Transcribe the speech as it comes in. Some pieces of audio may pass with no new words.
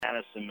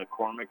Madison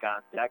McCormick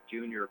on deck.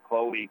 Junior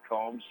Chloe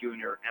Combs.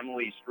 Junior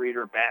Emily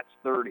Streeter bats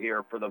third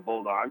here for the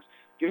Bulldogs.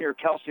 Junior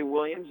Kelsey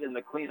Williams in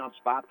the cleanup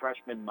spot.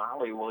 Freshman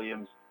Molly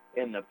Williams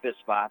in the fifth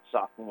spot.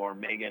 Sophomore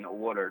Megan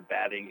Woodard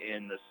batting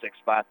in the sixth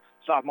spot.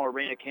 Sophomore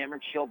Raina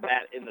Cameron, she'll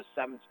bat in the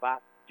seventh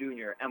spot.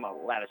 Junior Emma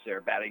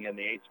Lattiser batting in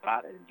the eighth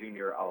spot. And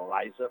junior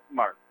Eliza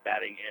Mark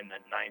batting in the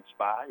ninth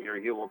spot. Your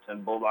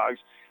Heuvelton Bulldogs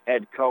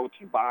head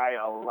coached by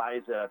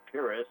Eliza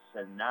Pires.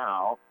 And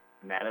now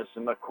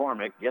Madison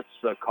McCormick gets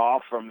the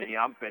call from the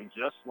ump, and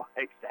just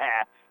like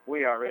that,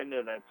 we are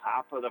into the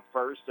top of the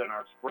first in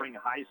our spring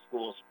high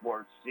school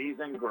sports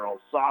season. Girls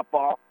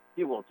softball,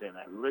 Heuvelton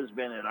at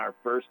Lisbon in our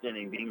first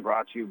inning, being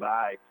brought to you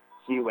by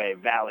Seaway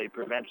Valley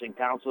Prevention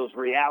Council's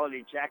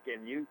Reality Check,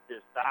 and you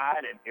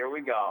decide, and here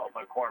we go.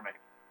 McCormick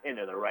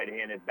into the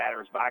right-handed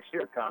batter's box.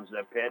 Here comes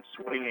the pitch,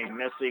 swinging,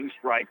 missing,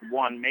 strike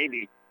one,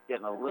 maybe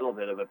getting a little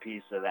bit of a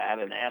piece of that,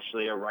 and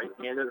Ashley, a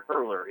right-handed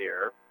hurler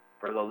here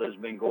for the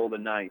Lisbon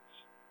Golden Knights.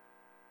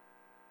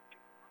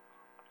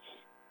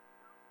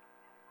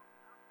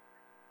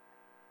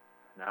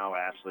 Now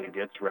Ashley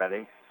gets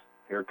ready.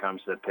 Here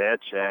comes the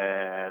pitch,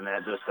 and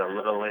that just a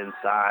little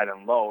inside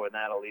and low, and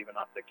that'll even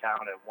up the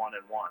count at 1-1.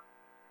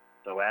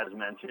 So as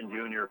mentioned,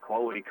 junior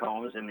Chloe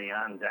Combs in the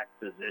on-deck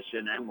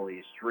position.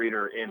 Emily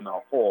Streeter in the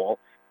hole.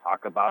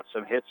 Talk about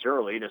some hits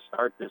early to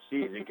start the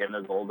season. Can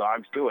the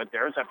Bulldogs do it?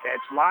 There's a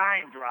pitch,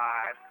 line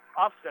drive,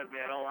 up the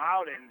middle,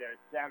 out into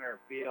center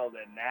field,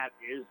 and that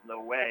is the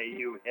way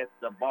you hit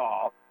the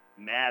ball.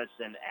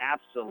 Madison,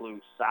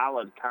 absolute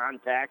solid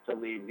contact to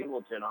lead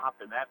Heuvelton off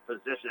in that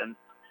position.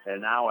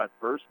 And now at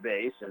first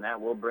base, and that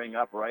will bring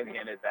up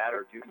right-handed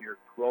batter junior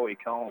Chloe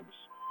Combs.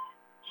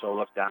 So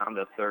look down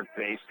to third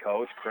base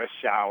coach Chris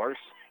Showers.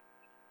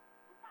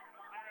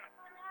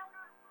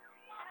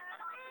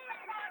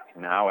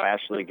 Now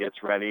Ashley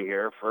gets ready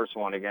here. First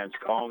one against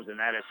Combs, and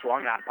that is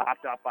swung on,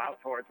 popped up out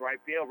towards right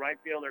field. Right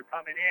fielder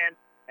coming in,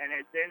 and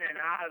it's in and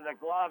out of the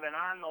glove, and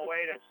on the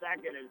way to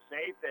second and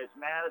safe is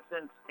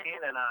Madison.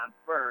 Standing on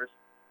first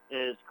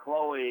is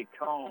Chloe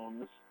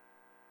Combs.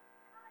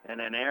 And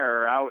an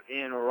error out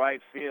in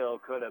right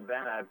field could have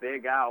been a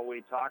big out.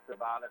 We talked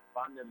about it,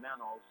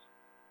 fundamentals.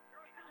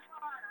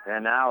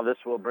 And now this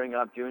will bring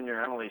up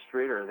junior Emily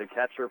Streeter, the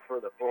catcher for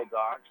the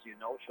Bulldogs. You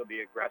know she'll be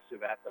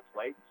aggressive at the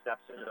plate and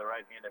steps into the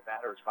right-handed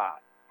batter's spot.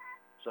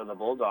 So the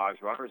Bulldogs,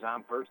 runners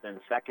on first and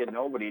second,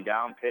 nobody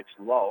down, pitch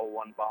low,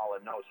 1 ball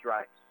and no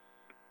strikes.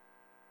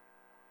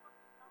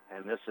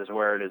 And this is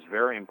where it is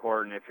very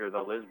important if you're the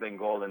Lisbon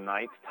Golden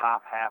Knights,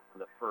 top half of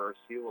the first.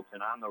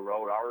 Heuvelton on the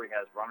road already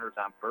has runners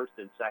on first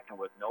and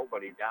second with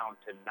nobody down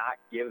to not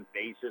give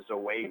bases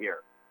away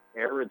here.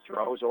 Error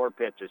throws or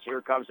pitches.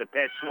 Here comes the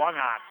pitch, swung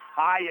on,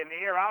 high in the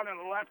air, out in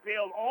the left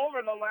field, over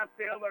the left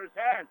fielder's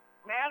head.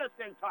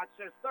 Madison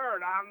touches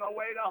third on the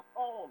way to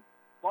home.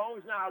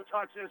 Bones now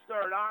touches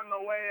third on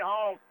the way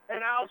home.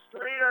 And now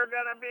Streeter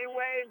going to be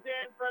waved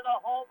in for the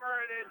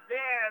homer. It is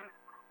in.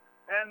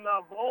 And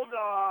the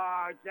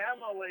Bulldogs,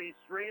 Emily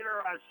Streeter,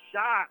 a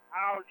shot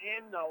out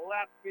into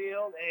left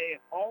field, a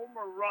home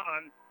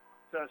run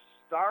to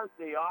start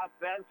the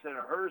offense in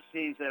her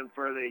season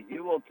for the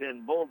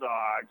Heuvelton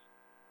Bulldogs.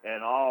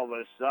 And all of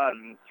a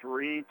sudden,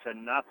 3-0.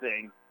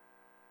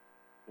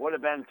 Would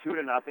have been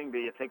 2-0, but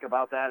you think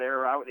about that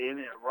error out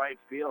in right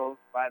field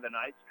by the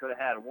Knights. Could have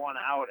had one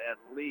out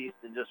at least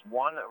and just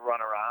one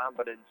runner on,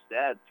 but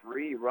instead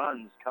 3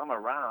 runs come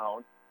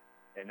around.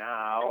 And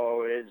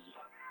now is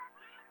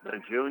the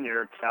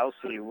junior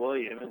Kelsey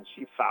Williams, and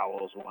she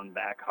fouls one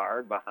back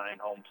hard behind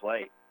home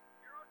plate.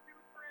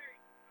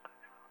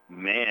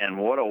 Man,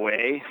 what a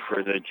way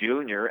for the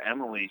junior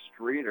Emily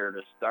Streeter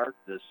to start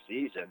this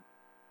season.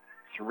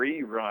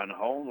 3-run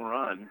home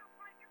run.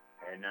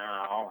 And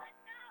now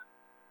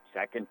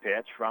second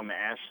pitch from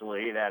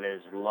Ashley, that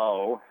is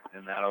low,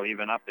 and that'll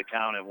even up the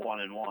count at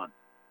 1-1.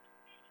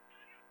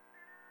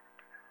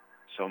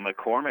 So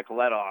McCormick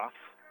led off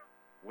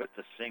with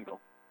the single.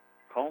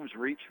 Combs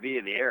reached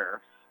via the air.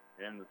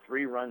 And the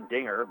 3-run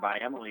dinger by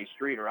Emily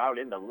Streeter out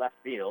into left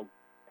field.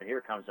 And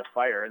here comes the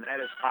fire, and that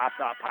is popped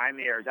up high in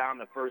the air down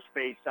the first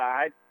base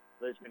side.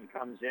 Lisbon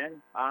comes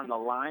in on the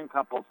line,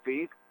 couple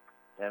feet,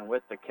 and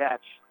with the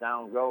catch,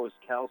 down goes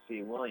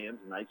Kelsey Williams.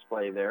 Nice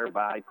play there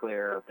by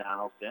Claire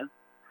Donaldson.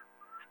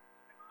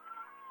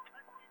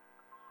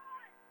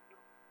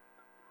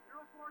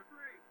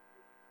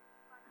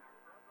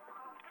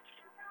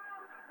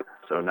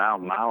 So now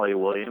Molly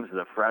Williams,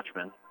 the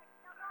freshman,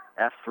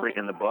 F3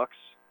 in the books.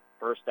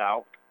 First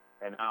out,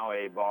 and now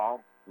a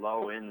ball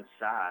low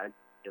inside.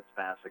 Gets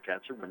past the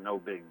catcher, but no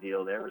big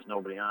deal there. There's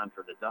nobody on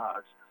for the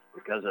Dogs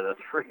because of the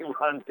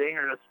 3-run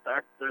dinger to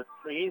start the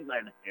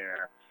season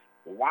here.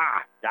 Wow,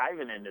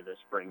 diving into the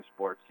spring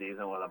sports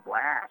season with a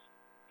blast.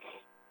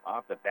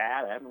 Off the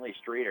bat, Emily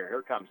Streeter.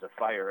 Here comes the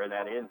fire, and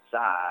that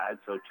inside.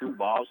 So 2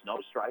 balls, no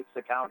strikes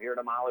to count here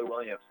to Molly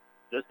Williams.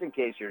 Just in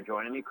case you're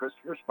joining me,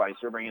 Christopher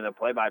Spicer bringing the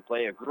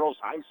play-by-play of girls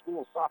high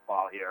school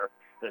softball here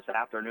this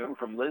afternoon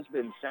from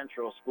Lisbon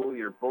Central School.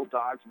 Your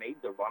Bulldogs made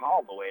the run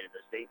all the way to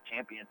the state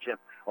championship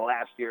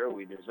last year.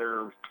 We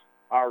deserve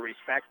our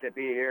respect to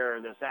be here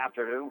this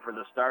afternoon for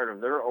the start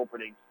of their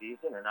opening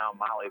season. And now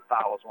Molly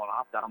fouls one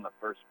off down the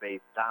first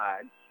base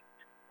side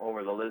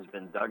over the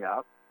Lisbon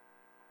dugout.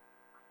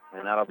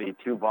 And that'll be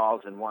 2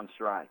 balls and 1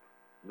 strike.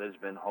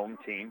 Lisbon home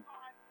team,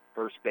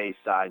 first base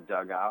side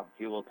dugout.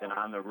 Heuvelton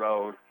on the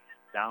road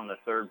down the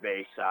third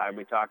base side.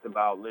 We talked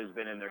about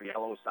Lisbon in their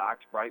yellow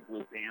socks, bright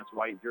blue pants,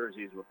 white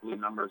jerseys with blue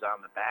numbers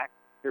on the back.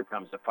 Here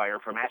comes the fire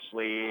from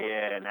Ashley,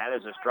 and that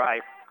is a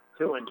strike.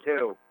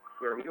 2-2.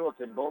 Your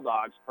Heuvelton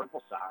Bulldogs,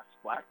 purple socks,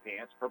 black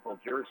pants, purple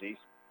jerseys.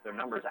 Their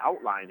numbers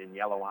outlined in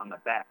yellow on the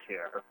back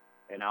here.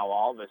 And now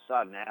all of a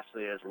sudden,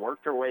 Ashley has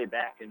worked her way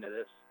back into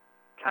this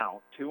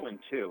count,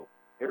 2-2.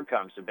 Here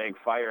comes the big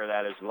fire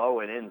that is low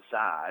and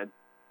inside.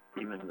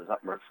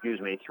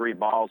 3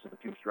 balls and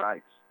 2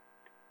 strikes.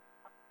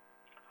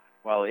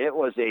 Well, it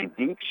was a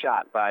deep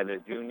shot by the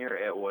junior.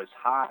 It was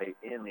high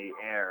in the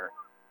air,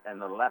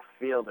 and the left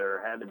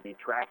fielder had to be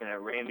tracking it.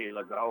 Randy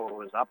Legault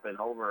was up and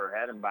over her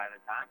head, and by the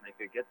time they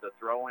could get the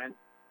throw in,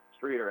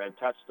 Streeter had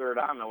touched third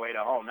on the way to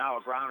home. Now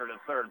a grounder to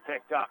third,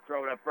 picked up,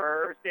 throw to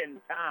first in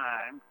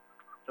time.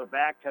 So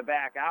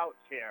back-to-back outs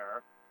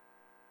here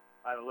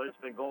by the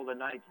Lisbon Golden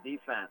Knights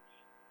defense.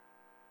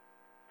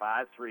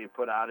 5-3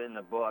 put out in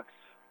the books.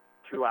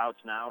 2 outs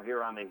now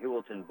here on the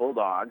Heuvelton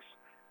Bulldogs.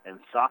 And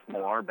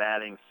sophomore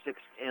batting 6th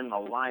in the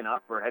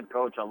lineup for head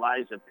coach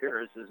Eliza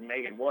Pierce is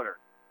Megan Woodard.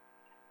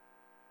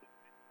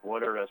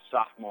 Woodard, a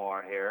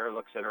sophomore here,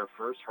 looks at her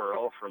first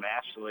hurl from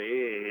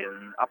Ashley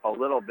and up a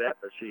little bit,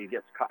 but she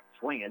gets caught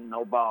swinging.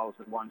 No balls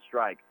and 1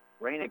 strike.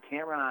 Raina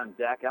Cameron on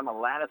deck. Emma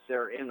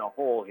Lattiser in the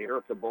hole here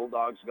if the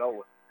Bulldogs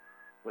go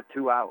with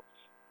 2 outs.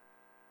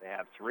 They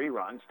have 3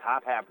 runs,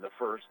 top half of the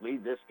first,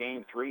 lead this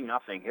game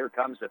 3-0. Here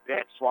comes the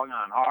pitch, swung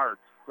on hard.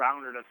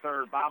 Grounder to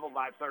third, bobbled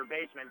by third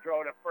baseman,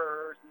 throw to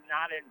first,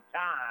 not in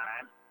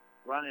time.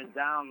 Running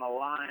down the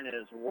line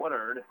is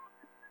Woodard.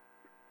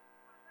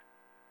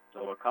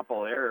 So a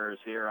couple errors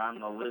here on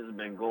the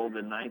Lisbon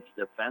Golden Knights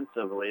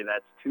defensively.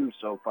 That's 2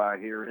 so far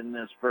here in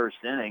this first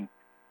inning.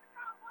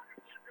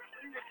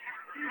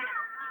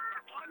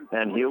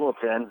 And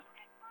Heuvelton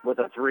with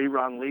a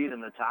 3-run lead in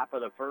the top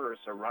of the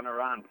first. A runner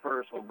on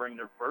first will bring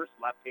their first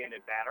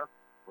left-handed batter.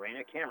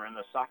 Raina Cameron,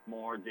 the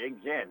sophomore,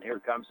 digs in. Here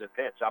comes the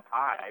pitch up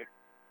high.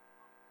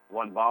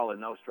 1 ball and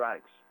no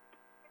strikes.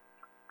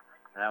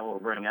 That will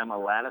bring Emma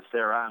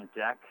Lattiser on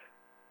deck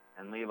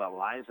and leave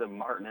Eliza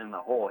Martin in the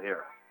hole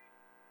here.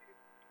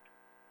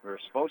 We're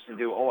supposed to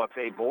do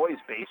OFA boys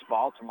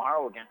baseball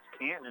tomorrow against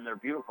Canton in their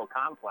beautiful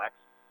complex,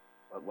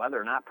 but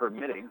weather not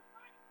permitting.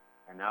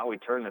 And now we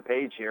turn the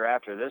page here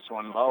after this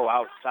one. Low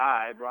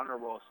outside. Runner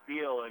will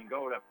steal and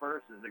go to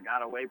first as it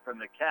got away from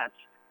the catch.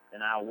 And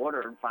now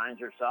Woodard finds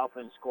herself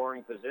in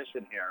scoring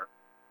position here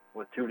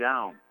with 2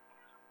 down.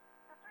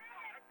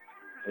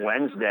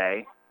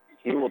 Wednesday,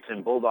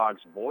 Heuvelton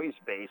Bulldogs boys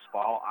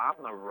baseball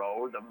on the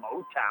road. The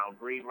Motown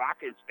Green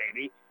Rockets,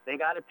 baby. They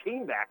got a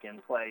team back in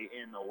play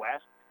in the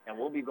West, and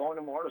we'll be going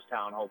to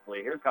Morristown,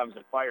 hopefully. Here comes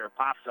the fire,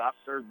 pops up,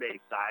 third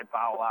base side,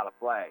 foul out of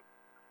play.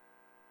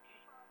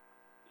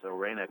 So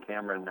Raina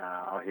Cameron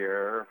now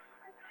here.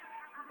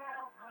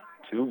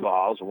 2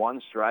 balls,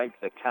 1 strike,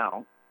 the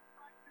count.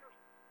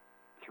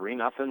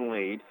 3-0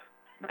 lead.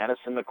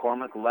 Madison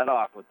McCormick led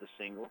off with the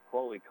single.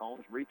 Chloe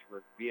Combs reached for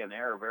an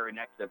error very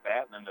next at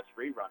bat, and then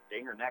the 3-run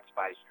dinger next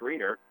by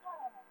Streeter.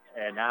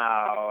 And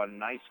now a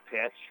nice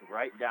pitch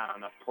right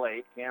down the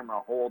plate. Camera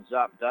holds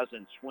up,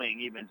 doesn't swing,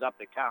 evens up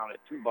the count at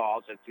 2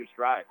 balls and 2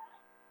 strikes.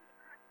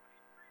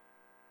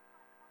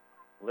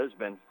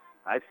 Lisbon,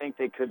 I think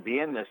they could be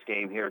in this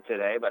game here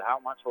today, but how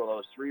much will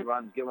those 3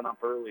 runs given up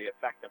early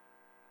affect them?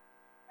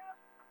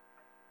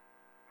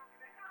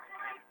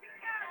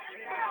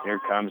 Here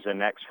comes the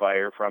next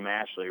fire from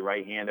Ashley.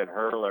 Right-handed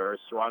hurler,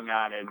 swung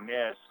on and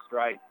missed.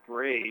 Strike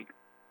 3.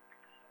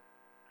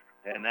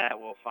 And that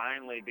will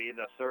finally be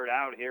the 3rd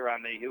out here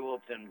on the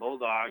Heuvelton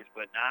Bulldogs,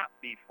 but not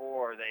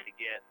before they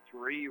get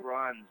 3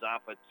 runs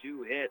off of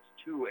 2 hits,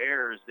 2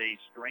 errors. They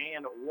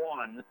strand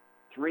 1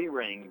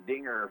 3-run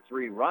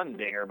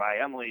dinger by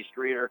Emily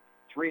Streeter.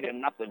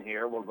 3-0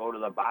 here. We'll go to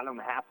the bottom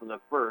half of the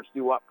first.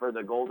 Due up for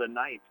the Golden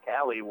Knights,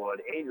 Callie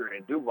Wood,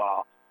 Adrian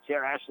Duval,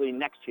 Sarah Ashley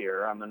next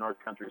here on the North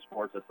Country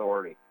Sports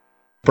Authority.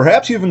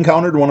 Perhaps you've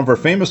encountered one of our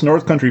famous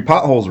North Country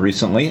potholes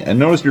recently and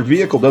noticed your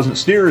vehicle doesn't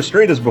steer as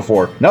straight as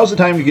before. Now's the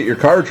time to get your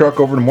car or truck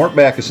over to Mort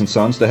Backus &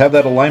 Sons to have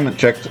that alignment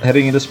checked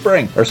heading into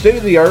spring. Our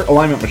state-of-the-art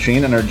alignment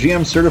machine and our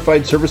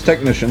GM-certified service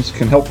technicians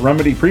can help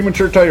remedy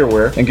premature tire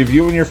wear and give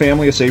you and your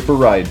family a safer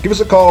ride. Give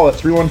us a call at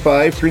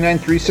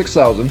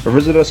 315-393-6000 or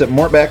visit us at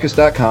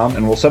mortbackus.com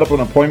and we'll set up an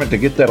appointment to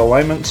get that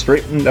alignment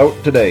straightened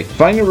out today.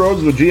 Find new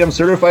roads with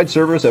GM-certified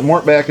service at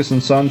Mort Backus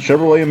 & Sons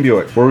Chevrolet and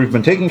Buick, where we've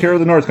been taking care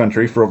of the North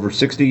Country for over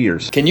 60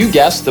 years. Can you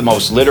guess the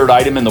most littered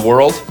item in the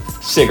world?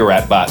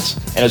 Cigarette butts.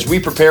 And as we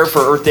prepare for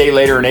Earth Day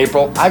later in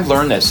April, I've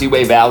learned that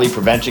Seaway Valley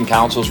Prevention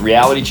Council's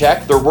reality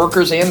check, their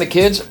workers and the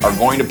kids are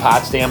going to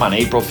Potsdam on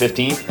April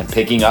 15th and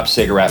picking up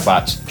cigarette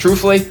butts.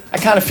 Truthfully, I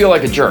kind of feel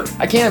like a jerk.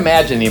 I can't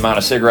imagine the amount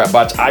of cigarette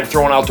butts I've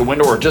thrown out the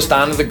window or just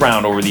onto the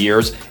ground over the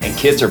years, and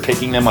kids are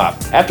picking them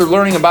up. After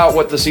learning about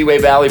what the Seaway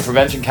Valley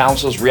Prevention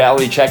Council's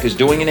reality check is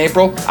doing in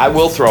April, I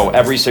will throw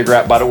every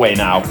cigarette butt away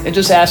now, and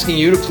just asking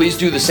you to please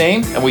do the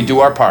same, and we do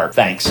our part.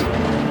 Thanks.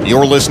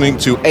 You're listening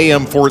to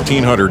AM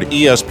 1400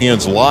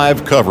 ESPN's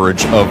live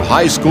coverage of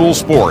high school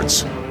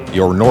sports.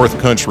 Your North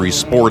Country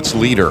sports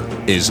leader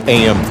is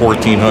AM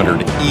 1400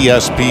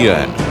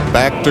 ESPN.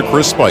 Back to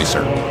Chris Spicer.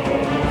 All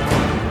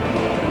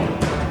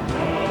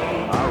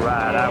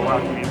right, I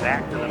welcome you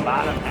back to the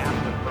bottom half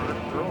of the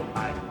first girls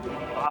high school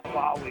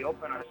softball. We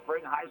open our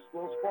spring high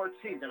school sports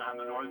season on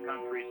the North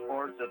Country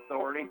Sports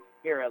Authority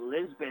here at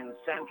Lisbon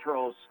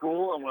Central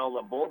School, and well,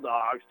 the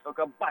Bulldogs took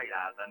a bite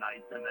out of the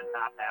Knights in the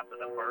top half of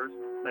the first.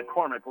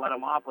 McCormick let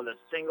them off with a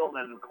single,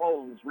 then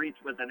Coles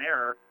reached with an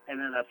error, and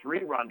then a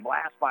 3-run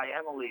blast by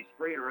Emily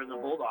Streeter, and the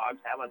Bulldogs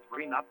have a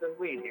 3-0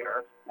 lead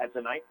here as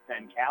the Knights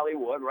send Callie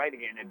Wood,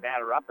 right-handed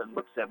batter, up and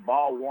looks at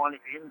ball one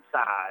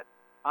inside.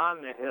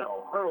 On the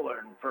hill,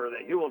 hurling for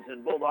the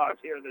Heuvelton Bulldogs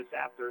here this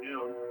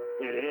afternoon,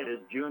 it is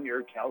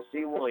junior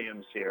Kelsey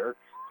Williams here.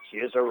 She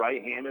is a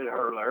right-handed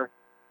hurler.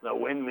 The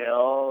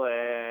windmill,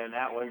 and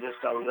that one just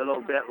a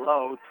little bit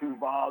low, 2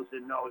 balls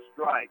and no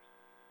strikes.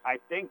 I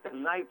think the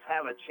Knights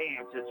have a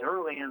chance. It's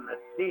early in the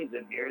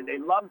season here.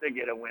 They'd love to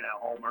get a win at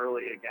home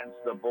early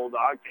against the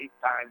Bulldogs.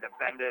 8-time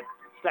defended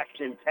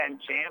Section 10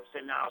 champs,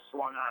 and now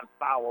swung on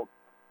foul,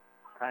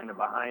 kind of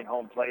behind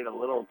home plate a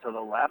little to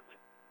the left.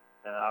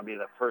 And that'll be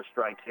the first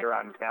strike here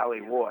on Callie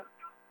Wood.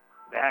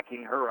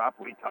 Backing her up,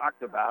 we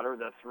talked about her,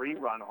 the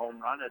 3-run home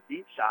run, a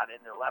deep shot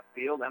into left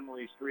field.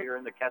 Emily Streeter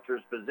in the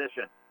catcher's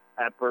position.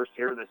 At first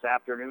here this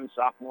afternoon,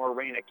 sophomore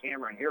Raina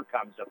Cameron. Here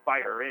comes a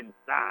fire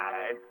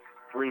inside.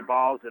 3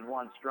 balls and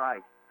 1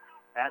 strike.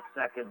 At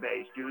second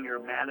base, junior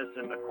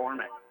Madison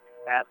McCormick.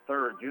 At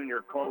third,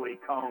 junior Chloe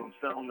Combs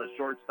filling the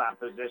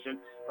shortstop position.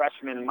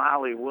 Freshman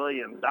Molly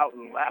Williams out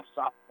in left.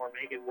 Sophomore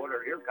Megan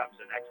Woodard. Here comes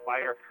the next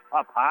fire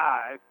up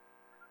high.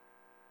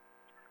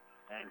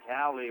 And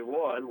Callie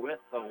Wood with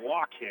the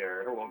walk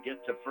here will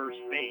get to first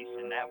base,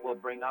 and that will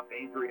bring up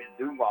Adrian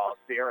Duval.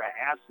 Sierra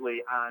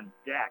Ashley on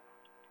deck.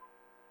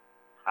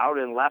 Out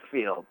in left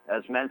field,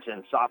 as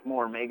mentioned,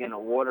 sophomore Megan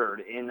Woodard.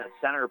 In the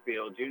center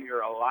field,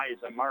 junior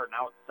Eliza Martin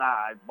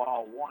outside.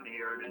 Ball 1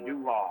 here to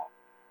Duval.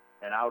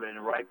 And out in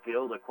right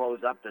field to close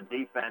up the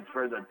defense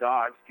for the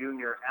Dogs,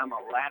 junior Emma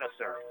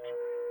Lattiser.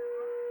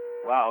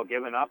 Well,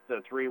 giving up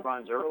the 3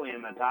 runs early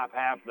in the top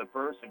half of the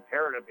first,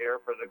 imperative here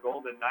for the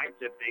Golden Knights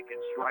if they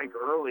can strike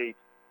early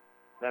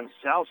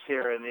themselves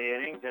here in the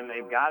innings, and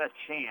they've got a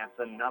chance.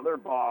 Another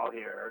ball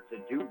here to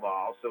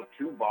Duval, so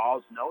 2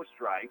 balls, no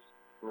strikes.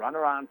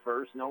 Runner on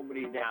first,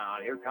 nobody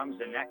down. Here comes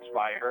the next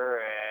fire,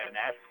 and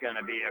that's going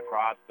to be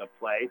across the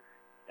plate,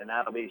 and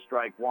that'll be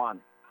strike 1.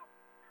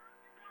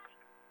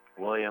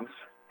 Williams,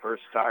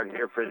 first start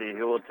here for the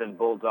Heuvelton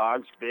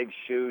Bulldogs. Big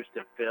shoes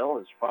to fill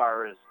as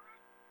far as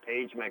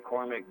Paige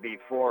McCormick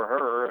before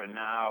her, and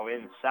now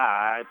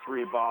inside,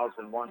 3 balls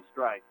and 1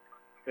 strike.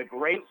 The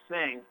great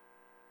thing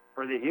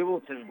for the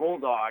Heuvelton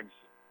Bulldogs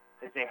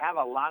is they have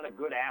a lot of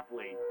good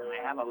athletes, and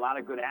they have a lot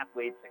of good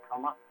athletes that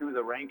come up through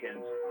the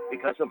rankings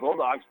because the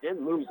Bulldogs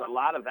did lose a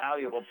lot of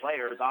valuable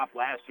players off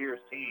last year's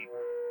team.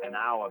 And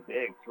now a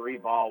big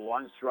 3-ball,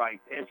 1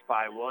 strike pitch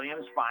by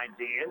Williams finds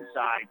the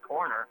inside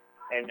corner,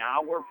 and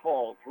now we're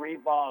full. 3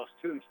 balls,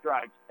 2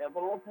 strikes.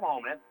 Pivotal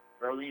moment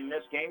early in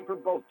this game for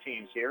both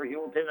teams here.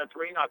 Heuvelton a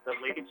 3-0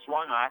 lead,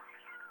 swung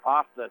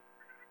off the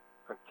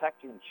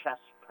protecting chest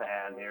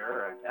pad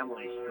here,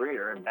 Emily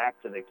Streeter, and back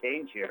to the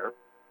cage here.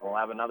 We'll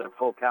have another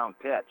full count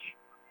pitch.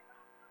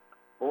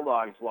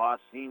 Bulldogs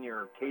lost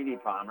senior Katie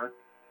Palmer,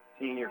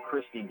 senior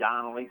Christy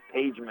Donnelly,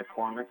 Paige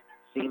McCormick,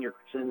 senior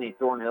Sydney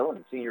Thornhill,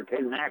 and senior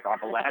Katie Mack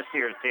off of last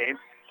year's team.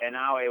 And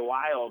now a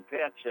wild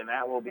pitch, and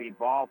that will be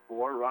ball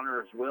 4.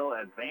 Runners will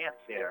advance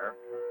here.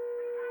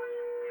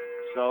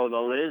 So the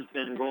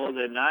Lisbon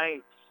Golden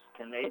Knights,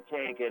 can they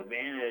take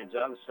advantage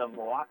of some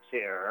walks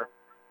here?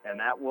 And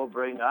that will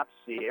bring up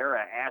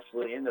Sierra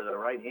Ashley into the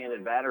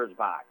right-handed batter's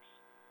box.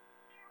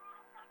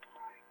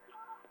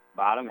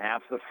 Bottom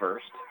half of the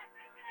first.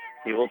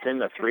 Heuvelton,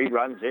 the 3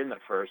 runs in the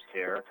first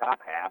here, top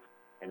half.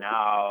 And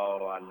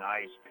now a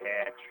nice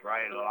pitch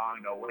right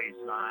along the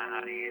waistline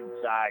on the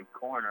inside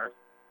corner.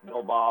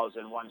 No balls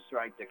and 1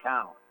 strike to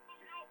count.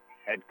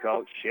 Head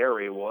coach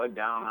Sherry Wood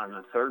down on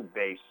the third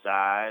base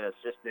side.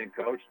 Assistant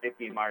coach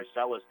Dickie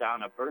Marcellus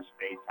down the first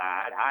base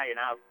side. High and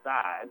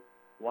outside.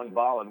 1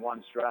 ball and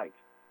 1 strike.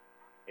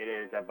 It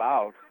is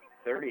about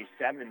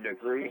 37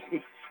 degrees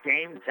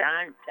game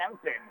time temp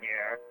in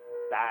here.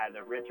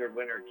 The Richard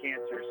Winter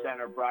Cancer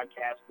Center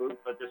broadcast booth,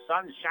 but the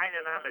sun's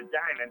shining on the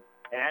diamond,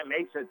 and that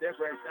makes a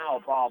difference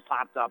now. Ball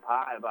popped up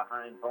high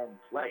behind home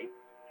plate.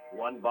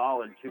 1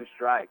 ball and 2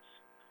 strikes.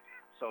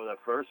 So the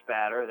first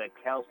batter that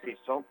Kelsey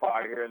so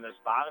far here in this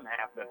bottom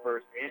half of the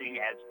first inning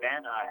has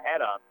been ahead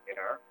of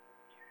here.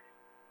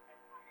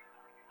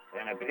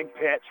 And a big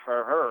pitch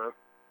for her,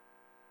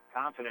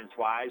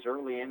 confidence-wise,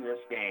 early in this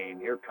game.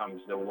 Here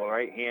comes the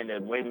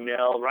right-handed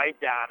windmill right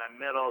down the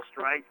middle.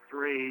 Strike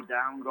three.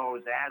 Down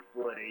goes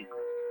Ashley.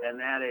 And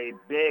that a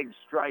big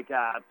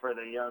strikeout for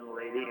the young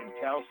lady. And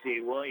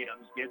Kelsey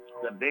Williams gets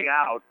the big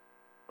out.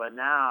 But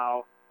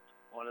now,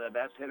 one of the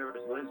best hitters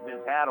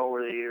Lisbon's had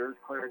over the years,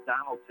 Claire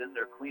Donaldson,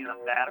 their cleanup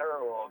batter,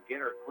 will get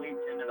her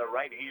cleats into the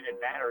right-handed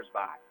batter's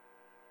box.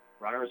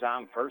 Runners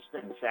on first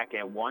and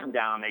second, one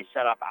down. They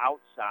set up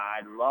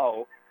outside,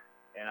 low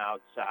and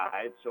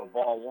outside, so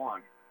ball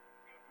one.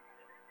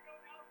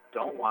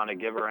 Don't want to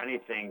give her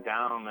anything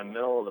down the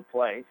middle of the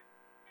plate.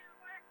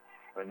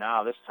 But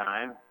now this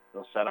time,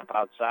 they'll set up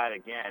outside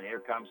again.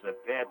 Here comes the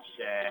pitch,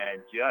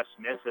 and just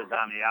misses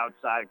on the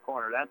outside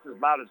corner. That's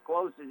about as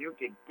close as you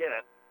can get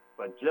it,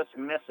 but just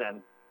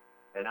missing.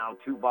 And now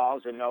 2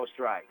 balls and no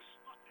strikes.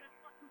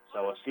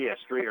 So we'll see if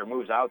Streeter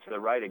moves out to the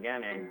right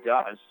again, and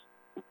does.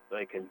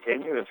 They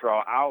continue to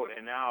throw out,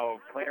 and now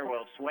Claire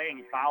will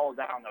swing, foul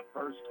down the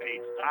first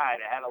base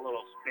side. It had a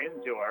little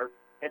spin to her,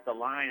 hit the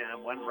line,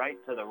 and went right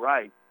to the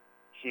right.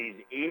 She's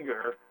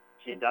eager.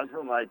 She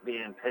doesn't like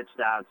being pitched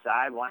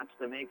outside, wants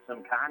to make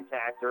some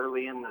contact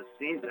early in the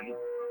season.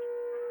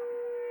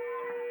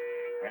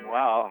 And,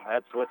 well,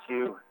 that's what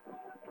you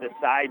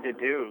decide to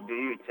do. Do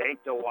you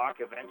take the walk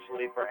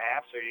eventually,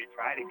 perhaps, or you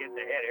try to get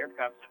the hit? Here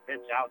comes the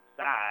pitch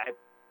outside.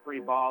 3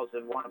 balls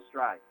and 1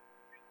 strike.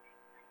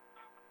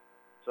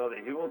 So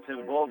the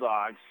Heuvelton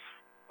Bulldogs,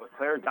 with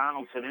Claire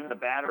Donaldson in the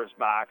batter's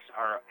box,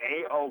 are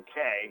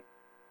A-OK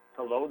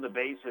to load the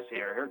bases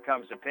here. Here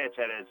comes the pitch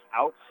that is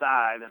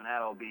outside, and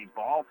that'll be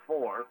ball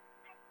 4.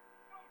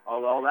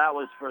 Although that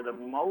was for the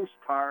most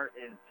part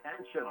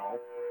intentional.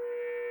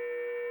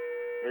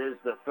 It is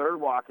the third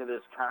walk of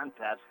this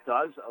contest.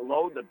 Does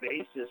load the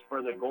bases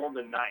for the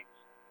Golden Knights.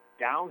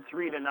 Down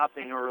 3-0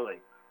 early.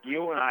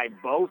 You and I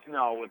both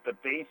know with the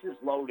bases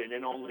loaded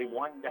and only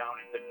 1 down,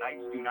 if the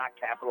Knights do not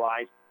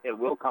capitalize, it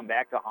will come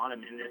back to haunt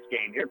them in this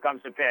game. Here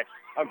comes the pitch.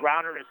 A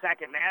grounder to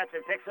second.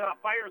 Madison picks it up,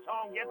 fires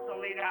home, gets the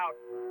lead out.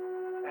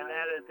 And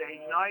that is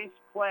a nice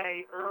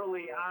play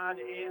early on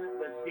in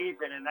the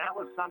season. And that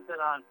was something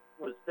I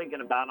was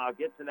thinking about, and I'll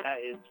get to that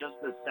in just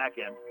a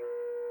second.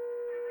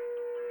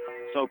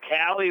 So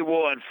Callie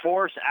Wood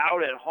force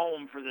out at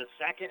home for the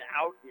second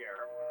out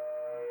here.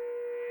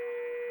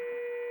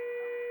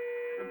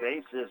 The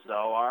bases,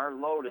 though, are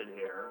loaded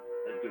here.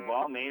 As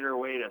Duvall made her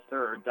way to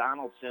third,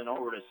 Donaldson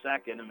over to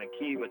second, and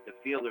McKee with the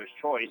fielder's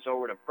choice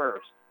over to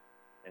first.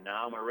 And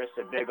now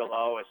Marissa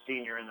Bigelow, a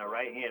senior in the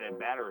right-handed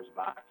batter's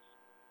box.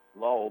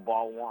 Low,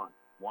 ball 1.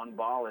 1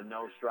 ball and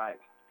no strikes.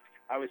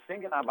 I was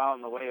thinking about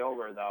on the way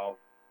over, though,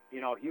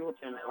 you know,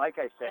 Heuvelton, like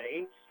I said,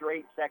 8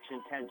 straight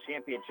Section 10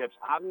 championships.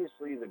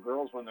 Obviously, the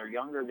girls, when they're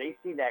younger, they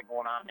see that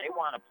going on. They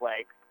want to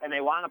play, and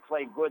they want to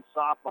play good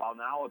softball.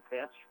 Now a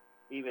pitch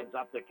evens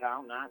up the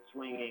count. Not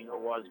swinging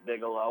was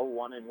Bigelow,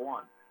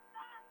 1-1.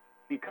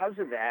 Because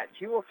of that,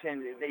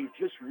 Heuvelton, they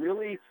just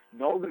really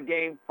know the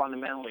game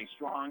fundamentally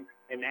strong,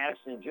 and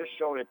Madison just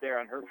showed it there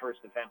on her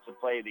first defensive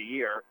play of the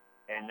year.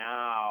 And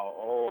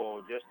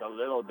now, just a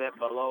little bit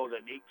below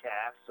the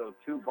kneecap, so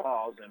 2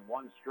 balls and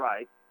 1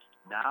 strike.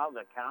 Now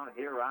the count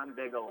here on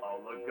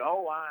Bigelow.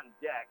 Legault on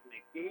deck.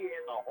 McKee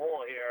in the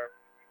hole here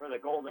for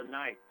the Golden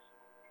Knights.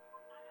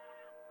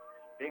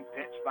 Big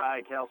pitch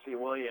by Kelsey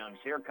Williams.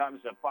 Here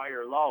comes the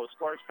fire low.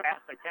 Scores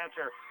past the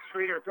catcher.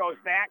 Streeter throws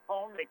back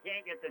home. They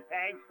can't get the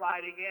tag.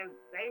 Sliding in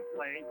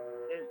safely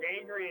is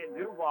Adrian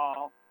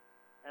Duvall.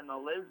 And the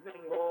Lisbon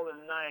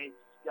Golden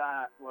Knights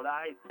got what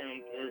I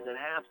think is an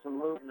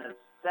absolute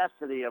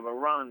necessity of a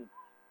run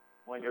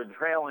when you're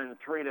trailing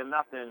 3-0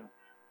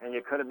 and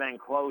you could have been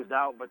closed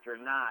out, but you're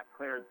not.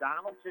 Claire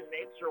Donaldson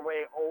makes her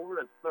way over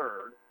to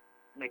third.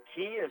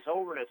 McKee is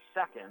over to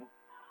second.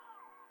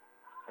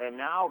 And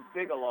now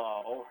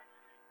Bigelow,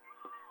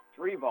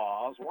 3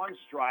 balls, 1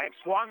 strike,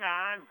 swung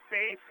on,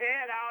 base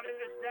hit out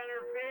into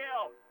center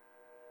field.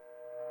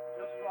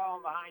 Just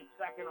falling behind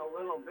second a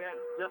little bit,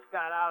 just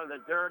got out of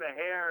the dirt a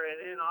hair,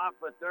 and in off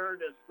the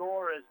third to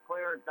score is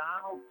Claire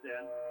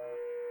Donaldson.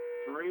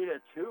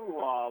 3-2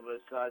 all of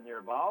a sudden,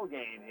 your ball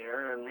game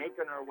here, and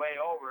making her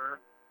way over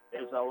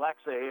is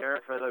Alexa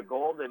here for the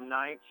Golden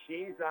Knights.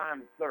 She's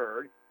on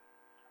third.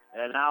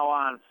 And now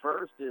on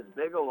first is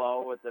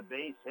Bigelow with the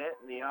base hit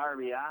and the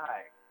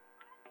RBI.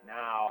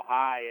 Now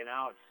high and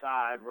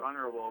outside,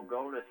 runner will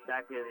go to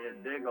second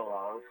in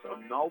Bigelow. So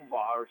 1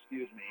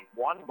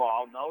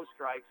 ball, no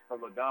strikes for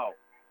Legault.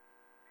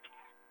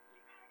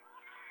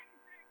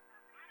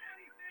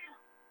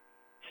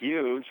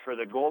 Huge for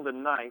the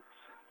Golden Knights.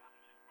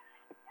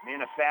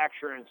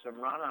 Manufacturing some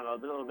run on a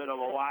little bit of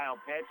a wild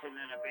pitch and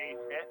then a base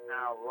hit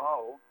now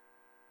low.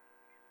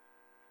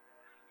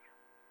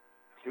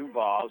 2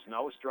 balls,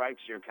 no strikes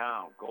your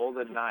count.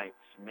 Golden Knights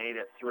made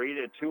it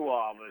 3-2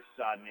 all of a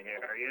sudden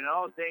here. You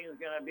know, things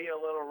going to be a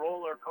little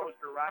roller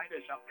coaster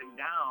ride-ish up and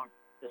down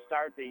to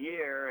start the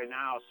year, and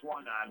now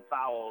swung on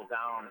foul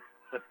down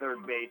the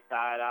third base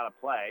side, out of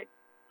play.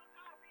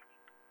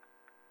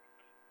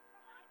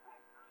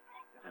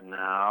 And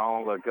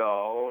now we'll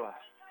go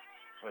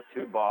with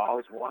 2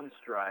 balls, 1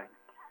 strike.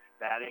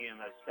 Batting in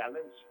the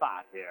 7th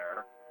spot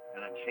here.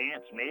 And a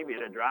chance maybe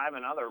to drive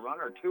another run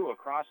or 2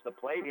 across the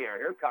plate here.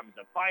 Here comes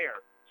the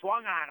fire.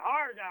 Swung on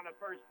hard down the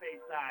first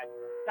base side.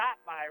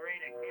 Stopped by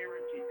Raina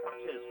Cameron. She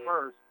touches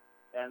first.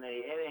 And the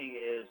inning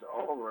is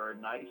over.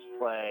 Nice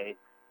play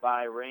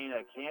by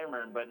Raina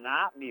Cameron, but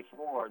not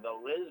before the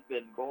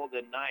Lisbon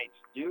Golden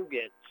Knights do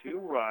get 2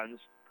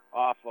 runs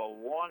off a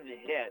 1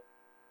 hit.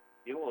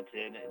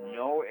 Heuvelton,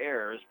 no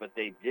errors, but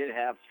they did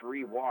have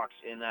 3 walks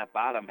in that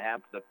bottom half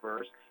of the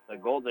first. The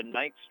Golden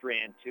Knights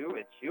strand 2.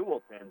 It's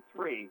Heuvelton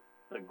 3.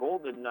 The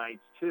Golden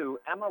Knights 2.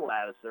 Emma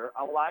Laddiser,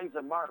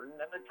 Eliza Martin,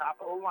 and the top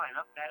of the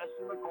lineup,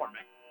 Madison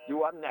McCormick,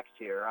 due up next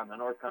here on the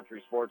North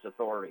Country Sports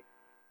Authority.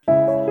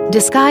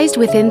 Disguised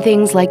within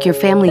things like your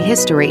family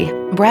history,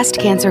 breast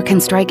cancer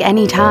can strike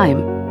any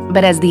time.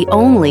 But as the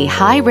only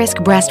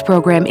high-risk breast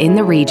program in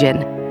the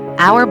region,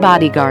 our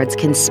bodyguards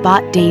can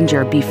spot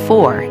danger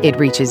before it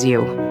reaches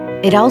you.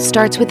 It all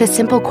starts with a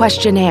simple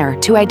questionnaire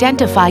to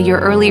identify your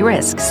early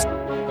risks.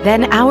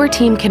 Then our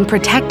team can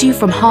protect you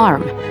from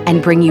harm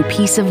and bring you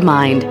peace of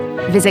mind.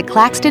 Visit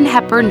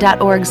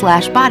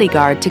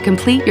claxtonhepburn.org/bodyguard to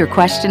complete your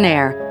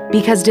questionnaire,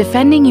 because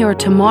defending your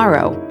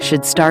tomorrow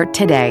should start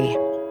today.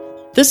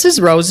 This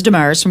is Rose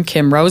DeMars from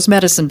Kim Rose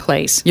Medicine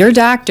Place. Your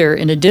doctor,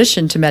 in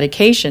addition to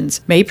medications,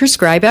 may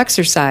prescribe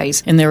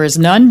exercise, and there is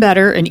none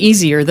better and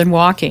easier than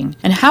walking.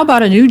 And how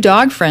about a new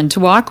dog friend to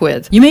walk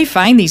with? You may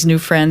find these new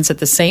friends at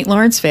the St.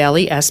 Lawrence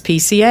Valley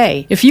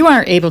SPCA. If you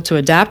aren't able to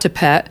adopt a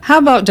pet, how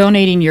about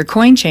donating your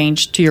coin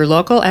change to your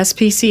local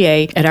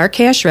SPCA at our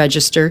cash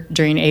register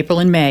during April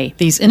and May?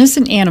 These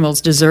innocent animals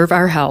deserve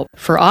our help.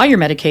 For all your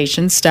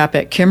medications, stop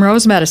at Kim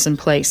Rose Medicine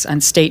Place on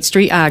State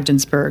Street,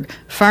 Ogdensburg.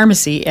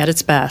 Pharmacy at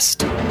its best.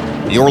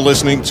 You're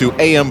listening to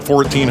AM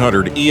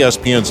 1400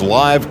 ESPN's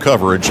live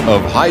coverage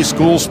of high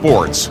school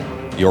sports.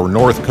 Your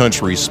North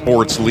Country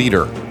sports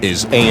leader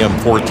is AM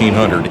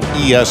 1400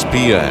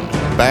 ESPN.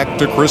 Back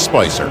to Chris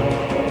Spicer.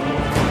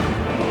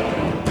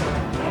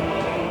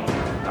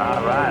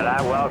 All right,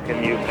 I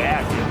welcome you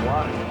back. It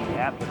was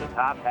after the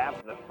top half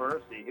of the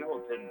first, the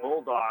Heuvelton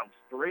Bulldogs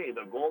 3,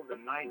 the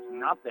Golden Knights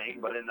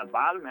nothing. But in the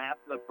bottom half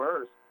of the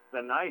first,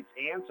 the Knights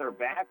answer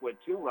back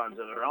with 2 runs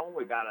of their own.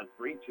 We got a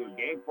 3-2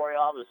 game for you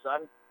all of a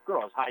sudden.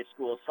 Girls high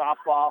school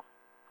softball.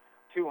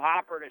 2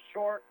 hopper to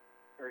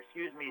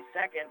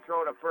second,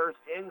 throw to first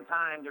in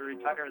time to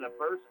retire the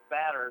first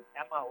batter.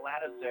 Emma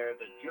Laddiser,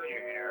 the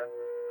junior here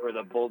for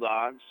the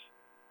Bulldogs.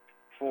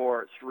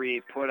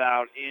 4-3 put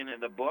out in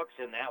the books,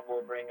 and that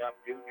will bring up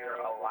junior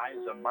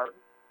Eliza Martin,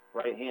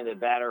 right-handed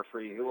batter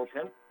for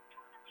Heuvelton.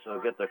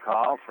 So get the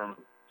call from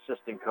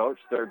assistant coach,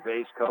 third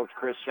base coach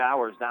Chris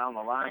Showers down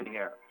the line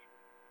here.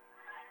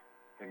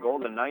 The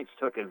Golden Knights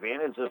took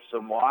advantage of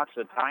some walks,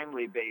 a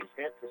timely base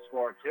hit to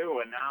score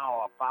 2, and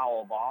now a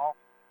foul ball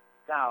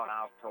down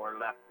out toward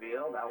left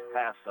field, out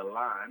past the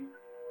line.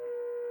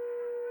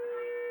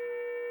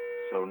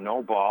 So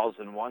no balls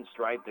and 1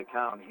 strike to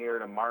count here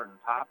to Martin.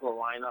 Top of the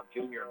lineup,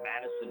 junior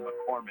Madison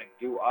McCormick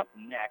due up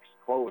next.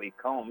 Chloe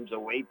Combs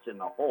awaits in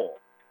the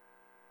hole.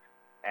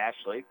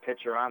 Ashley,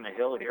 pitcher on the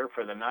hill here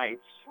for the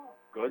Knights.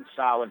 Good,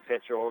 solid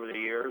pitcher over the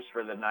years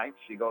for the Knights.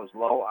 She goes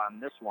low on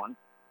this one.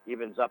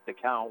 Evens up the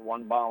count,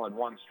 1 ball and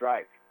 1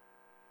 strike.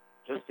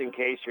 Just in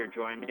case you're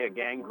joining me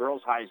again,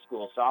 girls high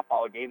school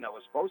softball game that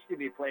was supposed to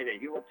be played at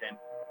Heuvelton,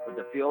 with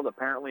the field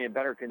apparently in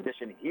better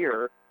condition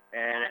here.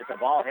 And it's a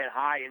ball hit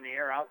high in the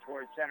air out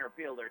towards center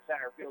fielder.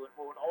 Center fielder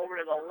moving over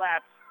to the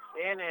left,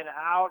 in and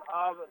out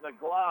of the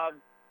glove.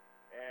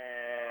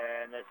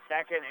 And the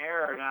second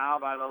error now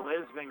by the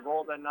Lisbon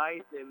Golden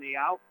Knights in the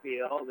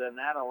outfield, and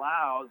that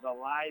allows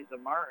Eliza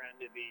Martin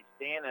to be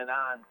standing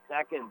on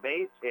second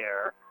base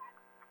here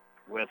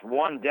with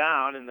 1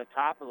 down in the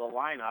top of the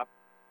lineup,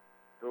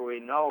 who we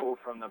know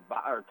from the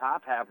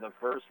top half of the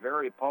first,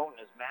 very potent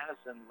as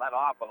Madison led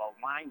off with a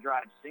line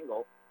drive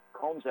single.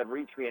 Combs had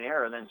reached for an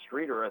error, and then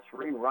Streeter a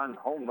 3-run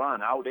home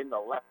run out into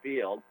left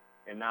field,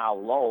 and now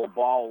low,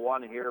 ball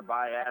 1 here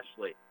by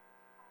Ashley.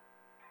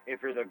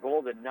 If you're the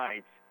Golden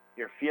Knights,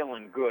 you're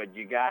feeling good.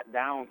 You got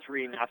down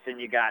 3-0.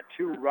 You got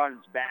 2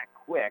 runs back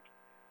quick,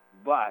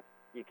 but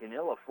you can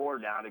ill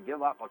afford now to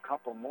give up a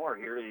couple more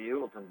here to the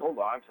Heuvelton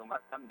Bulldogs and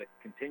let them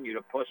continue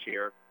to push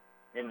here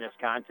in this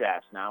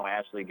contest. Now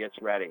Ashley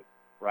gets ready.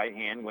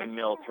 Right-hand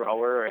windmill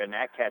thrower, and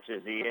that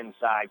catches the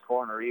inside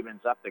corner,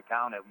 evens up the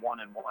count at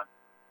 1-1.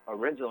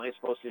 Originally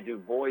supposed to do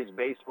boys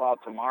baseball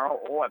tomorrow,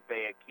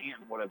 OFA at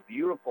Canton. What a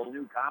beautiful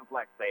new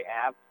complex they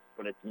have,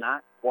 but it's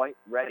not quite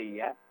ready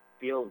yet.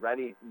 Field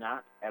ready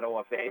not at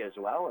OFA as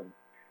well, and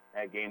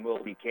that game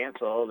will be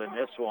canceled. And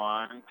this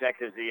one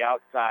catches the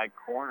outside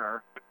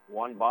corner.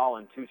 1 ball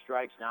and 2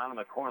 strikes down, and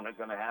McCormick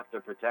going to have to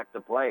protect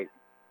the plate.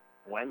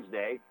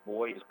 Wednesday,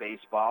 boys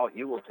baseball,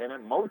 Heuvelton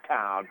and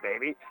Motown,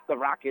 baby. The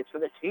Rockets for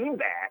the team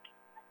back,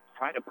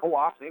 trying to pull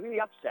off maybe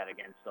the upset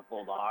against the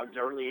Bulldogs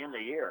early in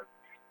the year.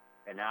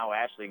 And now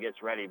Ashley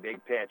gets ready.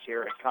 Big pitch.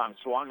 Here it comes.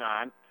 Swung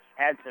on.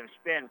 Had some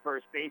spin.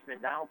 First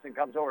baseman Donaldson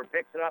comes over,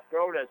 picks it up,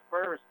 throw to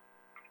first.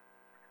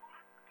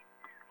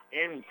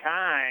 In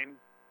time.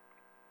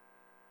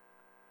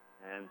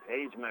 And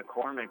Paige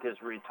McCormick is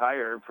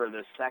retired for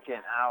the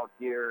second out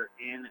here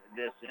in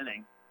this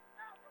inning.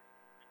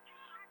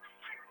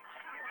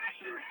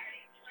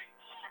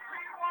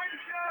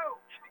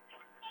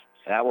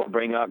 That will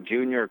bring up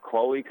junior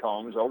Chloe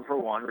Combs, 0 for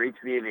 1, reached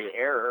via the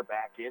error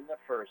back in the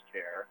first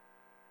here.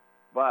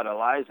 But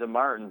Eliza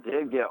Martin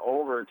did get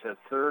over to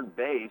third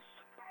base.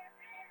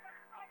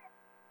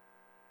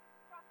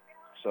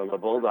 So the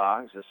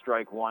Bulldogs, a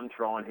strike one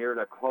throwing here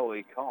to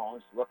Chloe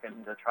Combs,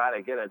 looking to try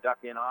to get a duck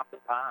in off the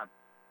pond.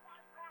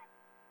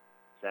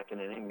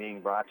 Second inning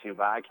being brought to you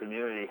by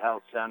Community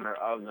Health Center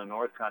of the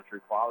North Country.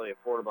 Quality,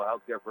 affordable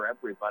health care for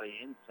everybody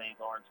in St.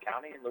 Lawrence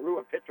County. And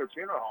LaRue Pittsburgh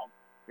Funeral Home,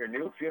 your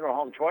new funeral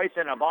home choice.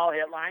 And a ball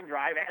hit line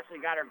drive. Ashley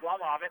got her glove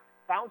off it.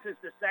 Bounces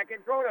to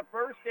second. Throw to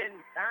first in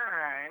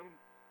time.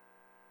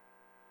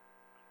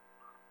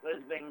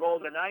 Lisbon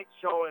Golden Knights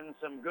showing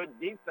some good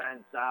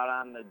defense out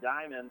on the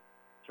diamond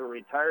to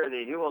retire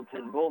the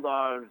Heuvelton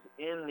Bulldogs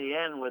in the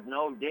end with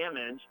no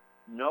damage,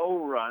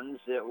 no runs.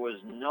 It was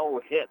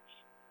no hits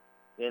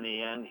in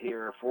the end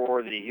here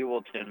for the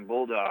Heuvelton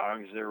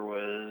Bulldogs. There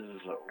was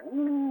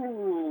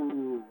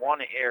one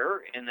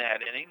error in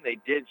that inning. They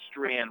did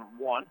strand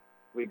one.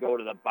 We go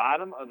to the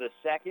bottom of the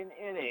second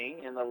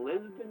inning, and the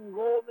Lisbon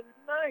Golden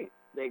Knights,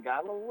 they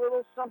got a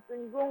little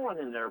something going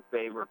in their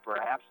favor,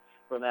 perhaps,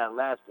 from that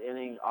last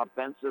inning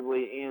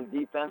offensively and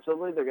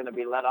defensively. They're going to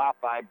be led off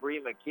by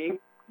Bree McKee,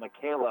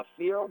 Michaela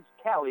Fields,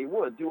 Callie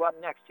Wood, due up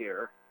next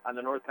here on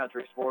the North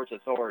Country Sports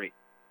Authority.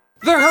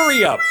 The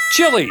hurry up,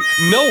 chilly,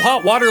 no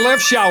hot water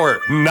left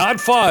shower,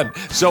 not fun.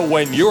 So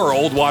when your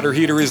old water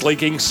heater is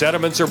leaking,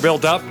 sediments are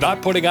built up,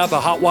 not putting out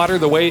the hot water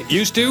the way it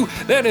used to,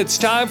 then it's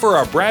time for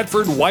a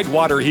Bradford white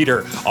water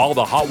heater. All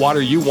the hot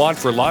water you want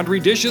for laundry,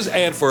 dishes,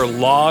 and for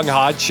long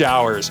hot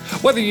showers.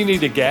 Whether you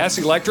need a gas,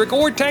 electric,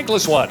 or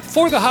tankless one,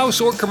 for the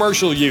house or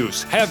commercial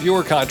use, have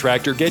your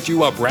contractor get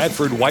you a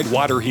Bradford white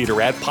water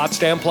heater at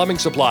Potsdam Plumbing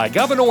Supply,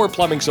 Governor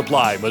Plumbing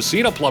Supply,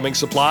 Messina Plumbing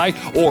Supply,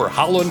 or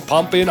Howland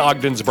Pump in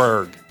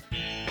Ogdensburg.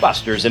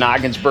 Buster's in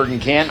Ogdensburg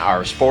and Kent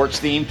are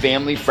sports-themed,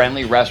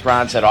 family-friendly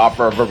restaurants that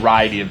offer a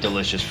variety of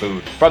delicious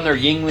food. From their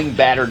Yingling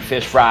battered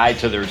fish fry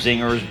to their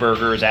zingers,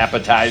 burgers,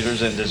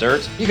 appetizers, and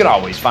desserts, you can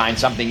always find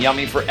something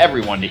yummy for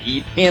everyone to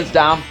eat. Hands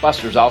down,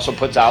 Buster's also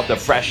puts out the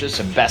freshest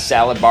and best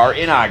salad bar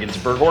in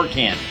Ogdensburg or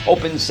Kent.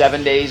 Open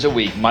 7 days a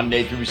week,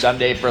 Monday through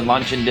Sunday for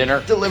lunch and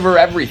dinner. Deliver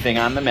everything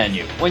on the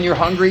menu. When you're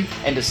hungry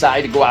and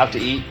decide to go out to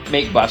eat,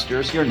 make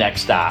Buster's your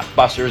next stop.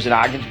 Buster's in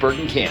Ogdensburg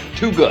and Kent.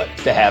 Too good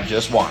to have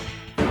just one.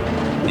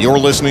 You're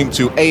listening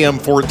to AM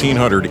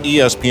 1400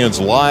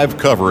 ESPN's live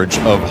coverage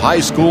of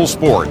high school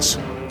sports.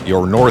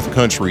 Your North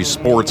Country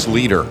sports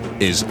leader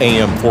is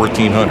AM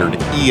 1400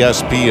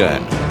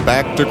 ESPN.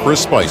 Back to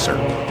Chris Spicer.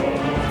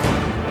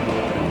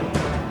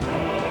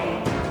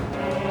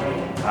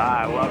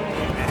 Hi, welcome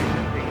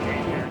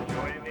to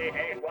joining me.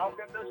 Hey,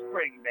 welcome to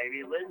spring,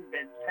 baby.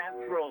 Lisbon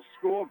Central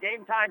School.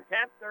 Game time,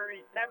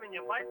 10:37.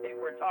 You might think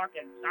we're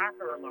talking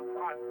soccer or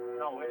lacrosse.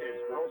 No, it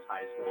is girls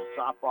high school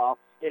softball.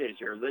 It is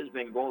your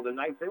Lisbon Golden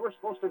Knights. They were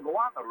supposed to go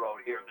on the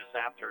road here this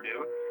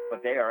afternoon,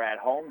 but they are at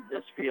home.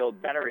 This field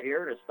better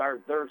here to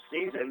start their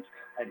season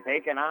and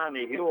taking on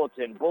the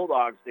Heuvelton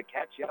Bulldogs to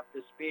catch you up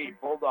to speed.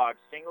 Bulldogs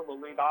single the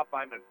lead off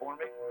by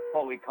McCormick.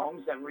 Chloe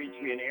Combs then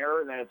reached an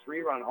error, then a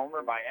three-run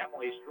homer by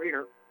Emily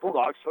Streeter.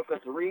 Bulldogs took a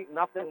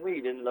 3-0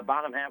 lead into the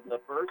bottom half of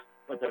the first,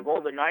 but the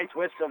Golden Knights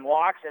with some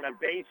walks and a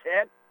base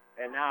hit.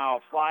 And now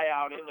fly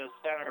out into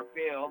center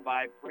field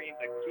by Bree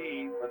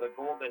McKee for the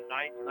Golden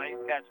Knights. Nice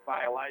catch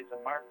by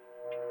Eliza Martin.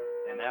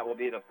 And that will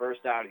be the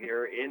first out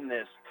here in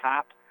this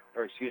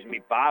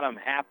bottom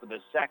half of the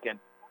second.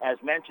 As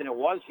mentioned, it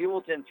was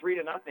Heuvelton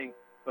 3-0,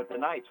 but the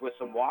Knights with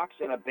some walks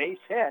and a base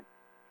hit.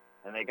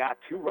 And they got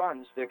 2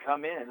 runs to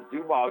come in.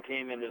 Duval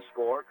came in to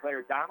score.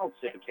 Claire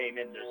Donaldson came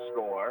in to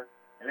score.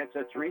 And it's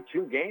a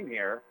 3-2 game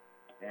here,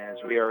 as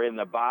we are in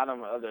the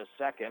bottom of the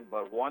second,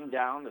 but one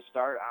down to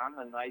start on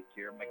the ninth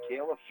here.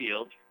 Michaela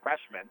Fields,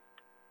 freshman,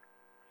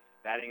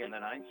 batting in the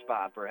ninth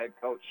spot for head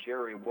coach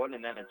Sherry Wood,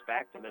 and then it's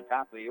back to the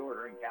top of the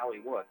order, and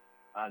Callie Wood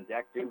on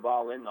deck.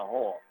 Duval in the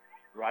hole.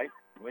 Right,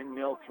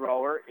 windmill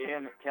thrower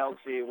in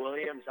Kelsey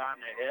Williams on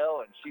the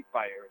hill, and she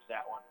fires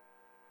that one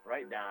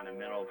right down the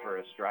middle for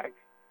a strike.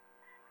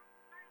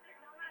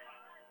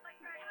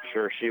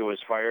 Sure, she was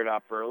fired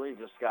up early,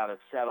 just got to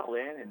settle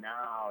in, and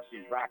now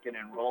she's rocking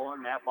and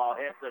rolling. That ball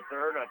hits the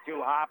third, a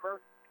 2-hopper,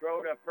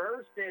 throw to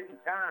first in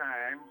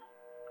time.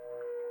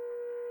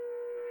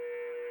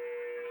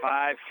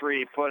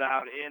 5-3 put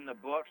out in the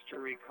books to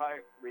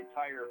retire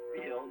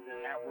Fields,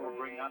 and that will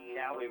bring up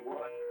Callie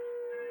Wood.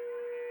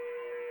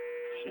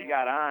 She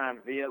got on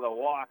via the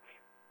walk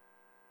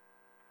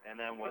and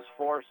then was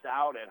forced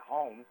out at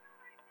home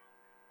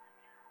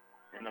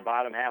in the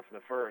bottom half of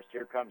the first.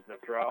 Here comes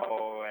the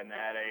throw, and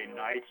that a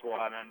nice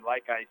one. And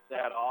like I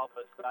said, all of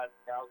a sudden,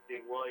 Kelsey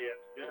Williams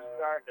just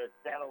starting to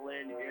settle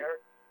in here.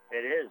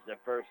 It is the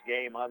first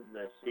game of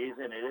the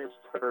season. It is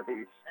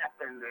 37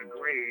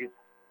 degrees.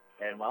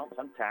 And, well,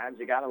 sometimes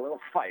you got a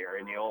little fire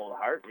in the old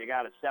heart. You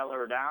got to settle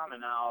her down,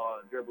 and now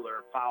a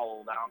dribbler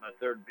foul down the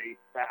third base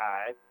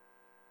side.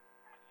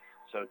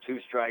 So 2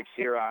 strikes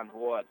here on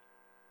Wood.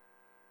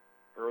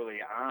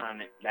 Early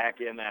on, back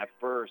in that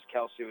first,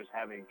 Kelsey was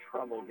having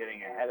trouble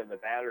getting ahead of the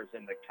batters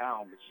in the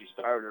count, but she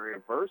started to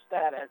reverse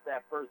that as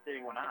that first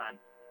inning went on,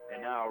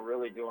 and now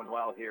really doing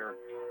well here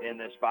in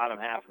this bottom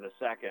half of the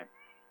second.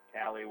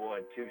 Callie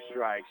Wood, 2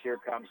 strikes. Here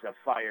comes the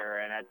fire,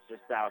 and that's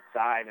just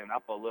outside and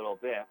up a little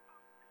bit.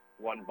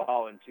 1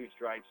 ball and 2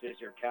 strikes is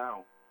your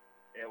count.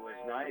 It was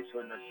nice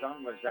when the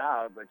sun was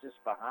out, but just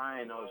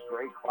behind those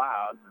gray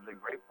clouds and the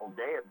Grateful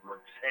Dead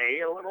would say,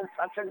 a little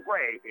touch of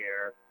gray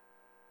here.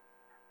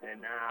 And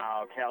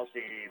now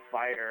Kelsey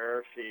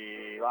Fire,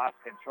 she lost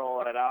control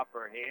of that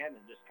upper hand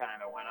and just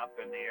kind of went up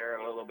in the air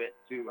a little bit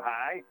too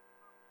high.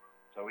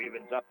 So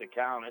evens up the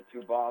count at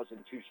 2 balls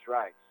and 2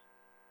 strikes.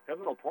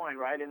 Pivotal point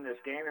right in this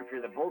game. If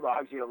you're the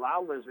Bulldogs, you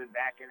allow Lisbon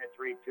back in at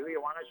 3-2. You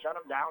want to shut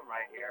them down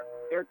right here.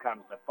 Here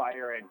comes the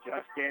fire and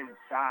just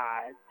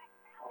inside.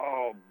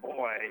 Oh,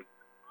 boy.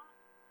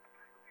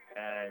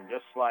 And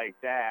just like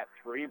that,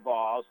 3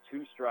 balls,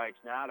 2 strikes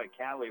now to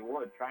Callie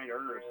Wood, trying to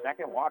earn her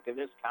second walk of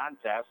this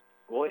contest.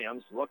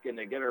 Williams looking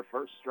to get her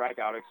second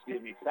strikeout.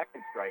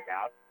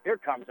 Here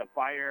comes a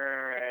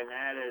fire, and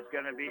that is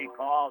going to be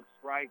called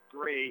strike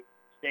 3.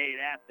 Stayed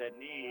at the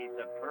knees,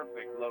 a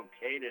perfect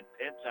located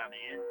pitch on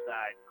the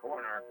inside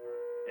corner,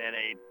 and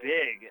a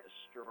big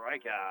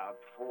strikeout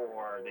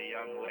for the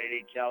young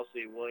lady,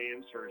 Kelsey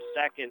Williams, her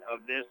second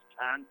of this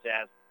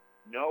contest.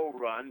 No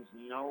runs,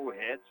 no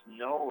hits,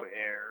 no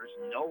errors,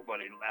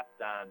 nobody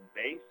left on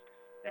base.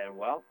 And,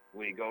 well,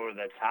 we go to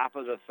the top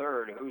of the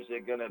third. Who's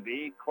it going to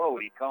be?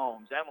 Chloe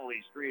Combs,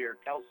 Emily Streeter,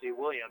 Kelsey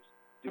Williams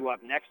due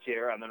up next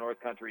here on the North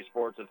Country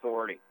Sports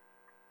Authority.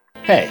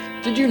 Hey,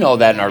 did you know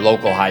that in our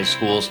local high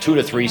schools, 2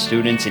 to 3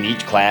 students in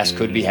each class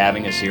could be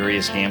having a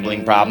serious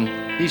gambling problem?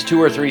 These 2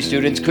 or 3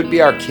 students could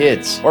be our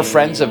kids or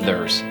friends of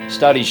theirs.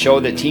 Studies show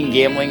that teen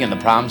gambling and the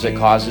problems it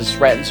causes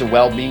threatens the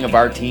well-being of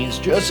our teens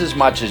just as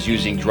much as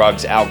using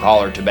drugs,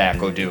 alcohol, or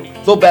tobacco do.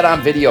 They'll bet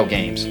on video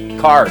games,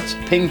 cards,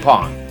 ping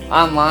pong,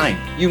 online,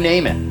 you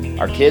name it.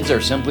 Our kids are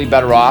simply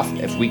better off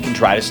if we can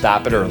try to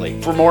stop it early.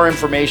 For more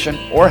information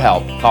or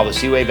help, call the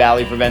Seaway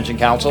Valley Prevention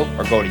Council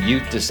or go to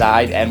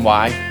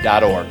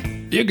youthdecideNY.org.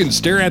 You can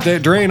stare at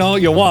that drain all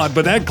you want,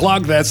 but that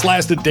clog that's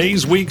lasted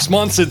days, weeks,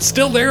 months, it's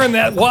still there and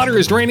that water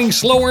is draining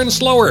slower and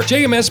slower.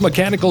 JMS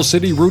Mechanical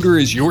City Rooter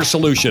is your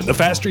solution. The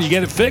faster you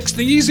get it fixed,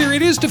 the easier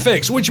it is to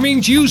fix, which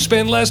means you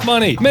spend less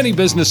money. Many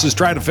businesses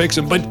try to fix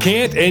them, but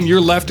can't, and you're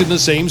left in the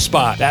same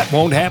spot. That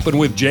won't happen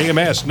with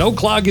JMS. No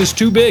clog is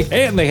too big,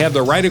 and they have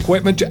the right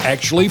equipment to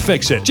actually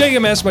fix it.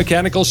 JMS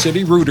Mechanical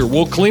City Rooter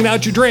will clean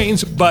out your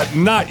drains, but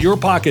not your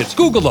pockets.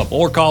 Google them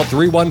or call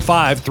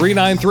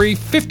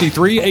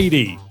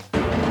 315-393-5380.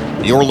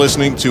 You're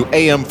listening to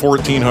AM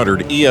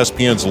 1400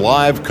 ESPN's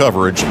live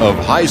coverage of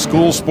high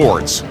school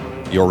sports.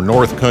 Your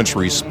North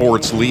Country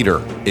sports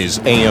leader is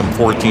AM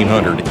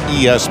 1400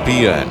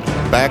 ESPN.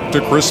 Back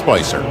to Chris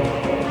Spicer.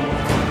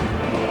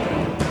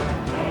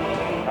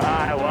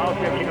 I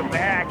welcome you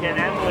back, and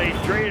Emily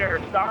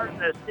Streeter starting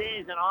the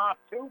season off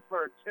 2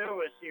 for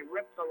 2 as she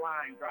rips a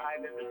line drive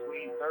in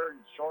between third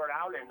and short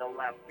out into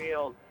left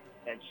field,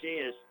 and she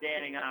is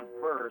standing on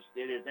first.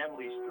 It is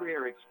Emily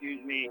Streeter,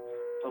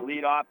 to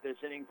lead off this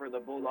inning for the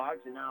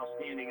Bulldogs, and now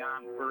standing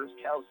on first.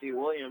 Kelsey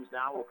Williams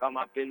now will come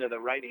up into the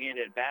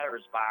right-handed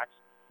batter's box.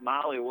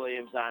 Molly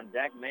Williams on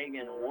deck.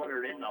 Megan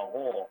Woodard in the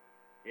hole.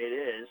 It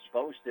is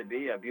supposed to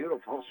be a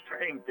beautiful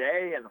spring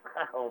day, and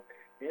well,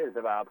 it is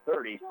about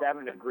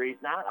 37 degrees.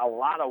 Not a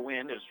lot of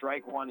wind. A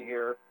strike 1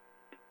 here.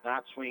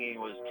 Not swinging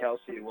was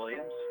Kelsey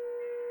Williams.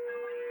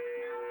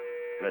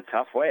 A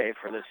tough way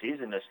for the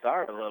season to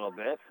start a little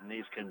bit in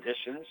these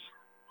conditions.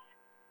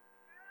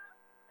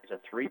 It's a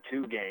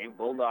 3-2 game.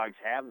 Bulldogs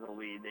have the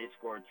lead. They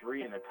scored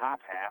 3 in the top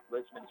half.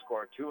 Lisbon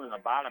scored 2 in the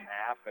bottom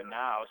half, and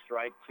now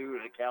strike 2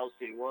 to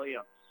Kelsey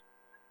Williams.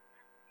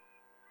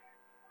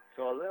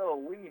 So a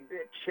little wee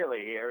bit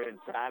chilly here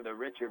inside the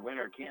Richard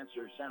Winter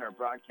Cancer Center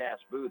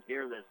broadcast booth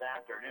here this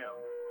afternoon.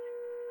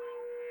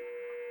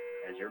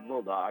 As your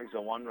Bulldogs, a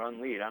 1-run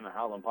lead on the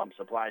Howland Pump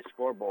Supply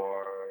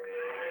scoreboard.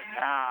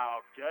 Now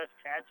just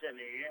catching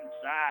the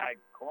inside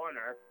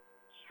corner.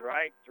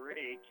 Strike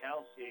 3,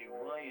 Kelsey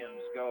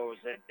Williams goes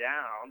it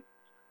down.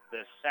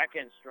 The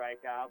second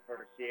strikeout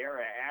for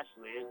Sierra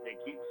Ashley as they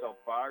keep so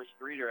far.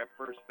 Streeter at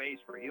first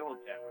base for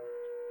Heuvelton.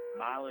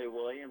 Molly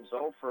Williams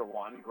 0 for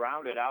 1,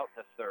 grounded out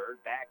to third.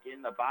 Back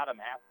in the bottom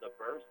half of the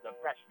first. The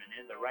freshman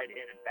in the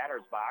right-handed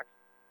batter's box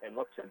and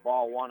looks at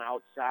ball 1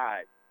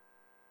 outside.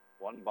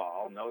 1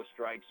 ball, no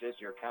strikes is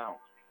your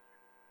count.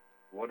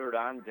 Woodard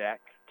on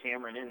deck.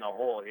 Cameron in the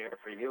hole here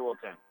for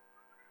Heuvelton.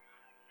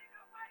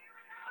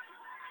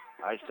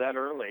 I said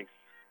early,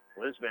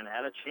 Lisbon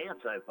had a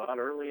chance, I thought,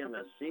 early in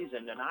the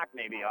season to knock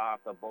maybe off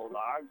the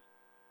Bulldogs.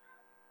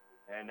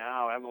 And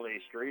now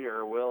Emily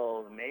Streeter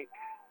will make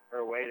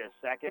her way to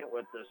second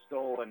with the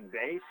stolen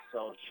base,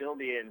 so she'll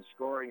be in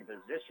scoring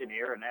position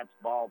here, and that's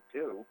ball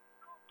 2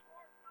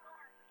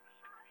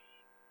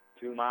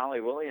 to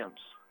Molly Williams.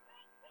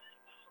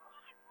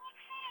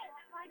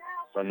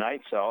 The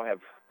Knights, though, have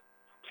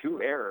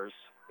 2 errors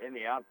in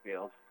the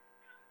outfield.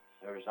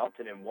 That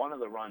resulted in one of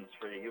the runs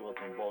for the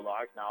Heuvelton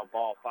Bulldogs. Now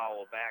ball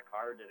foul back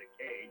hard to the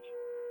cage.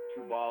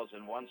 2 balls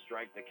and 1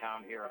 strike to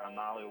count here on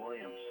Molly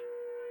Williams.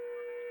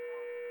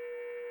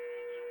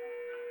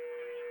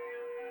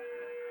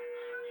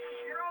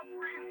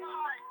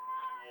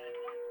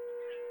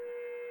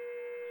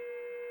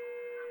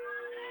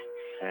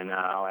 And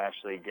now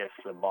Ashley gets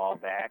the ball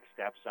back,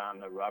 steps on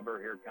the rubber.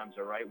 Here comes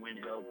a right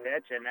windmill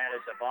pitch, and that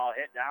is the ball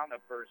hit down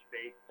the first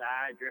base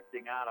side,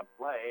 drifting out of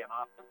play and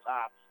off the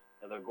top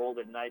of the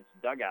Golden Knights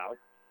dugout.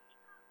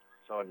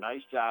 So a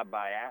nice job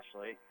by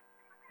Ashley.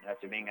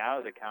 After being out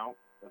of the count,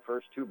 the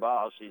first 2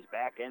 balls, she's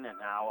back in it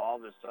now. All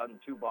of a sudden,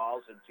 2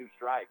 balls and 2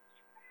 strikes.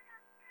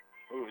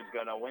 Who's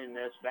going to win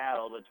this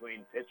battle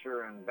between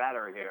pitcher and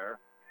batter here?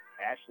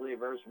 Ashley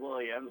versus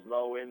Williams,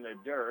 low in the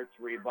dirt,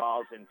 3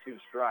 balls and 2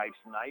 strikes.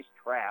 Nice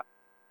trap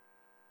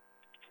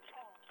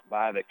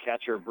by the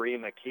catcher, Bree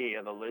McKee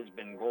of the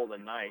Lisbon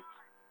Golden Knights,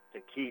 to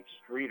keep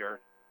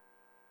Streeter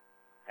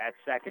at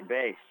second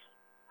base.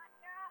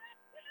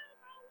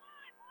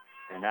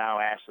 And now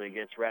Ashley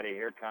gets ready.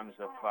 Here comes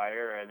the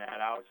fire, and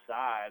that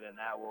outside, and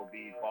that will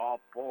be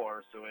ball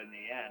 4. So in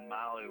the end,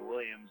 Molly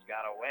Williams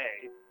got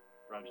away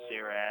from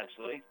Sierra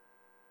Ashley.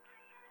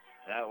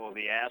 That will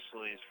be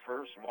Ashley's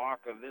first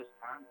walk of this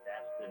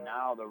contest, and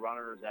now the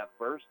runners at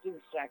first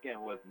and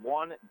second with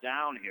 1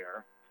 down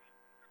here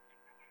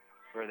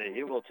for the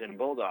Heuvelton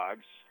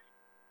Bulldogs.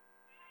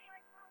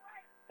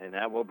 And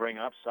that will bring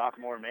up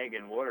sophomore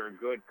Megan Woodard.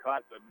 Good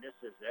cut, but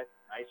misses it.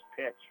 Nice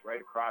pitch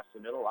right across the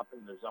middle, up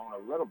in the zone a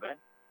little bit.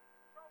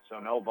 So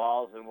no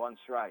balls and 1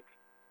 strike.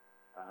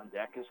 On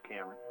deck is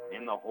Cameron.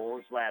 In the hole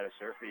is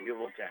Ladisher for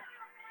Heuvelton.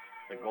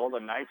 The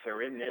Golden Knights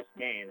are in this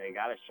game. They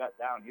got to shut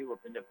down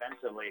Heuvelton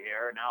defensively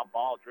here. Now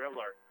ball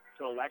dribbler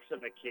to Alexa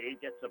McKee.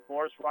 Gets the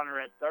force runner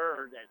at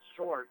third. At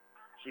short.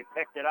 She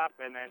picked it up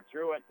and then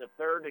threw it to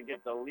third to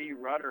get the lead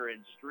runner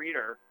in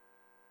Streeter.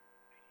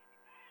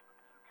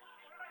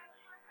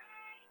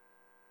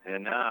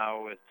 And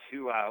now with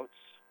 2 outs,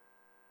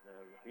 the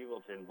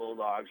Heuvelton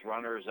Bulldogs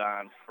runners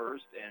on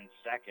first and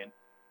second.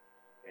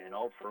 And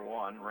 0 for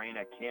 1,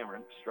 Raina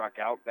Cameron struck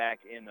out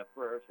back in the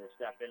first and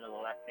stepped into the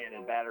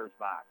left-handed batter's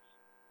box.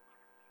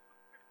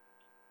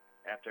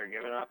 After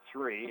giving up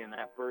 3 in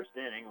that first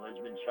inning,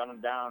 Lisbon shut them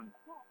down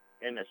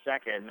in the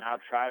second. Now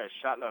try to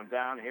shut them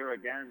down here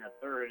again in the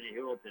third. The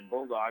Heuvelton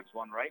Bulldogs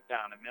one right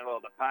down the middle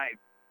of the pipe.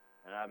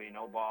 And that'll be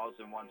no balls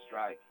and 1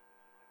 strike.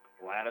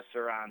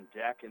 Ladisher on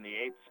deck in the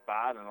 8th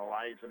spot, and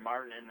Eliza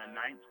Martin in the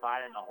 9th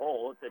spot in the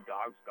hole. The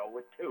Dogs go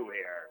with 2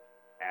 here.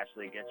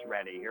 Ashley gets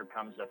ready. Here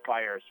comes the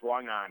fire.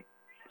 Swung on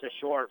to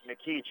short.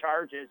 McKee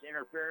charges.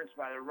 Interference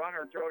by the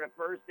runner. Throw to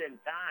first in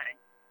time.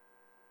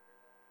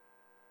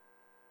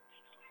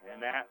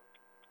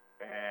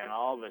 And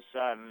all of a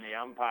sudden, the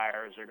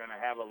umpires are going to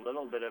have a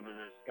little bit of a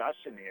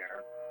discussion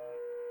here.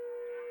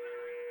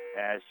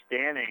 As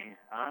standing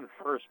on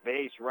first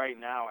base right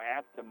now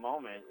at the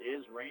moment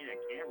is Raina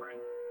Cameron.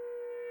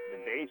 The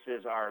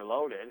bases are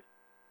loaded,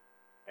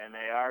 and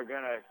they are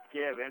going to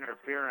give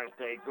interference.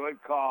 A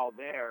good call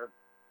there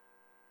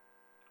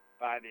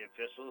by the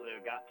officials. They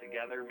got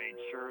together, made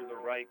sure the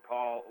right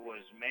call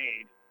was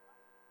made.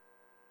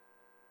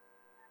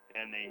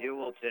 And the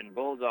Heuvelton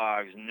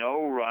Bulldogs,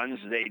 no runs.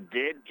 They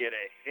did get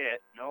a hit.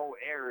 No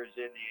errors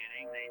in the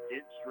inning. They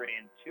did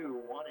strand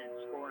 2, 1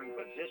 in scoring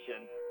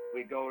position.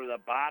 We go to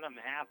the bottom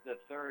half of the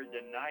third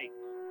tonight.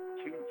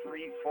 2,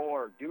 3,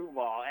 4,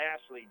 Duval,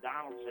 Ashley,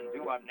 Donaldson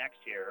due up next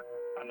year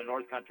on the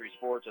North Country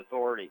Sports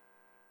Authority.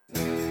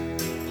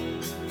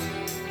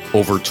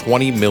 Over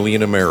 20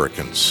 million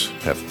Americans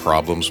have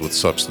problems with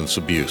substance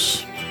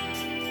abuse.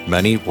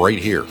 Many right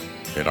here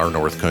in our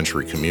North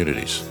Country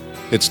communities.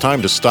 It's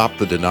time to stop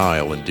the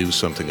denial and do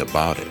something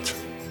about it.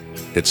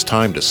 It's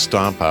time to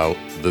stomp out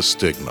the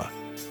stigma.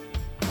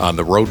 On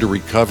the road to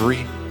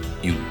recovery,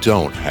 you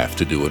don't have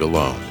to do it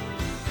alone.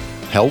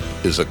 Help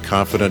is a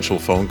confidential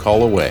phone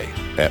call away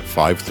at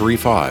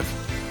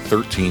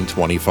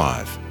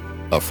 535-1325.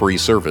 A free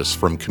service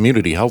from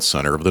Community Health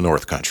Center of the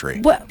North Country.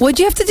 What'd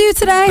you have to do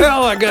today?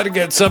 Well, I got to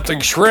get something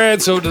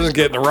shred so it doesn't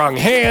get in the wrong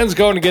hands.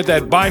 Going to get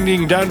that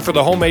binding done for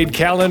the homemade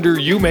calendar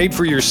you made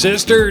for your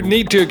sister.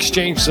 Need to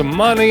exchange some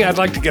money. I'd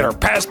like to get our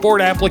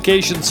passport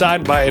application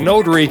signed by a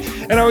notary.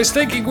 And I was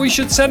thinking we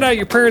should send out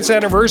your parents'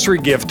 anniversary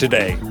gift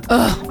today.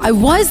 I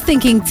was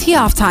thinking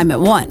tee-off time at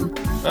 1.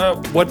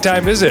 What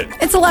time is it?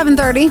 It's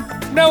 11:30.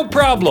 No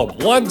problem.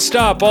 One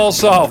stop, all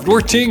solved.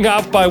 We're teeing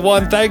off by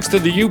 1 thanks to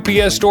the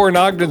UPS store in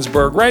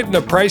Ogdensburg, right in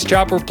the Price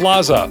Chopper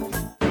Plaza.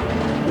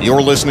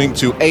 You're listening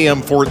to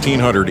AM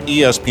 1400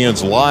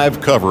 ESPN's live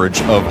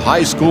coverage of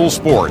high school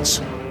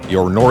sports.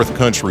 Your North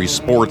Country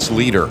sports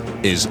leader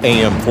is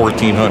AM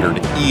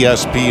 1400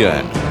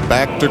 ESPN.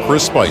 Back to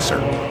Chris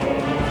Spicer.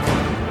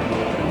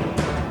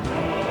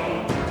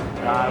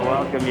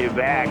 welcome you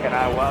back, and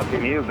I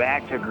welcome you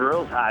back to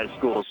Girls High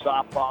School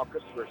Softball.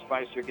 Christopher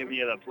Spicer giving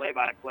you the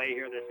play-by-play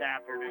here this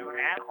afternoon.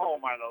 At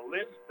home are the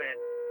Lisbon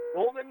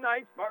Golden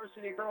Knights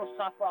varsity girls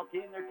softball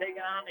team. They're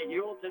taking on the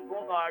Heuvelton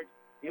Bulldogs.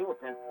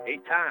 Heuvelton,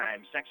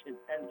 8-time Section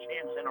 10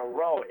 champs in a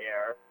row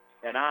here,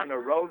 and on the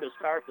road to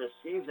start the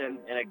season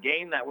in a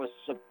game that was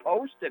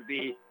supposed to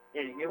be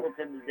in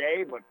Heuvelton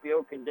today, but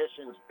field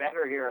conditions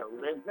better here at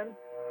Lisbon.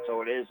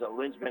 So it is a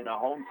Lisbon, the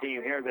home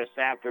team here this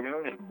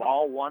afternoon, and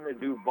ball one to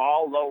do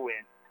ball low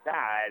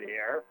inside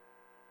here.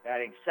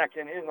 Batting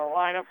second in the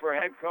lineup for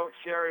head coach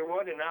Sherry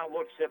Wood, and now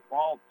looks at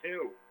ball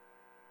two.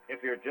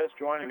 If you're just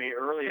joining me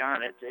early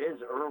on, it is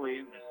early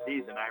in the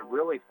season. I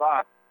really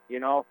thought,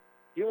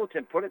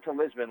 Heuvelton put it to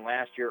Lisbon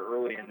last year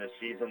early in the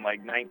season, like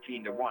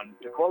 19-1.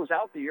 To close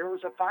out the year, it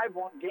was a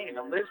 5-1 game.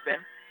 And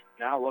Lisbon,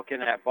 now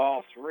looking at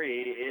ball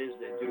three, is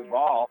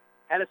Duval,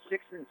 had a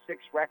 6-6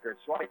 record.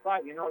 So I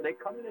thought, they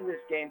come into this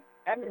game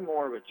having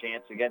more of a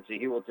chance against the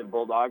Heuvelton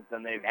Bulldogs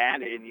than they've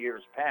had in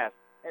years past,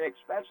 and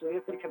especially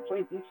if they can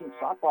play decent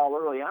softball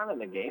early on in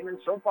the game. And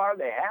so far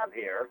they have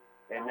here.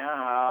 And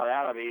now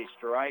that'll be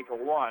strike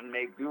one.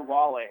 Make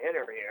Duval a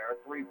hitter here.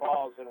 3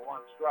 balls and 1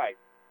 strike.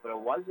 But it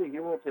was the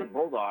Heuvelton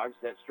Bulldogs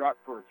that struck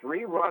for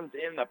 3 runs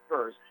in the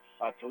first.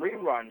 A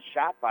 3-run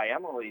shot by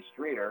Emily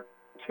Streeter.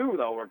 2,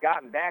 though, were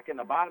gotten back in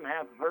the bottom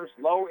half of the first,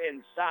 low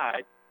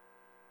inside.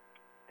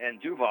 And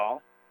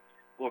Duval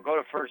will go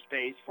to first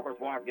base.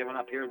 4th walk given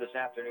up here this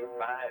afternoon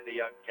by the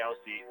young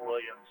Kelsey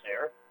Williams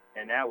there.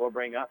 And that will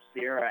bring up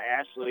Sierra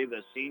Ashley,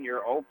 the senior,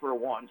 0 for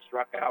 1,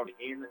 struck out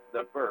in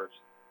the first.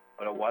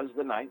 But it was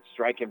the Knights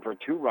striking for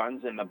 2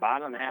 runs in the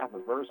bottom half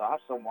of the first, off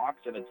some walks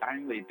and a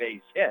timely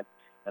base hit.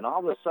 And all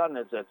of a sudden,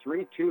 it's a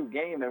 3-2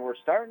 game, and we're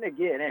starting to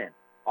get in,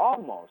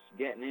 almost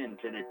getting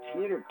into the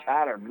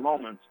teeter-totter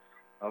moments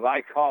of,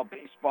 I call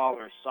baseball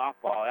or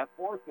softball, that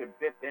 4th and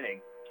 5th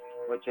inning,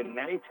 which in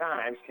many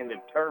times can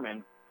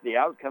determine the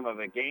outcome of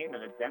a game,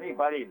 and it's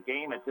anybody's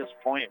game at this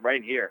point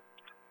right here.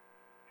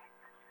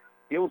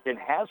 Heuvelton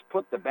has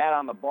put the bat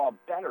on the ball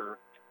better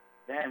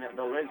than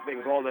the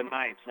Lisbon Golden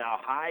Knights. Now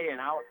high and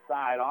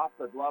outside, off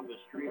the glove of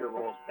Streeter,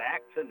 rolls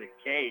back to the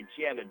cage.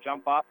 She had to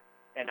jump up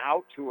and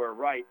out to her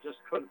right, just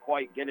couldn't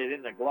quite get it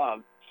in the glove.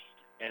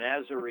 And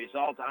as a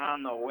result,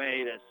 on the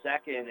way to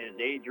second is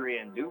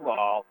Adrian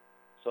Duval.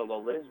 So the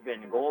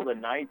Lisbon Golden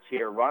Knights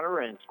here,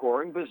 runner in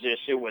scoring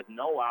position with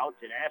no outs,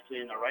 and Ashley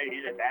in the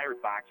right-handed batter's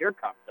box. Here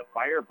comes the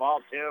fire, ball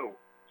 2.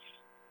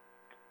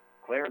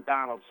 Claire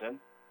Donaldson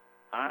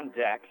on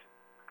deck.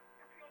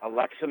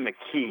 Alexa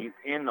McKee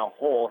in the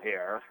hole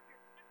here.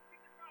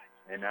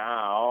 And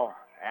now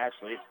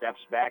Ashley steps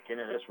back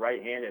into this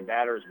right-handed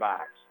batter's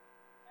box.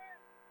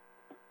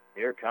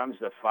 Here comes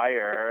the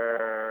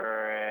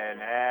fire, and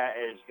that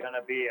is going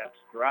to be a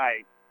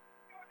strike.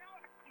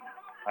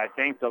 I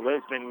think the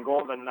Lisbon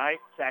Golden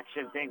Knights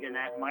section thinking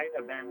that might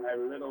have been a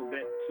little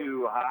bit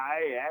too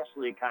high.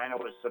 Ashley kind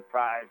of was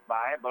surprised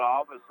by it, but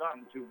all of a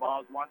sudden, 2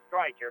 balls, 1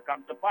 strike. Here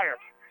comes the fire.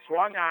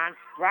 Swung on,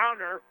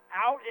 grounder,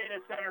 out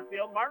into center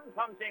field. Martin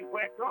comes in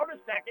quick, throw to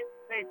second.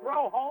 They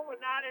throw home, but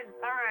not in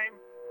time.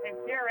 And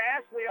Sierra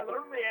Ashley,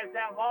 alertly as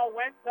that ball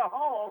went to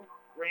home,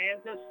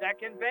 ran to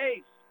second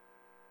base.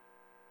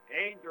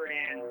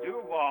 Adrian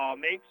Duval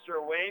makes her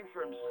way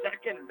from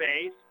second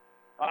base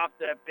off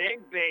the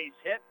big base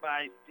hit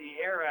by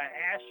Sierra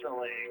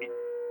Ashley.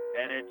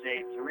 And it's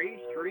a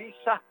 3-3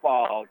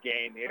 softball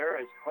game here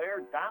as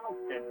Claire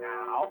Donaldson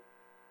now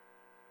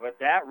with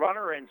that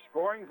runner in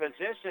scoring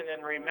position.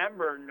 And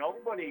remember,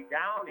 nobody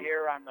down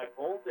here on the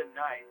Golden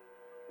Knights.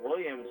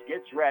 Williams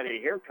gets ready.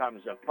 Here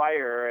comes the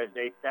fire as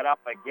they set up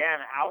again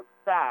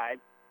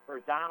outside for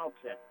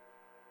Donaldson.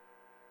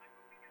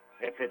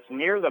 If it's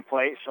near the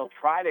plate, she'll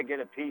try to get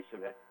a piece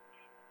of it.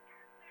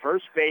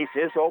 First base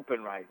is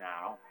open right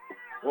now.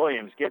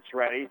 Williams gets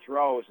ready,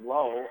 throws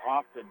low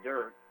off the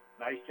dirt.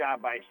 Nice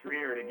job by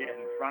Streeter to get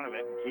in front of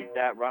it and keep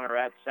that runner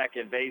at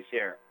second base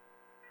here.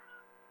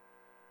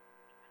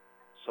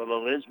 So the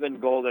Lisbon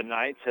Golden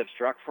Knights have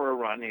struck for a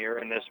run here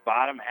in this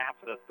bottom half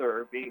of the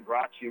third, being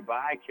brought to you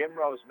by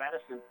Kimrose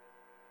Medicine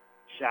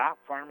Shop,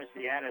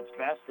 Pharmacy at its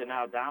best. And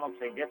now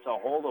Donaldson gets a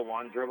hold of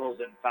one, dribbles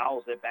and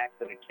fouls it back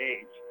to the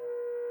cage.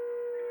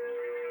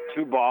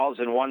 2 balls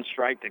and 1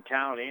 strike to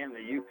count in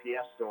the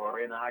UPS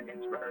store in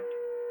Ogdensburg.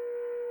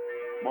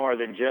 More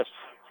than just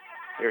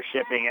your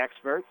shipping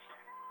experts,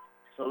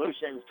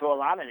 solutions to a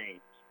lot of needs.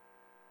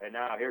 And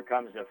now here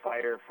comes the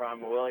fire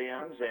from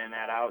Williams, and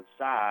that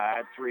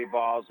outside, 3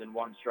 balls and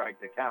 1 strike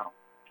to count.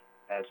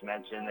 As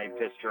mentioned, they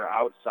pitched her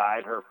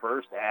outside her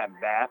first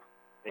at-bat.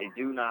 They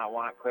do not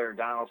want Claire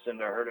Donaldson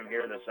to hurt him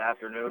here this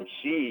afternoon.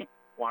 She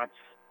wants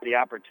the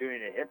opportunity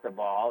to hit the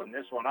ball, and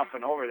this one up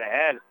and over the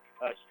head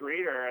of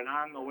Streeter, and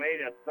on the way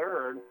to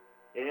third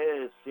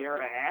is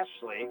Sierra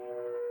Ashley.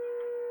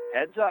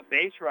 Heads up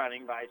base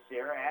running by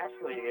Sierra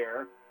Ashley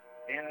here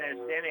in this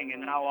inning,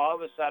 and now all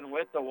of a sudden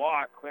with the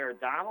walk, Claire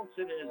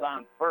Donaldson is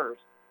on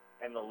first,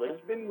 and the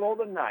Lisbon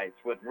Golden Knights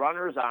with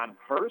runners on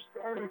first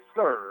and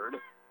third,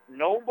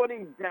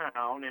 nobody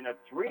down in a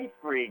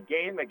 3-3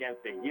 game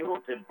against the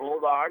Heuvelton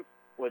Bulldogs,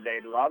 Would they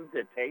love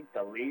to take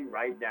the lead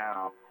right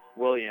now?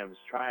 Williams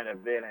trying to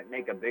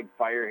make a big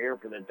fire here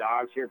for the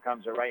Dogs. Here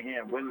comes a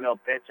right-hand windmill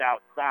pitch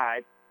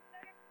outside.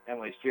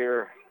 Emily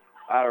Steer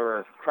out of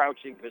her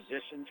crouching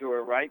position to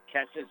her right,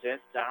 catches it.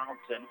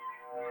 Donaldson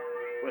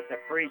with the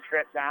free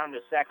trip down to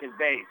second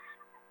base.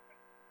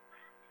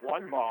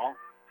 1 ball,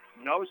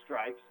 no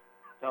strikes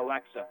to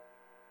Alexa.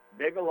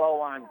 Bigelow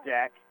on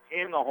deck.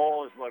 In the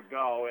hole is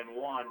Legault, and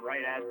 1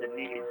 right at the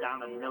knees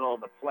down in the middle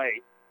of the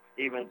plate.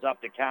 Evens up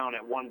the count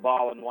at 1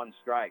 ball and 1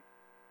 strike.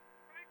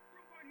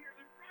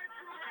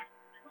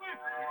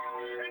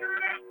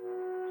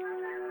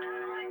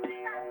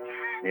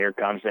 Here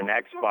comes the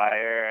next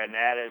fire, and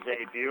that is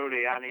a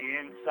beauty on the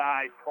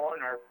inside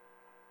corner.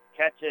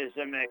 Catches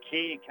a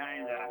McKee,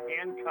 kind of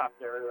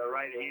handcuffed her, the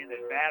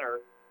right-handed batter.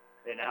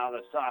 And now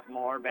the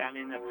sophomore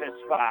batting the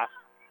 5th spot.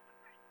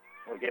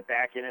 We'll get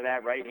back into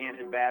that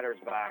right-handed batter's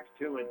box.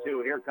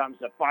 2-2. Here comes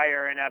the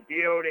fire, and a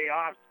beauty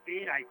off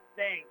speed, I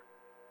think.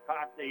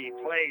 Caught the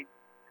plate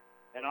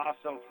and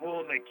also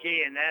fooled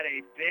McKee, and that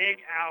a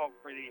big out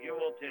for the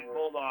Heuvelton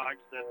Bulldogs.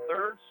 The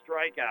 3rd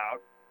strikeout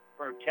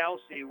for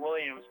Kelsey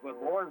Williams, but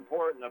more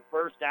important, the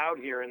first out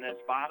here in this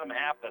bottom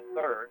half of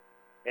 3rd.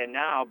 And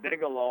now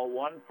Bigelow,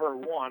 1 for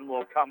 1,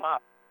 will come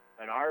up.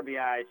 An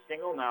RBI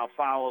single now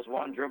fouls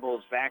 1,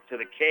 dribbles back to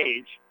the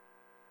cage.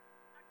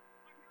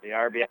 The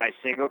RBI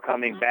single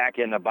coming back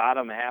in the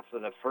bottom half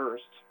of the 1st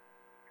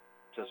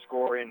to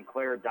score in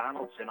Claire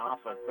Donaldson off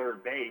of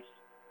third base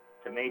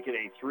to make it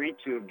a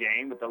 3-2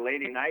 game. But the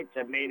Lady Knights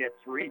have made it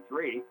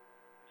 3-3.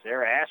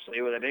 Sarah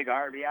Ashley with a big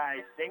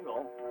RBI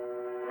single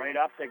right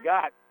up the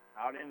gut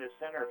out into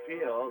center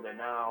field. And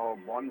now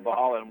 1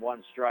 ball and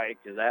 1 strike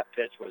as that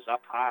pitch was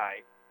up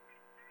high.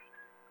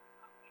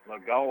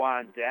 Legault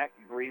on deck.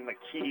 Bree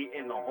McKee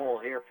in the hole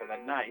here for the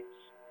Knights.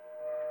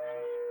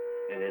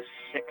 It is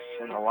 6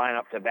 in the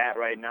lineup to bat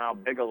right now,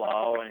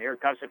 Bigelow. And here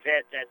comes the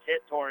pitch. That's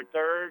hit toward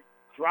third.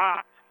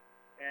 Dropped.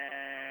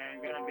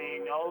 And going to be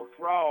no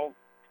throw.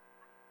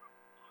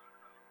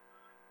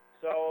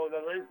 So the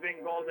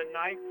Lisbon Golden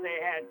Knights, they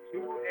had 2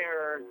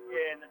 errors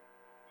in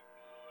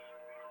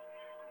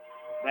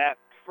that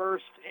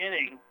first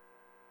inning.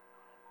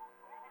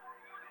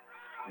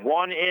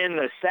 1 in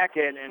the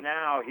second, and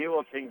now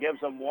Heuvelton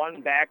gives them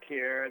 1 back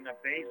here, and the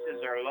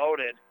bases are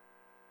loaded.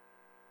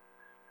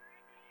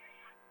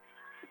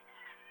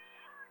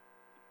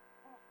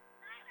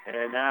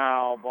 And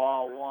now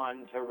ball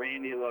 1 to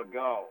Randy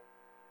Legault.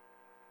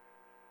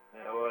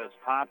 It was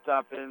popped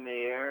up in the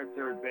air,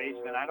 third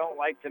baseman. I don't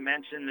like to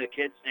mention the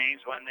kids'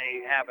 names when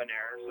they have an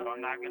error, so I'm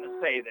not going to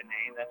say the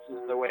name. That's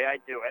just the way I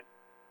do it.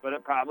 But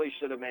it probably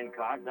should have been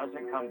caught.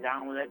 Doesn't come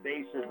down with it.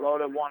 Bases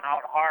loaded, 1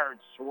 out, hard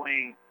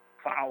swing,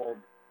 fouled,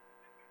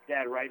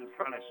 dead right in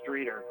front of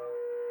Streeter.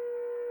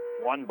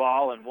 1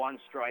 ball and 1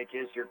 strike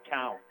is your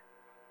count.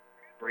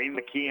 Bree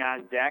McKee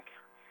on deck,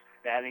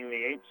 batting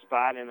the 8th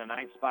spot. In the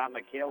 9th spot,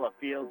 Michaela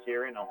Fields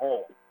here in the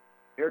hole.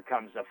 Here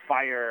comes the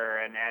fire,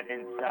 and that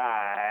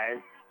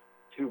inside.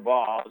 2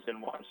 balls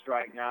and 1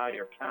 strike now,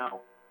 your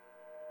count.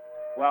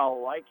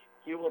 Well, like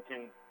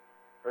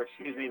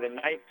the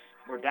Knights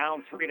were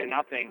down 3-0,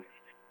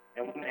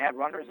 and when they had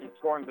runners in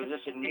scoring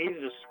position,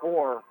 needed to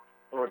score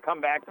or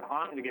come back to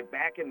haunt them to get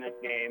back in this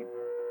game.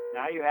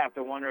 Now you have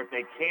to wonder if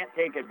they can't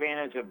take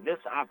advantage of this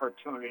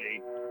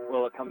opportunity.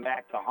 Will it come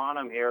back to haunt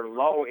them here?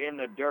 Low in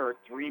the dirt,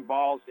 3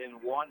 balls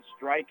and 1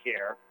 strike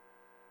here.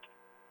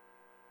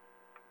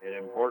 An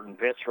important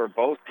pitch for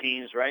both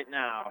teams right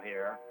now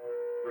here.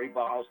 3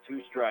 balls,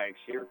 2 strikes.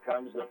 Here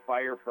comes the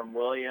fire from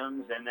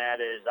Williams, and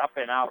that is up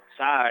and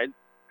outside.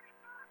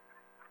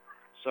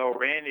 So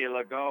Randy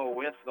Legault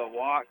with the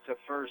walk to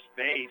first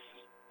base.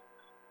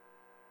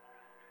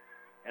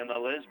 And the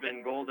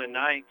Lisbon Golden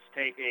Knights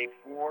take a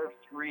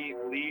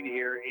 4-3 lead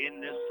here in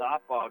this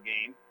softball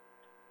game.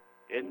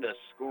 In the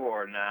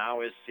score now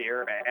is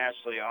Sierra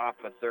Ashley off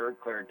at third,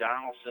 Claire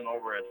Donaldson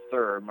over at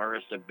third,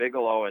 Marissa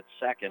Bigelow at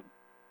second.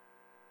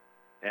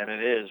 And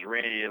it is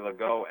Randy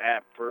Legault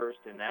at first,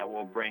 and that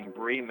will bring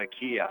Bree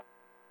McKee up.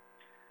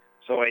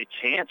 So a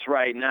chance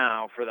right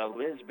now for the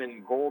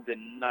Lisbon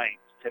Golden Knights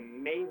to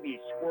maybe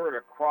squirt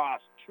across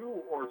 2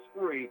 or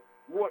 3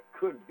 what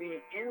could be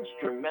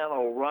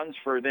instrumental runs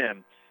for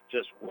them.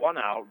 Just 1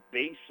 out,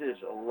 bases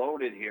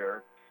loaded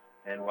here.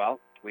 And, well,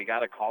 we got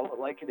to call it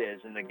like it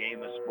is in the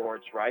game of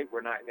sports, right?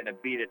 We're not going to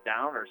beat it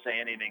down or say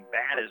anything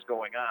bad is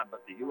going on,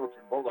 but the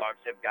Heuvelton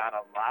Bulldogs have got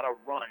a lot of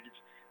runs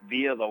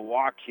via the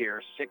walk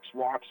here. 6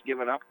 walks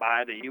given up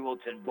by the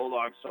Heuvelton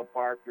Bulldogs so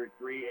far through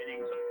 3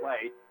 innings of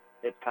play.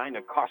 It's kind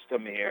of cost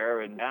them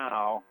here, and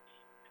now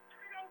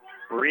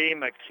Bree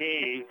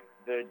McKee,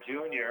 the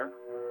junior,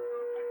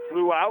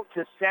 flew out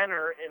to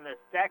center in the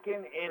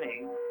 2nd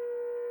inning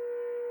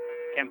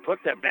and put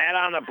the bat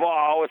on the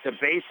ball with the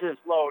bases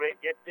loaded,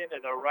 gets into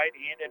the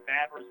right-handed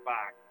batter's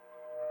box.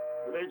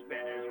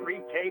 Lisbon is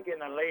retaking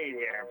the lead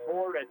here,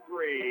 4-3,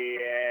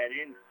 and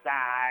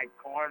inside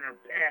corner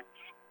pitch.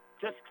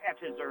 Just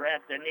catches her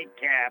at the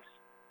kneecaps.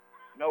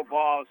 No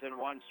balls and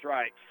 1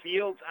 strike.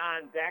 Fields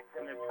on deck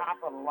in the top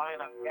of the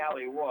lineup,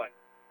 Callie Wood.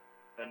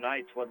 The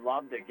Knights would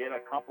love to get a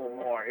couple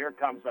more. Here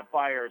comes the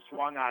fire.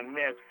 Swung on,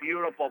 miss.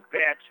 Beautiful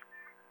pitch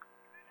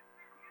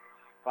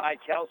by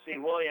Kelsey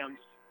Williams.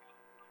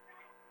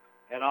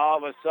 And all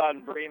of a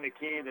sudden, Bree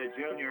McKee, the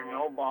junior,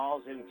 no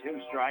balls and 2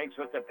 strikes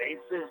with the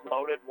bases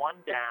loaded, 1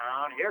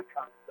 down. Here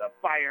comes the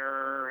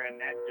fire, and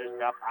that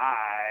just up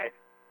high.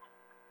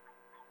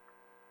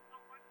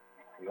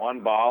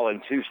 1 ball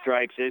and 2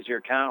 strikes is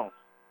your count.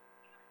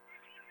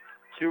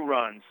 2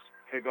 runs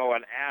could go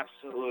an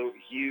absolute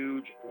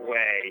huge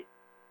way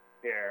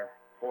here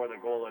for the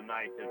Golden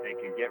Knights if they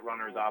could get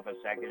runners off a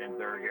second and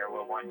third here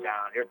with 1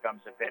 down. Here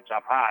comes the pitch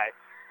up high.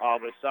 All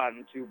of a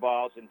sudden, 2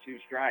 balls and 2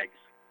 strikes.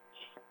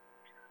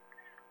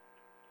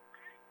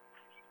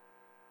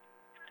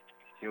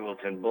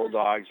 Heuvelton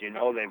Bulldogs, you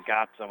know they've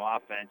got some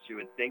offense. You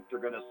would think they're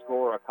going to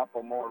score a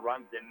couple more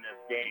runs in this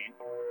game.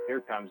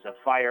 Here comes the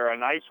fire. A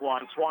nice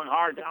one. Swung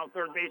hard down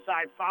third base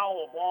side.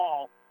 Foul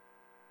ball.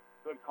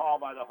 Good call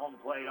by the home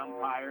plate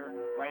umpire.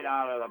 Right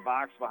out of the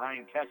box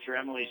behind catcher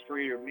Emily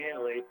Streeter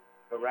immediately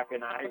to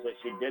recognize that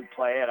she did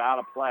play it out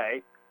of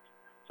play.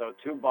 So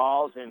 2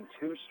 balls and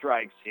 2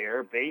 strikes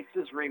here.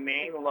 Bases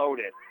remain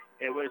loaded.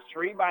 It was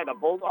 3 by the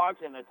Bulldogs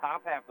in the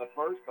top half of the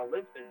first. The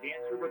Lisbon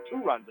Dancer with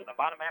 2 runs in the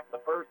bottom half of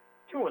the first.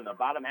 2 in the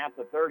bottom half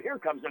of the third. Here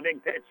comes the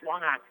big pitch.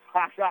 Swung on.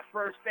 Pops up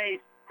first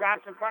base.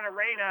 Drops in front of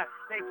Reyna.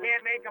 They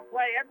can't make a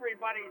play.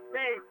 Everybody's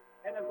safe.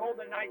 And the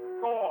Golden Knights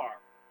score.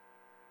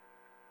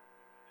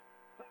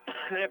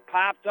 It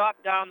popped up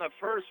down the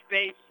first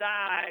base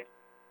side.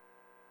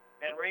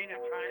 And Reyna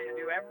trying to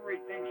do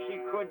everything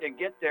she could to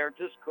get there.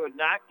 Just could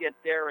not get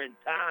there in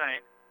time.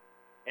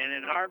 And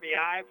an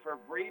RBI for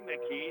Bree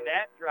McKee.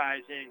 That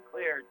drives in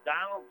clear.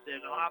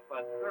 Donaldson off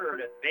a third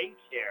at base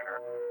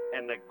here.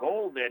 And the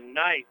Golden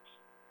Knights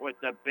with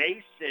the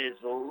bases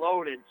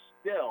loaded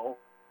still.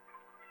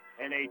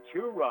 And a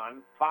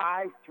 2-run,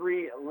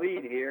 5-3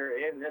 lead here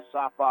in this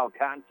softball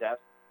contest.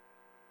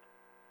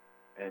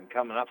 And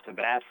coming up to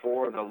bat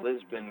for the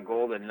Lisbon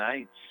Golden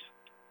Knights.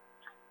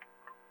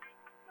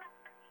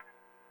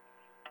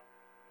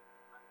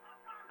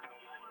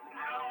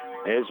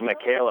 Is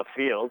Michaela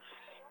Fields.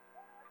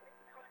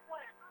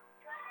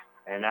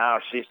 And now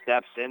she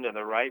steps into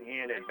the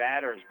right-handed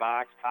batter's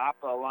box, top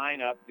of the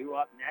lineup, due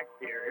up next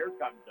here. Here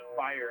comes the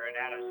fire, and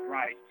that is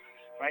strike.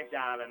 Right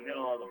down the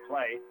middle of the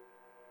plate.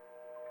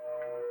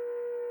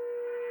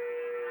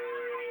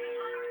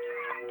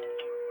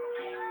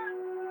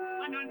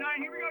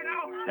 Here we go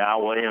now. Now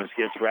Williams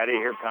gets ready.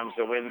 Here comes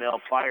the windmill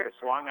fire.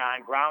 Swung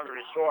on, grounder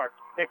to short.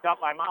 Picked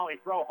up by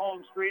Molly. Throw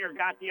home. Streeter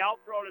got the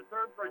out throw to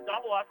third for a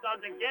double up.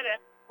 Doesn't get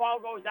it. Ball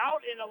goes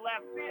out into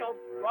left field.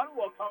 Run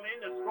will come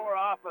in to score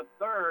off a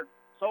third.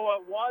 So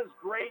it was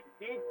great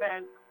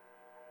defense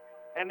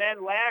and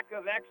then lack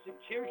of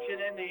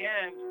execution in the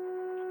end.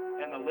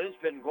 And the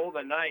Lisbon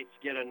Golden Knights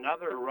get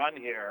another run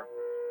here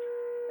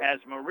as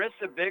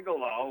Marissa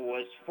Bigelow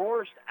was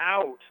forced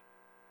out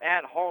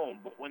at home.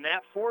 But when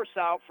that force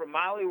out from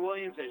Molly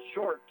Williams at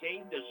short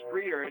came to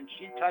Streeter and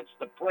she touched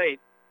the plate,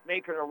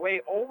 making her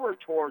way over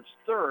towards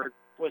third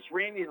was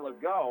Randy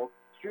Legault.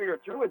 Streeter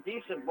threw a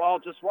decent ball,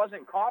 just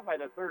wasn't caught by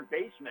the third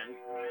baseman.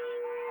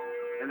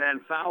 And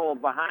then foul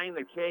behind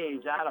the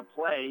cage, out of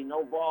play.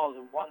 No balls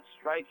and 1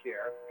 strike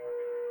here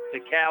to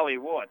Callie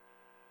Wood.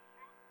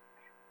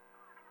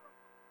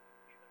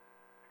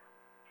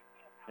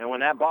 And when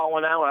that ball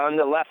went out on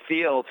the left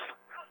field,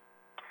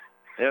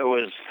 it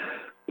was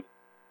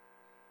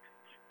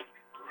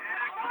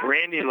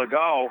Randy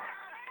Legault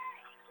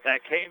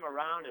that came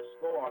around to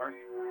score.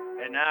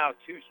 And now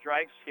 2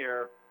 strikes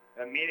here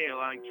immediately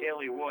on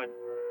Callie Wood.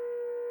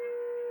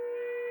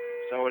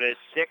 So it is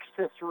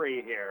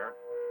 6-3 here.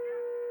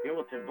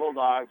 Heuvelton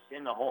Bulldogs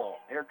in the hole.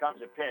 Here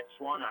comes a pitch.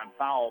 Swung on,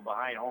 foul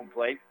behind home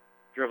plate.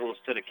 Dribbles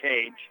to the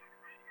cage.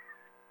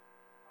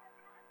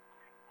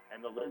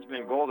 And the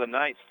Lisbon Golden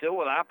Knights still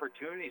with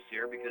opportunities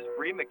here because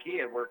Bree McKee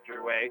had worked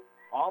her way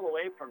all the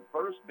way from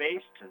first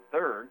base to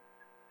third.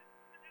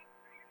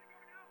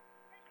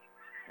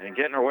 And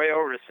getting her way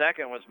over to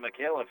second was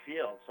Michaela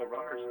Fields. So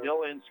runners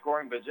still in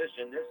scoring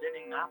position. This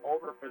inning not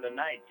over for the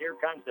Knights. Here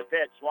comes the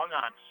pitch. Swung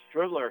on.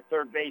 Dribbler,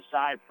 third base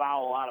side,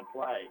 foul out of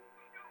play.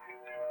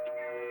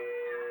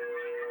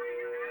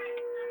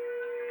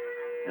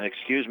 And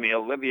excuse me,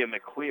 Olivia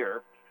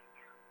McClear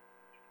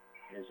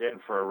is in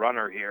for a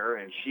runner here,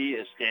 and she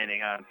is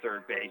standing on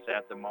third base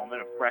at the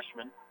moment, a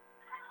freshman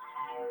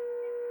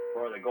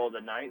for the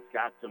Golden Knights.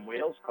 Got some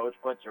wheels. Coach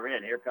puts her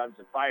in. Here comes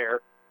the fire.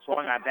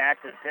 Swung on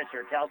back to the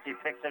pitcher. Kelsey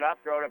picks it up,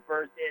 throw to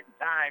first in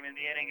time, and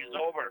the inning is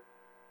over.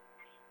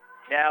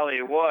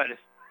 Callie Wood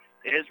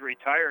is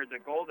retired. The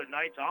Golden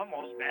Knights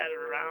almost batted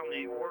around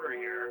the order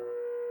here,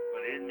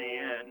 but in the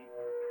end,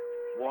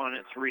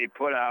 1-3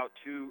 put out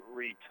to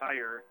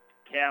retire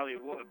Callie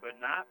Wood,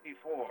 but not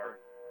before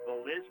the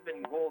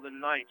Lisbon Golden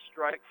Knights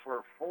strike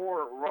for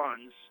 4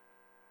 runs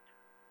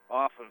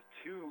off of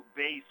 2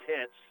 base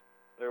hits.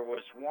 There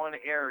was 1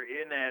 error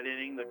in that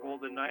inning. The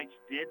Golden Knights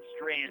did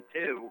strand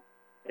 2.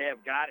 They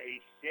have got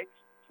a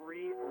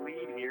 6-3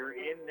 lead here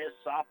in this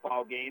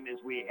softball game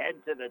as we head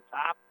to the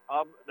top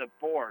of the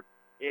board.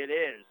 It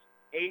is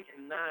 8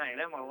 and 9.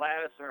 Emma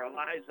Lattiser,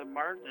 Eliza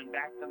Martin, and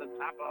back to the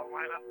top of the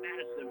lineup,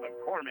 Madison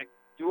McCormick.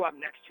 Due up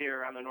next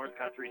here on the North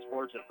Country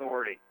Sports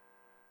Authority.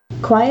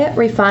 Quiet,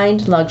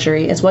 refined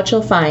luxury is what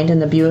you'll find in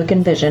the Buick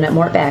Envision at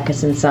Mort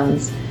Backus &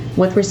 Sons.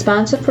 With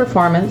responsive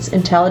performance,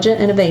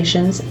 intelligent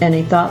innovations, and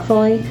a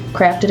thoughtfully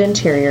crafted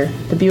interior,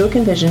 the Buick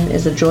Envision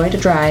is a joy to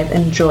drive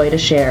and a joy to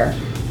share.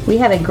 We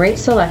have a great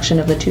selection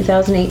of the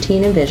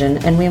 2018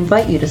 Envision, and we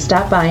invite you to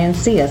stop by and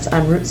see us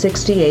on Route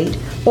 68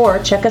 or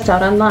check us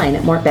out online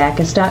at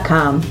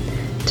mortbackus.com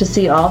to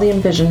see all the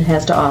Envision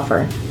has to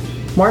offer.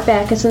 Mort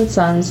Backus &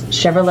 Sons,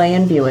 Chevrolet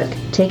and Buick,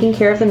 taking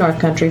care of the North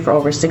Country for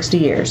over 60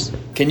 years.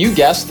 Can you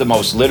guess the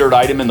most littered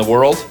item in the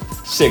world?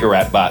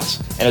 Cigarette butts.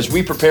 And as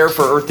we prepare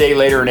for Earth Day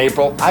later in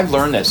April, I've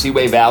learned that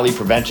Seaway Valley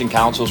Prevention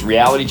Council's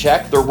reality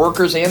check, their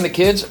workers and the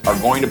kids are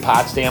going to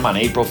Potsdam on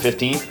April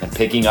 15th and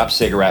picking up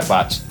cigarette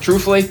butts.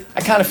 Truthfully,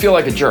 I kind of feel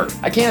like a jerk.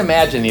 I can't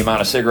imagine the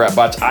amount of cigarette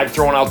butts I've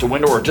thrown out the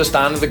window or just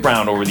onto the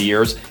ground over the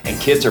years, and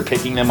kids are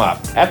picking them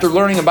up. After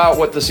learning about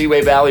what the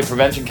Seaway Valley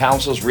Prevention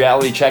Council's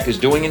reality check is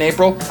doing in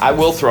April, I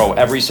will throw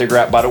every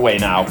cigarette butt away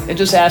now, and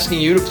just asking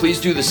you to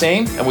please do the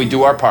same, and we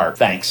do our part.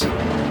 Thanks.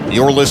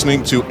 You're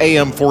listening to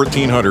AM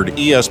 1400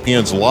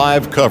 ESPN's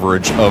live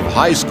coverage of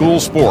high school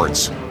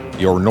sports.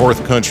 Your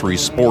North Country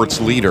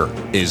sports leader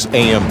is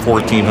AM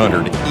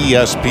 1400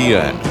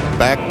 ESPN.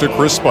 Back to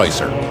Chris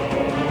Spicer. Welcome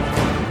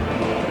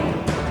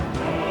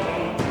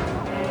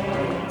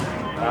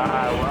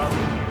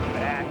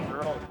back.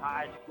 Girls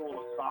High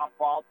School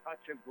softball.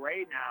 Touch of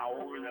gray now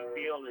over the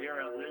field here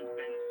at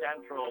Lisbon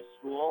Central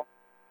School.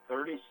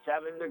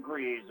 37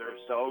 degrees or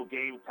so.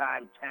 Game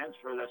time tense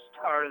for the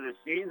start of the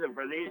season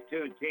for these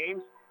two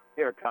teams.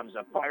 Here comes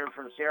a fire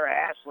from Sarah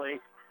Ashley.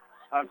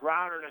 A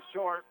grounder to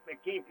short.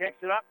 McKee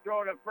picks it up,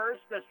 throw to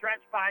first. The stretch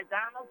by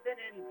Donaldson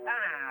in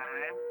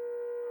time.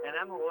 And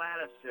Emma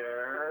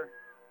Lattiser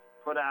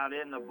put out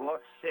in the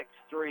book,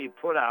 6-3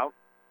 put out.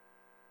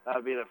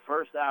 That'll be the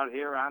first out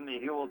here on the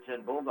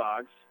Heuvelton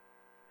Bulldogs.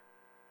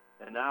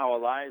 And now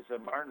Eliza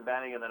Martin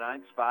batting in the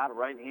ninth spot.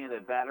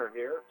 Right-handed batter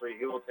here for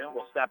Heuvelton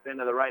will step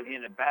into the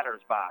right-handed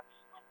batter's box.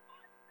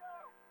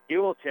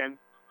 Heuvelton,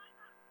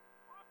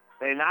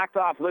 they knocked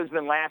off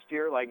Lisbon last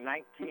year like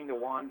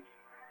 19-1,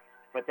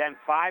 but then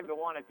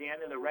 5-1 at the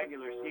end of the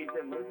regular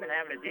season. Lisbon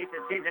having a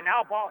decent season.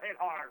 Now ball hit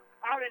hard.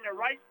 Out into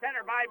right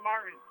center by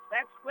Martin.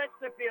 That splits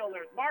the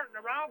fielders. Martin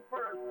around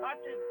first,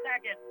 touches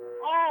second.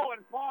 Oh,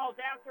 and falls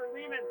after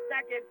leaving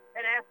second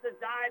and has to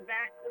dive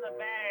back to the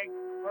bag,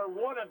 or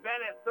would have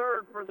been at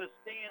third for the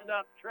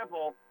stand-up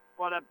triple.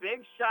 But a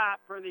big shot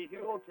for the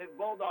Heuvelton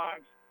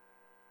Bulldogs.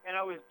 And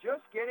I was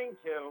just getting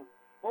to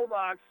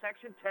Bulldogs,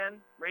 Section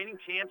 10, reigning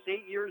champs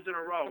 8 years in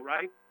a row,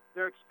 right?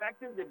 They're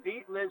expected to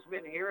beat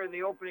Lisbon here in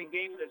the opening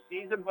game of the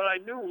season, but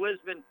I knew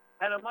Lisbon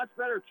had a much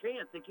better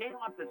chance. They came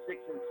up to 6-6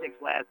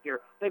 last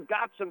year. They've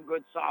got some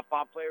good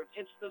softball players.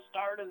 It's the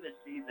start of the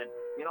season.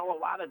 You know, a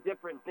lot of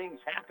different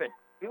things happen.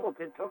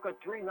 Heuvelton took a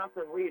 3-0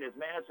 lead as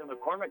Madison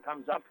McCormick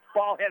comes up.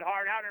 Ball hit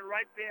hard out in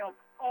right field.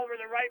 Over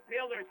the right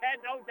fielder's head,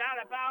 no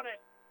doubt about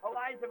it.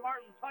 Eliza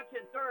Martin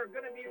touching third,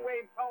 going to be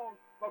waved home.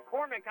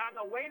 McCormick on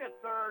the way to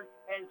third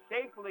and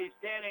safely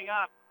standing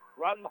up.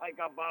 Run like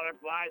a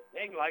butterfly,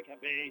 sting like a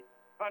bee.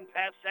 Run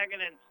past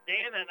second and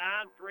standing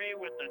on three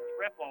with the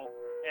triple.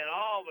 And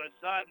all of a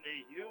sudden,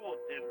 the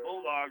Heuvelton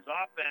Bulldogs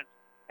offense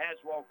has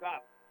woke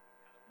up.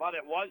 But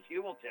it was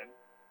Heuvelton.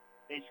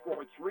 They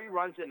scored 3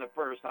 runs in the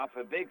first off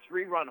a big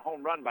 3-run home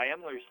run by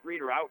Emily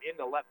Streeter out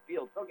into left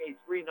field. Took a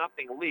 3-0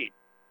 lead.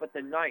 But the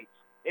Knights,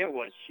 it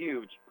was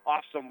huge.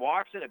 Off some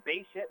walks and a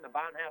base hit in the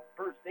bottom half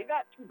first. They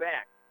got 2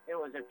 back. It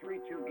was a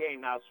 3-2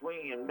 game. Now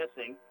swinging and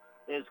missing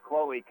is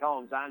Chloe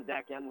Combs. On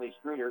deck, Emily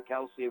Streeter,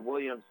 Kelsey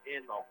Williams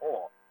in the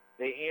hole.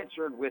 They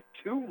answered with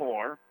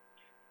 4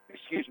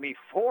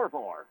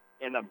 more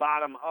in the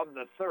bottom of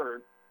the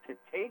third to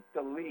take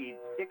the lead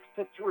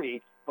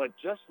 6-3. But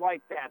just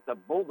like that, the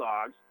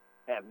Bulldogs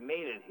have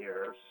made it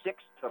here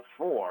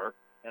 6-4.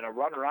 And a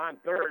runner on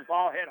third.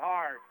 Ball hit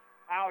hard.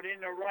 Out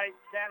into right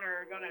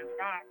center. Going to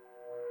knock.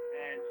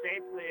 And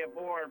safely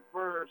aboard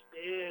first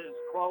is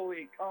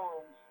Chloe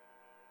Combs.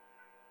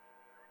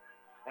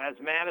 As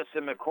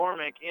Madison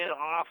McCormick in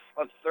off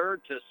of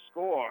third to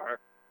score.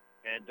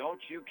 And don't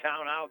you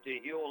count out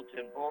the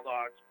Heuvelton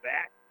Bulldogs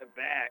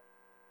back-to-back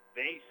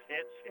base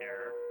hits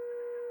here.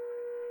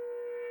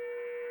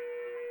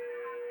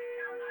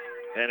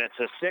 And it's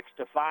a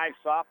 6-5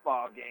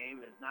 softball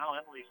game. As now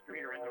Emily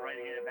Streeter in the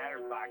right-handed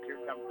batter's box. Here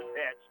comes the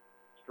pitch.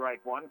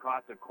 Strike one,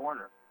 caught the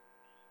corner.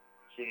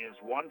 She is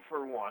 2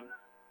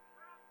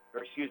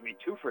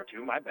 for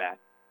 2, my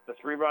bad. The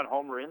 3-run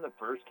homer in the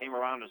first, came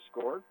around and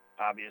scored,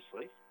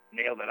 obviously.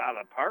 Nailed it out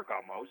of the park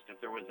almost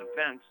if there was a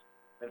fence.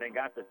 And then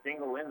got the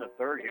single in the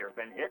third here.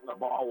 Been hitting the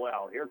ball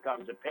well. Here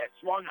comes the pitch.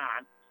 Swung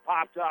on,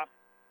 popped up,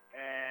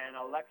 and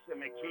Alexa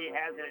McKee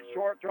has it at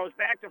short. Throws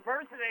back to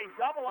first, and they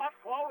double up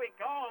Chloe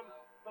Combs.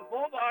 The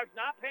Bulldogs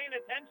not paying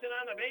attention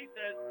on the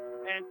bases,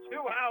 and 2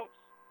 outs.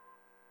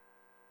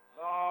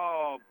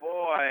 Oh,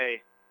 boy.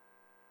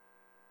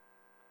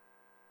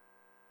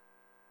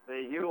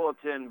 The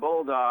Heuvelton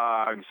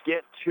Bulldogs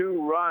get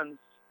 2 runs.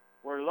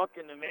 We're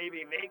looking to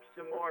maybe make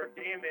some more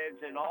damage,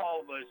 and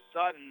all of a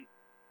sudden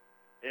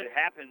it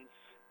happens.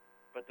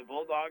 But the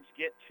Bulldogs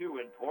get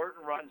 2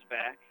 important runs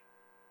back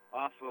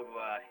off of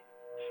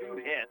 2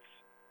 hits.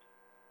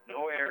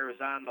 No errors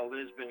on the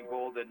Lisbon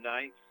Golden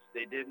Knights.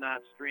 They did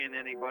not strand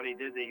anybody,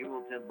 did the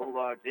Heuvelton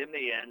Bulldogs in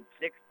the end.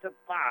 6-5.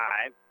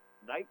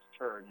 Knights'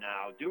 turn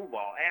now.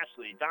 Duval,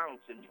 Ashley,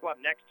 Donaldson due up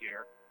next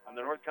year on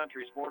the North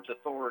Country Sports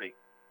Authority.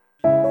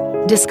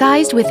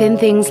 Disguised within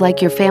things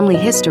like your family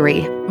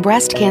history,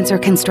 breast cancer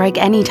can strike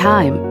any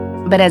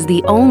time. But as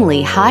the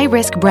only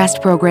high-risk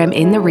breast program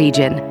in the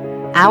region,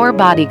 our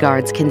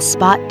bodyguards can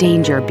spot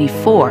danger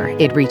before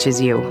it reaches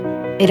you.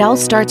 It all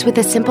starts with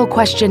a simple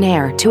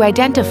questionnaire to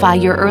identify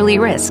your early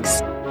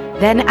risks.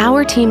 Then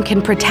our team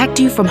can protect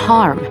you from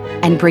harm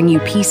and bring you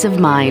peace of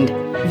mind.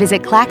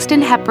 Visit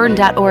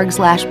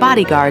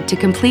claxtonhepburn.org/bodyguard to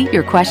complete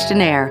your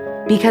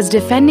questionnaire, because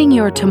defending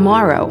your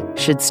tomorrow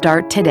should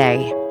start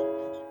today.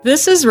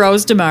 This is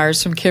Rose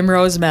DeMars from Kim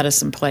Rose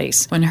Medicine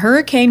Place. When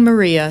Hurricane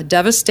Maria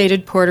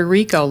devastated Puerto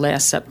Rico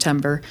last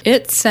September,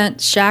 it sent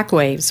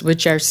shockwaves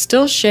which are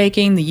still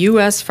shaking the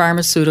U.S.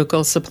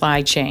 pharmaceutical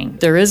supply chain.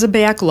 There is a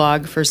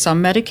backlog for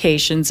some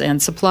medications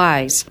and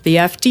supplies. The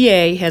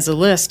FDA has a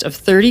list of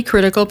 30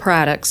 critical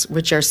products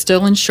which are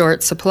still in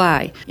short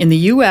supply. In the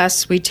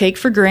U.S., we take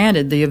for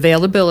granted the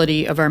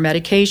availability of our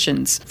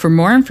medications. For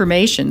more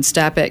information,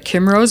 stop at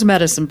Kim Rose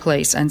Medicine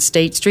Place on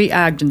State Street,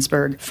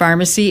 Ogdensburg.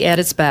 Pharmacy at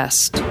its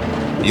best.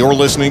 You're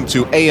listening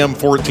to AM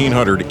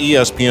 1400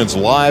 ESPN's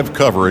live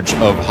coverage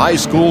of high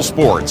school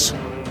sports.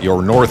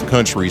 Your North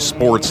Country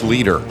sports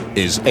leader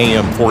is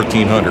AM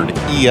 1400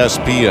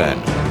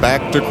 ESPN.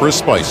 Back to Chris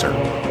Spicer.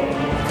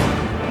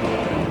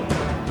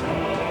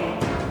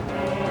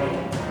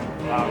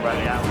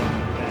 Alrighty, out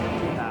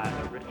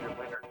the Richard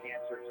Winter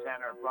Cancer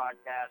Center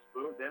broadcast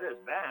booth. It has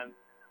been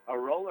a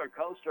roller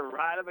coaster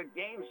ride of a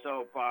game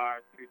so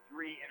far through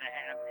 3.5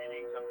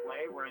 innings of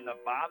play. We're in the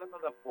bottom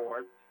of the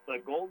 4th. The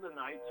Golden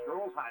Knights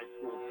girls high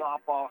school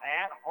softball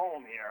at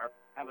home here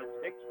have a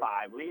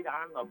 6-5 lead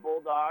on the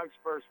Bulldogs.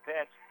 First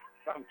pitch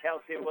from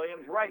Kelsey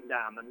Williams right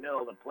down the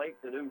middle of the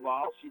plate to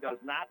Duval. She does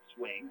not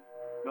swing.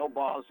 No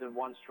balls and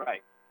 1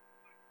 strike.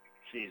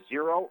 She's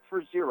 0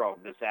 for 0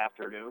 this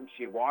afternoon.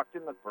 She walked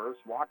in the first,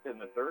 walked in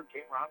the third,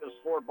 came around to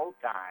score both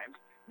times.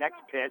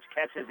 Next pitch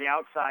catches the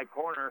outside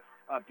corner.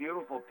 A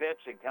beautiful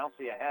pitch, and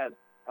Kelsey ahead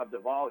of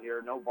Duval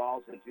here. No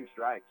balls and 2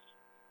 strikes.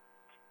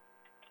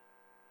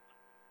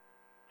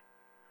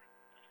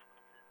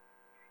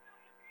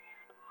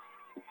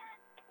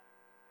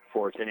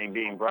 Fourth inning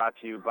being brought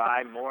to you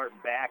by Mort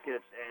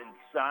Backus and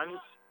Sons.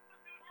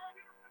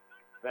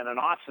 Been an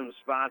awesome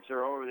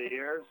sponsor over the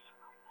years.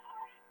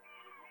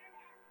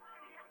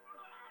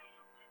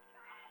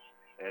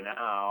 And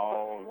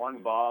now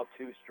 1 ball,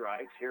 2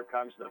 strikes. Here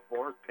comes the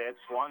 4th pitch.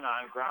 Swung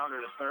on,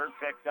 grounder to third,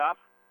 picked up.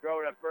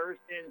 Throw to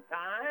first in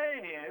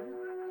time.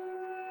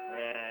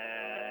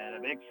 And a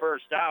big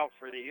first out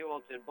for the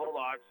Heuvelton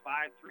Bulldogs.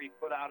 5-3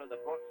 put out of the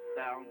book.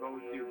 Down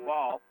goes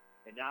Duval.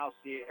 And now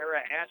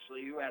Sierra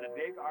Ashley, who had a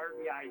big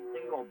RBI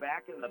single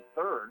back in the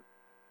 3rd,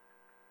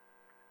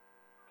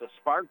 to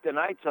spark the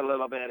Knights a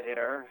little bit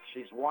here.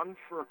 She's 1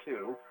 for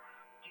 2.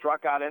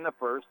 Struck out in the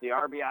 1st. The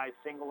RBI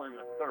single in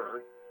the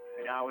 3rd.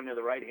 And now into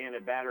the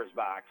right-handed batter's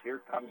box. Here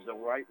comes the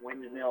right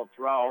windmill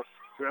throw.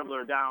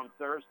 Dribbler down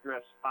third,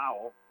 drifts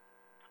foul.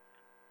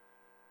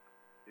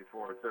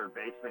 Before third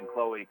baseman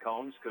Chloe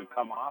Combs could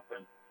come off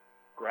and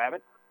grab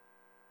it.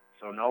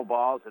 So no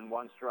balls and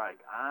 1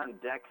 strike. On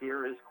deck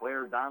here is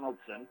Claire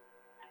Donaldson.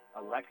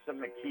 Alexa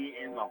McKee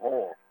in the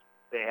hole.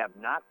 They have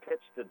not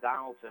pitched to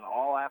Donaldson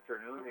all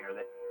afternoon here.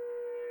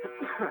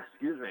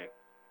 Excuse me.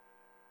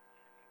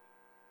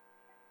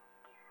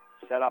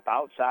 Set up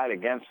outside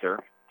against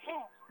her.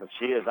 But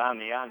she is on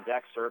the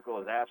on-deck circle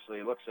as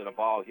Ashley looks at a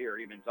ball here.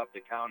 Evens up the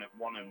count at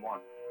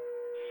 1-1.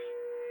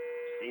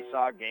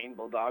 Seesaw game.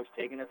 Bulldogs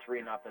taking a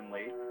 3-0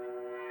 lead.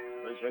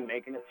 Lisbon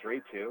making it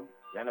 3-2.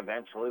 Then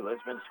eventually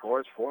Lisbon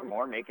scores 4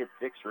 more, make it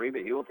 6-3,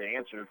 but Heuvelton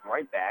answers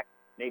right back,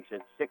 makes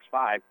it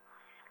 6-5.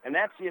 And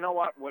that's, you know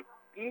what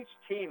each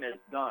team has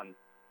done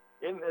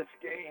in this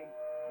game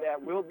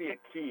that will be a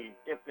key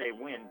if they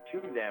win to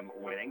them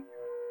winning.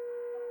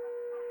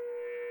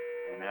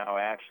 And now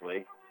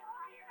actually,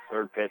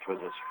 third pitch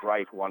was a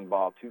strike, 1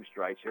 ball, 2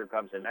 strikes. Here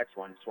comes the next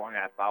one, swung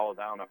at foul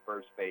down the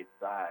first base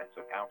side,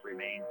 so count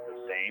remains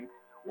the same,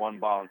 1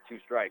 ball and 2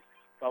 strikes.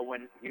 But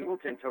when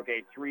Heuvelton took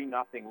a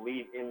 3-0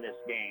 lead in this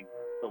game,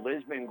 the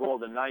Lisbon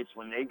Golden Knights,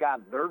 when they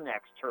got their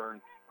next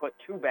turn, put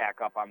 2 back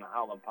up on the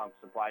Howland Pump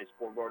Supply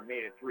scoreboard,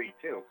 made it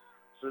 3-2.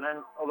 So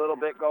then a little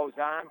bit goes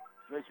on.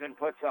 Lisbon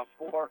puts up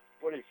 4.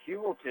 What does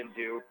Heuvelton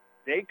do?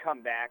 They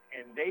come back,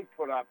 and they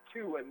put up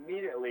 2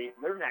 immediately,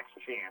 their next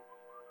chance.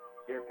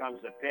 Here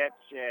comes the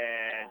pitch,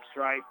 and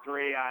strike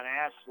 3 on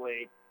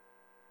Ashley.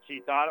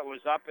 She thought it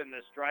was up in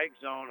the strike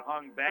zone,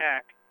 hung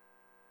back.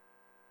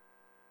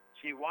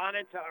 She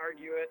wanted to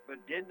argue it,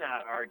 but did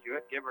not argue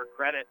it. Give her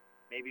credit.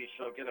 Maybe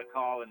she'll get a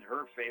call in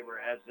her favor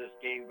as this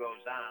game goes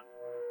on.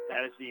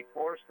 That is the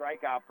fourth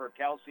strikeout for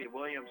Kelsey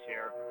Williams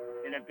here.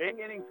 In a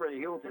big inning for the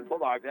Heuvelton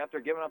Bulldogs,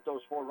 after giving up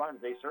those 4 runs,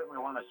 they certainly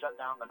want to shut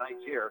down the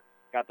Knights here.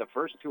 Got the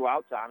first 2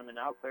 outs on him, and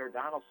now Claire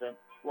Donaldson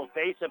will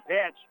face a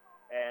pitch,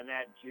 and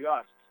that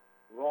just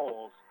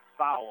rolls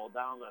foul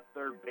down the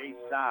third base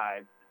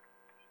side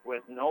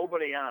with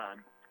nobody on.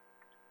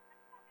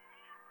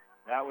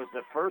 That was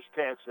the first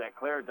pitch that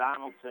Claire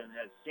Donaldson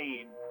has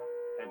seen,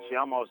 and she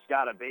almost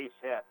got a base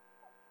hit.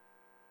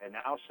 And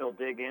now she'll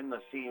dig in,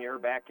 the senior,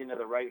 back into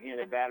the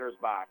right-handed batter's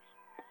box.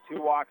 2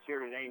 walks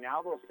here today.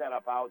 Now they'll set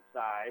up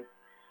outside,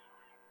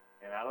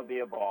 and that'll be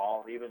a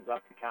ball. Evens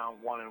up to count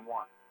 1-1.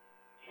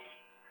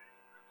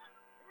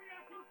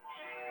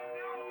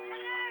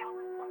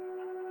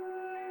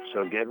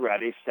 So get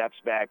ready, steps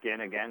back in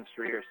again.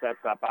 Streeter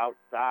sets up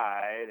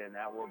outside, and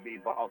that will be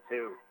ball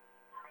 2.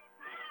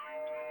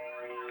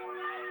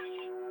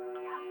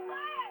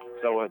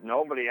 So with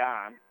nobody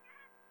on,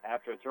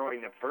 after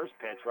throwing the first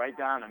pitch right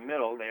down the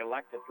middle, they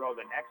elect to throw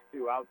the next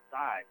 2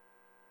 outside.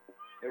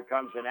 Here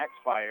comes the next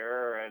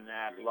fire, and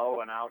that low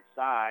and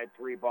outside,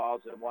 3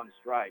 balls and 1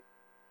 strike.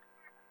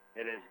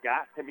 It has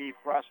got to be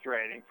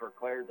frustrating for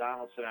Claire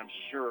Donaldson, I'm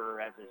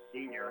sure, as a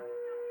senior,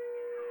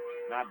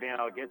 not being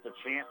able to get the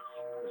chance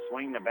to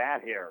swing the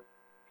bat here.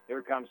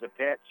 Here comes the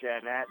pitch,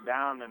 and that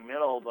down the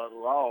middle but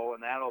low,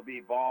 and that'll be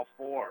ball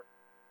 4.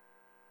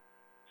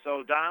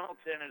 So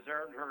Donaldson has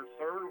earned her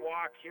 3rd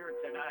walk here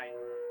tonight.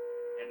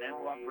 And then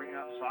we'll bring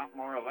up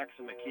sophomore Alexa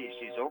McKee.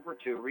 She's over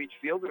to reach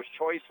fielder's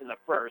choice in the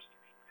first,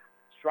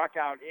 struck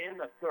out in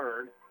the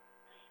 3rd.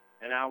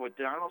 And now with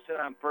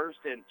Donaldson on first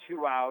and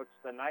 2 outs,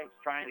 the Knights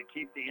trying to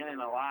keep the inning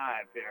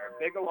alive here.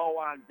 Bigelow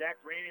on deck,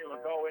 Rainey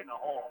Legault in the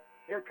hole.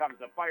 Here comes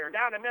the fire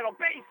down the middle,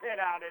 base hit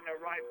out into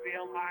right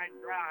field, line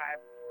drive.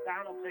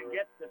 Donaldson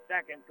gets the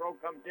second. Throw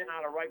comes in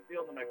out of right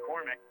field to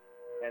McCormick.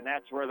 And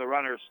that's where the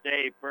runners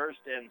stay, first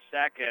and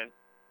second.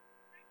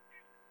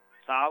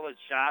 Solid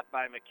shot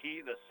by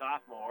McKee, the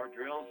sophomore,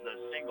 drills the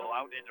single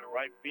out into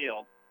right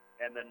field.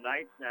 And the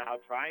Knights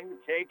now trying to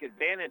take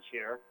advantage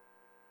here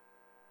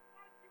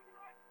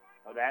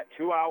of that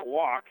 2-out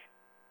walk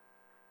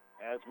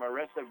as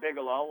Marissa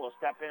Bigelow will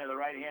step into the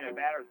right-handed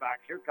batter's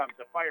box. Here comes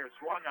the fire,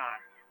 swung on.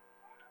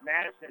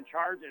 Madison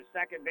charges,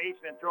 second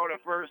baseman, throw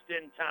to first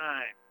in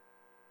time.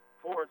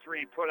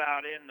 4-3 put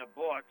out in the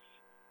books.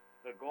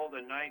 The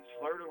Golden Knights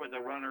flirted with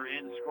the runner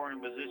in scoring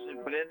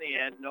position, but in the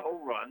end,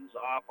 no runs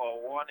off a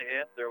 1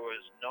 hit. There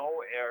was no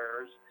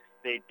errors.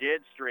 They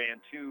did strand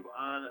 2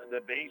 on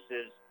the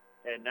bases,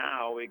 and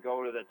now we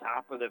go to the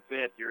top of the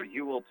 5th. Your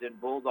Heuvelton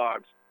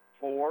Bulldogs,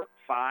 4,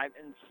 5,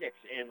 and 6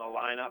 in the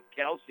lineup.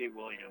 Kelsey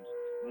Williams,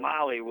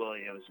 Molly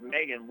Williams,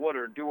 Megan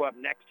Woodard due up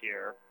next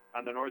here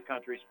on the North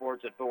Country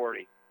Sports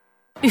Authority.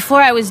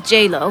 Before I was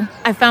J-Lo,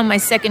 I found my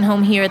second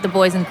home here at the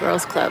Boys and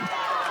Girls Club.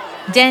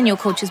 Daniel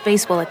coaches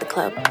baseball at the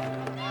club.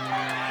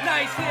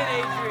 Nice hit,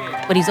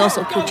 Adrian. But he's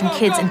also coaching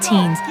kids and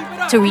teens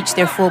to reach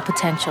their full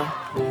potential.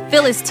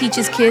 Phyllis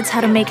teaches kids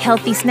how to make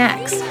healthy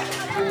snacks,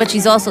 but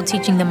she's also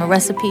teaching them a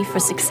recipe for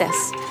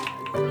success.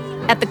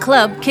 At the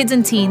club, kids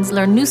and teens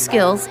learn new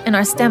skills in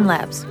our STEM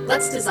labs.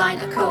 Let's design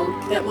a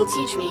code that will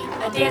teach me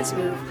a dance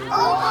move.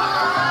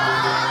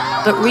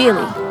 But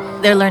really,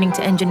 they're learning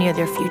to engineer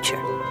their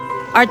future.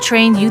 Our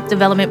trained youth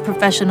development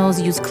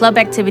professionals use club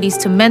activities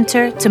to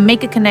mentor, to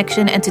make a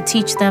connection, and to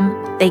teach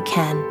them they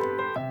can.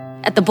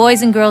 At the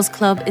Boys and Girls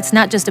Club, it's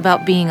not just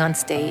about being on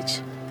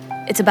stage.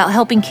 It's about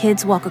helping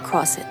kids walk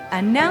across it.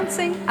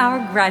 Announcing our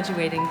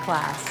graduating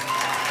class.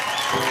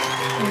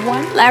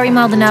 Larry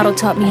Maldonado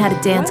taught me how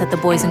to dance at the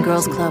Boys and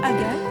Girls Club.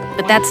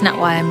 But that's not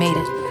why I made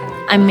it.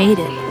 I made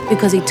it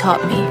because he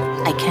taught me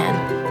I can.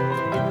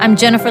 I'm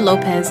Jennifer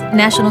Lopez,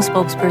 National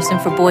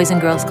Spokesperson for Boys and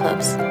Girls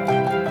Clubs.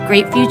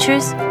 Great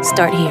futures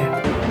start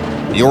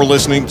here. You're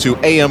listening to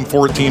AM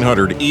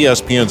 1400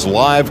 ESPN's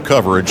live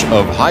coverage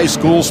of high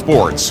school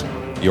sports.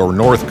 Your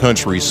North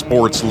Country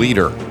sports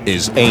leader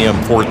is AM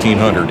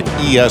 1400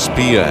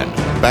 ESPN.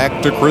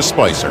 Back to Chris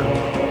Spicer.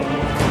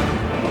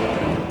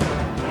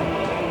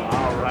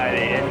 All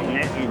righty, it's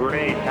knit and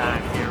gray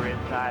time here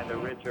inside the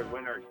Richard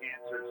Winter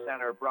Cancer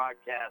Center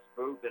broadcast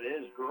booth. It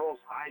is girls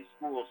high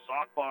school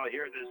softball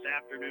here this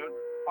afternoon.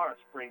 Our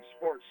spring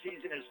sports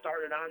season has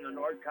started on the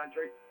North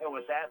Country, and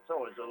with that,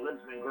 so is the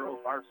Lisbon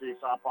girls varsity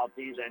softball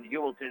teams, and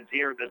Heuvelton's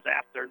here this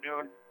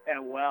afternoon.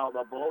 And, well,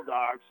 the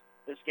Bulldogs,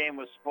 this game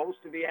was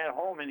supposed to be at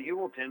home in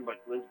Heuvelton,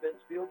 but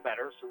Lisbon's feel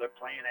better, so they're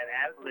playing it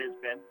at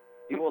Lisbon.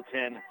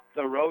 Heuvelton,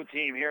 the road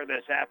team here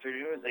this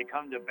afternoon as they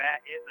come to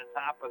bat in the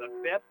top of the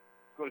 5th.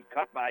 Good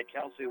cut by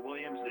Kelsey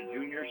Williams, the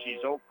junior.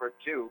 She's 0 for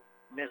 2.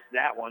 Missed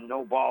that one.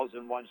 No balls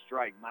and 1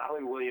 strike.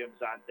 Molly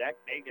Williams on deck.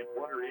 Megan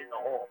Woodard in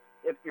the hole.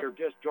 If you're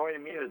just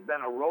joining me, it's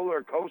been a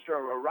roller coaster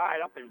of a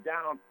ride up and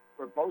down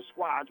for both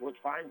squads, which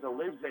finds the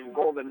Lisbon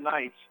Golden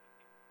Knights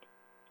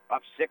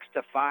up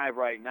 6-5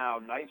 right now.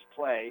 Nice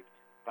play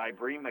by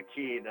Bree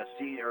McKee, the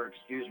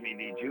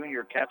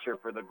junior catcher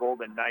for the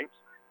Golden Knights,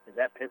 as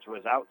that pitch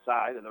was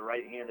outside of the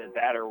right-handed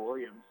batter,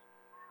 Williams.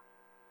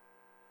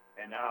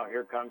 And now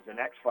here comes the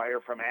next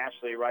fire from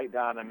Ashley right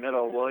down the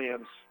middle.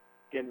 Williams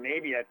getting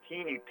maybe a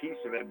teeny piece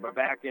of it, but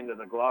back into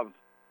the glove.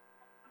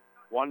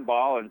 1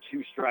 ball and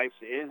 2 strikes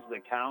is the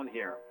count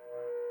here.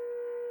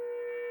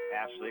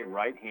 Ashley,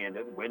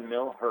 right-handed,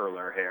 windmill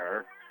hurler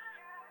here.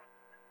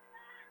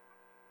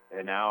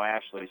 And now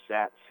Ashley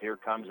sets. Here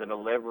comes a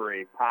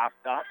delivery.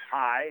 Popped up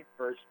high,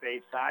 first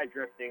base side,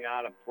 drifting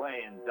out of play,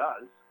 and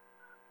does.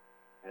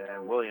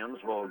 And Williams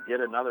will get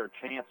another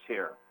chance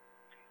here.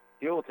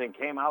 Heuvelton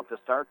came out to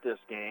start this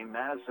game.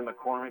 Madison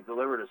McCormick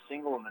delivered a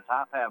single in the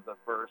top half of the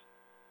first.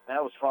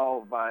 That was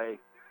followed by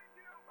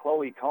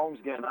Chloe Combs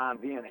getting on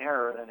via an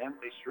error, then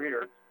Emily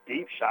Streeter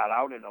deep shot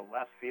out into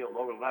left field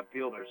over the left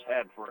fielder's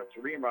head for a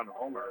 3-run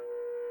homer.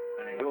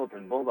 And the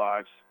Heuvelton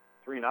Bulldogs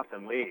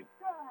 3-0 lead.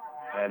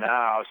 And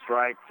now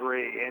strike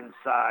 3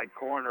 inside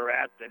corner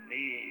at the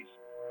knees.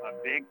 A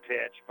big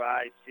pitch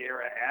by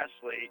Sierra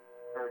Ashley.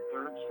 Her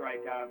 3rd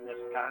strikeout in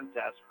this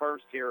contest.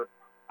 First here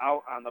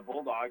out on the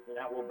Bulldogs, and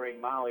that will bring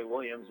Molly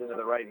Williams into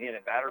the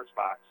right-handed batter's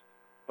box.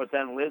 But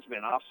then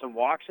Lisbon off some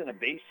walks and a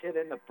base hit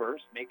in the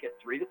first, make it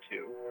 3-2.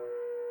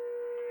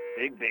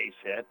 Big base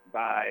hit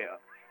by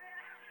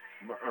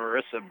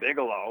Marissa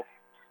Bigelow.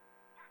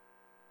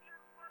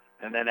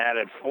 And then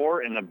added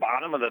 4 in the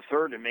bottom of the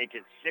third to make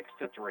it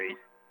 6-3.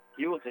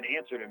 Heuvelton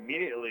answered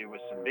immediately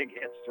with some big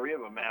hits, 3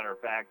 of them, matter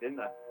of fact, in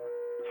the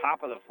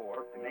top of the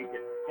fourth to make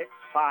it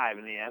 6-5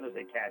 in the end as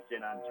they cashed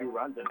in on 2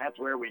 runs, and that's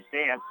where we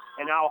stand.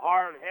 And now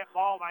hard hit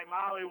ball by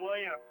Molly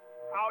Williams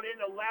out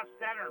into left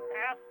center,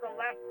 past the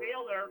left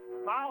fielder.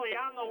 Molly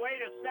on the way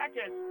to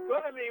second,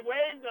 going to be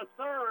waved to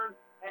third,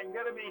 and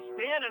going to be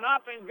standing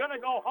up and going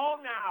to go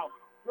home now.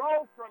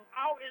 Throw from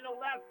out into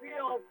left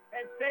field,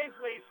 and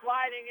safely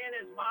sliding in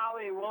is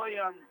Molly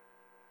Williams.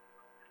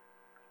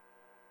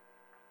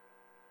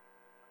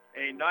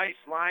 A nice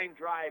line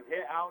drive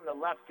hit out in the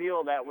left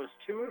field that was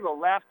to the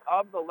left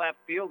of the left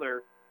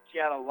fielder. She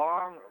had a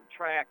long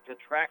track to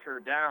track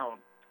her down.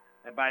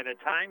 And by the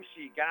time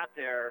she got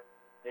there,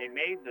 they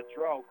made the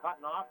throw.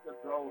 Cutting off the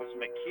throw was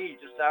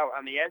McKee just out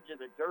on the edge of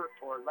the dirt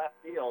toward left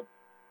field.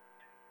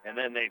 And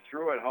then they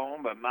threw it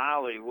home, but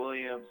Molly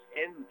Williams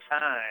in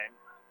time.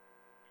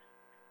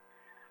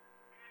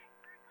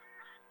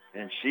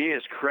 And she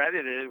is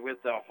credited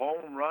with the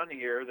home run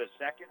here, the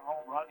second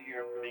home run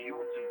here for the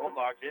Heuvelton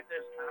Bulldogs in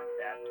this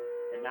contest.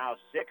 And now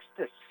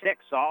 6-6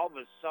 all of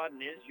a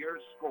sudden is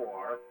your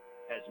score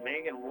as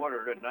Megan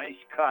Woodard, a nice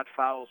cut,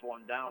 fouls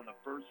one down the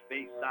first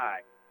base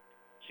side.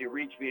 She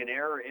reached via an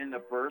error in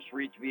the first,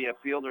 reached via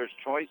fielder's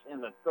choice in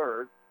the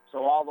third.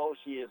 So although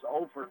she is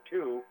 0 for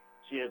 2,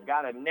 she has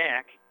got a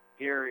neck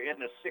here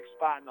in the 6th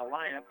spot in the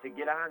lineup to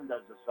get on,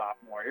 does the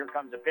sophomore. Here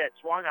comes a pitch,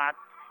 swung on,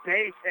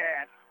 base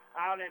hit.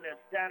 Out into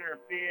center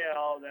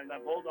field, and the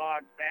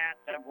Bulldogs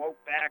bats have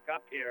woke back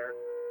up here.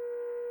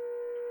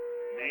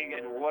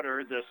 Megan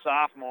Woodard, the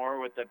sophomore,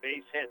 with the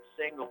base hit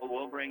single,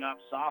 will bring up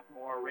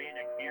sophomore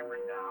Raina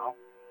Cameron now.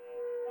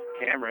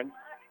 Cameron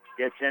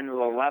gets into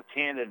the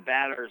left-handed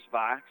batter's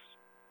box.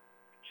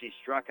 She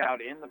struck out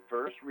in the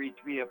first,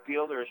 reached via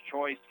fielder's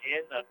choice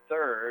in the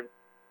third.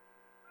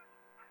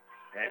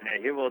 And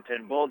the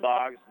Heuvelton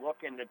Bulldogs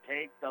looking to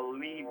take the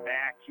lead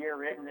back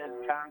here in this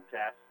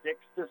contest.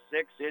 6-6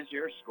 is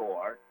your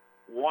score.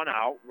 1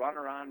 out,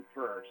 runner on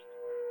first.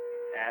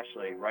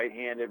 Ashley,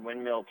 right-handed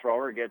windmill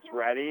thrower, gets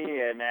ready,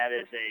 and that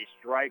is a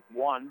strike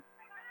 1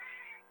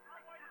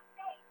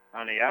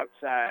 on the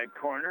outside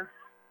corner.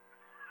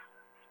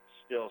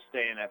 Still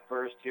staying at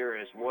first here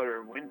is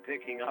Woodard. Wind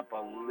picking up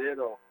a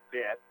little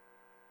bit.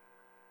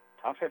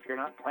 Tough if you're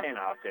not playing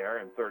out there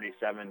in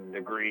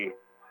 37-degree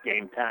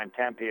game time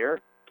temp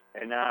here.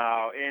 And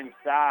now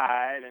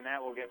inside, and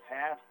that will get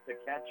past the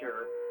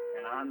catcher.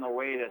 And on the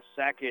way to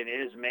second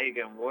is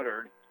Megan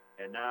Woodard.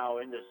 And now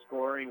into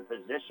scoring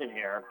position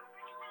here.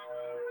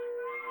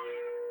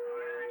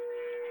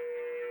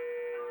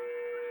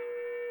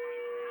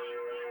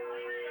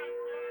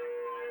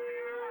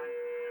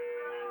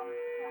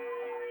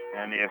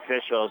 And the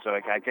officials,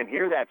 I can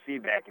hear that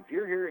feedback. If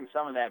you're hearing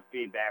some of that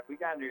feedback, we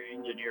got a new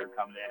engineer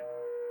coming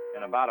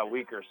in about a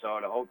week or so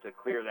to hope to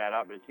clear that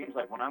up. It seems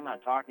like when I'm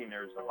not talking,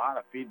 there's a lot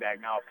of feedback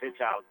now. Pitch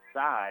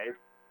outside.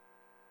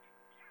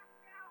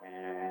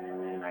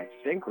 And I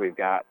think we've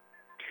got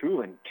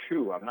 2-2.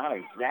 I'm not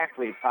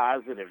exactly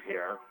positive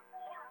here.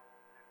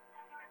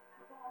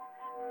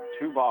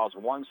 2 balls,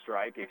 1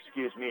 strike.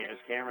 Excuse me, as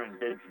Cameron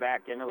bids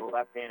back into the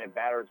left-handed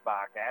batter's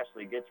box.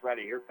 Ashley gets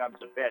ready. Here comes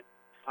the pitch.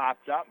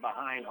 Pops up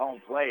behind home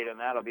plate, and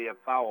that'll be a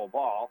foul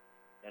ball.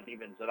 And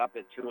evens it up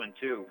at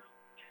 2-2.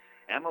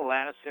 Emma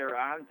Lasser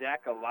on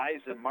deck,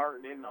 Eliza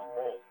Martin in the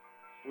hole.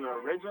 We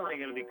were originally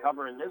going to be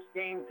covering this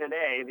game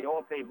today, the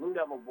OFA Blue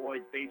Devil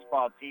boys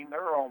baseball team,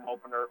 their home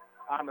opener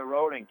on the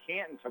road in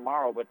Canton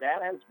tomorrow, but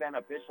that has been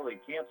officially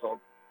canceled.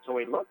 So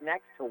we look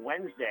next to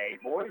Wednesday,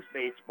 boys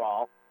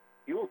baseball,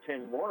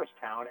 Heuvelton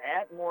Morristown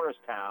at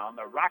Morristown.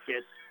 The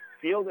Rockets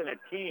fielding a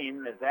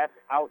team as that's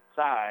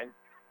outside.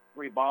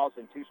 3 balls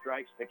and 2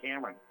 strikes to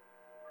Cameron.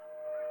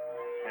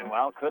 And,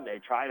 well, could they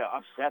try to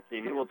upset the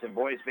Heuvelton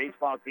boys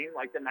baseball team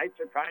like the Knights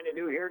are trying to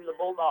do here to the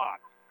Bulldogs?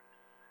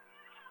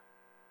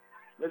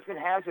 Lisbon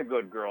has a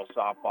good girls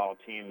softball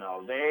team,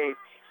 though. They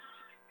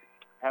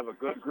have a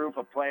good group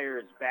of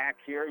players back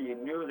here. You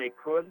knew they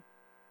could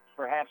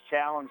perhaps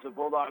challenge the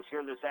Bulldogs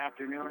here this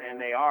afternoon, and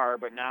they are,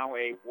 but now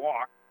a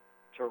walk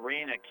to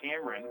Raina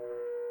Cameron.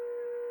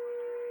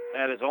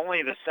 That is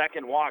only the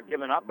second walk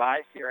given up by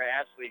Sierra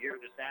Ashley here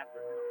this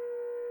afternoon.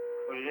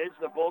 But it is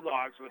the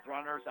Bulldogs with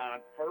runners on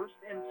first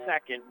and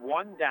second,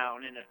 one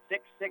down in a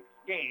 6-6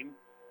 game.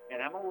 And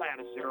Emma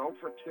Lattiser 0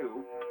 for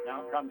 2.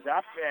 Now comes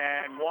up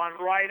and one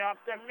right up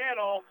the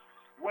middle.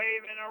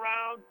 Waving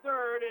around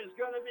third is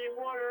going to be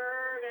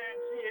Woodard, and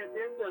she is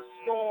in the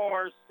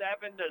score,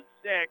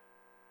 7-6.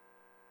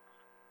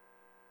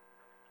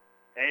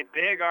 A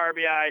big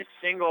RBI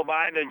single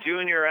by the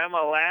junior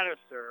Emma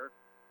Lattiser.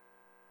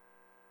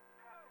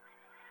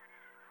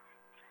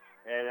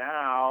 And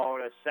now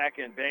to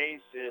second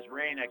base is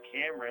Raina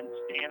Cameron.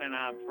 Standing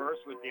on first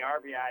with the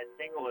RBI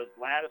single is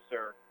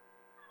Lattiser.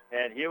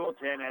 And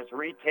Heuvelton has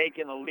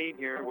retaken the lead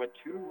here with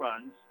 2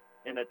 runs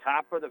in the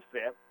top of the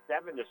 5th.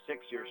 7-6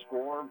 your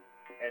score.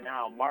 And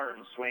now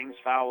Martin swings,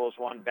 fouls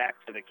one back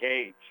to the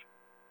cage.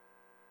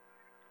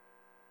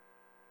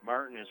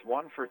 Martin is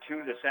 1 for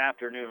 2 this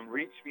afternoon.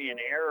 Reached me an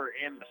error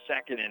in the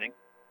second inning.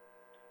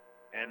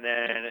 And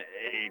then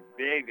a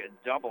big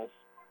double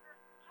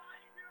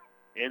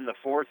in the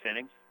 4th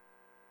inning.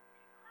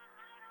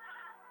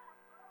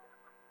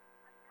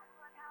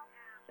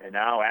 And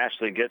now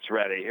Ashley gets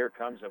ready. Here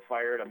comes a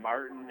fire to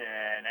Martin,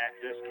 and that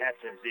just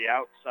catches the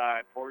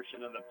outside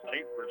portion of the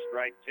plate for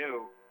strike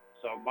 2.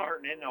 So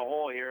Martin in the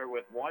hole here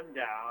with 1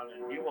 down,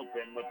 and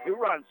Heuvelton with 2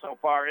 runs so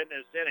far in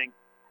this inning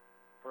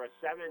for a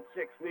 7-6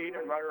 lead,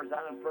 and runners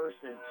on first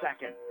and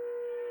second.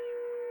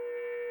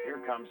 Here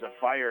comes a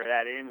fire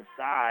that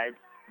inside.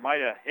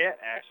 Might have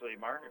hit Ashley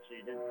Martin if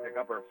she didn't pick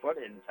up her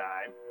foot in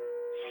time.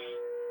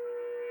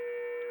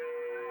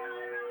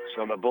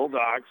 So the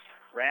Bulldogs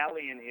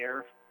rallying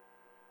here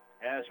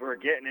as we're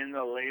getting in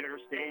the later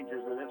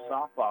stages of this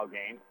softball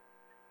game.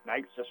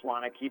 Knights just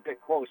want to keep it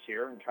close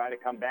here and try to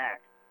come back.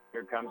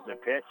 Here comes the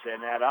pitch,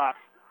 and that up.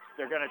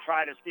 They're going to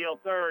try to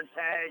steal third.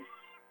 Tag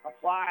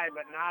applied,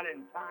 but not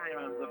in time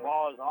as the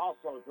ball is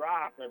also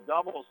dropped. A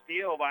double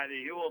steal by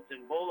the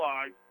Heuvelton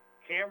Bulldogs.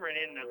 Cameron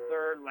in the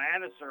third,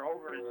 Lattiser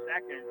over to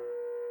second.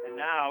 And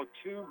now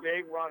 2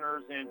 big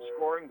runners in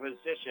scoring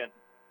position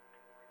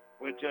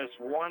with just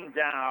 1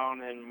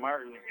 down, and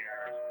Martin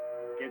here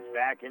gets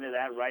back into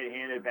that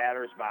right-handed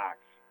batter's box.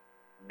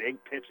 Big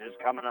pitches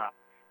coming up.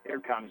 Here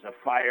comes a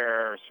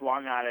fire,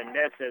 swung on and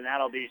missed, and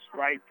that'll be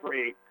strike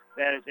 3.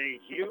 That is a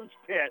huge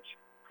pitch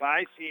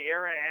by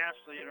Sierra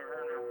Ashley to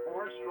earn her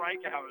 4th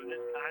strikeout in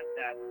this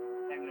contest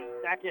and the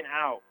second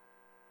out.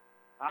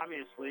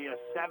 Obviously, a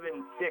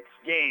 7-6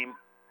 game.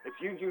 If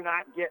you do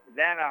not get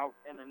that out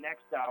and the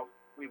next out,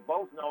 we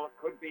both know it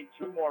could be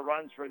 2 more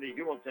runs for the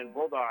Heuvelton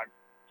Bulldogs.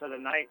 So the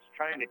Knights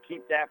trying to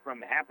keep that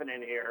from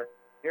happening here.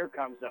 Here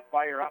comes the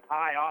fire up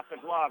high off the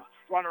glove.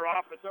 Runner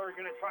off the third,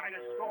 going to try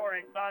to score,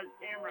 and does.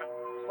 Cameron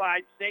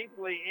slides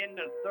safely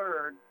into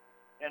third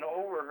and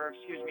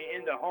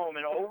into home,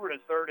 and over to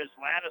third is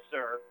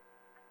Lattiser.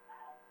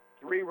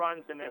 3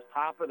 runs in this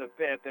top of the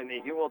 5th, and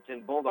the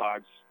Heuvelton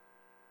Bulldogs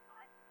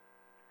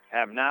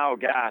have now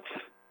got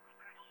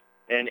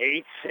an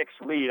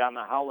 8-6 lead on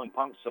the Howland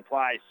Pump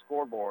Supply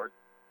scoreboard.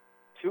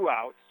 2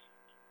 outs.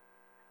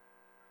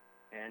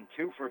 And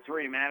 2 for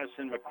 3,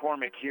 Madison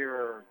McCormick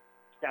here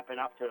stepping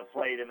up to the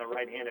plate in the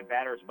right-handed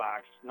batter's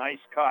box. Nice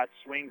cut,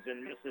 swings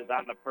and misses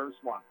on the first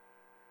one.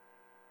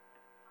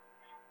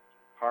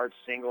 Hard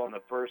single in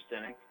the first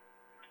inning.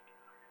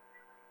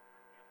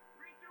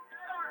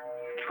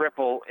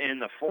 Triple in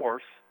the 4th.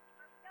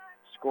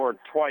 Scored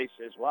twice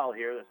as well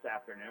here this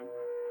afternoon.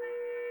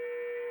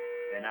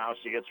 And now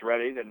she gets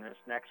ready, and this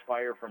next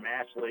fire from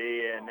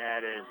Ashley, and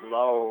that is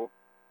low.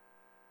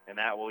 And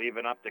that will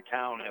even up the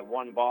count at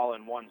 1 ball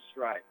and 1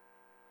 strike.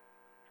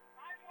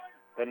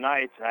 The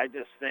Knights, I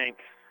just think,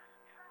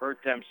 hurt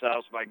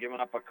themselves by giving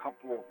up a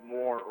couple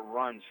more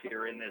runs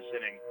here in this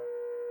inning.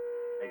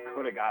 They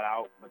could have got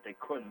out, but they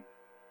couldn't.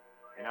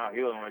 And now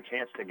Heuvelton with a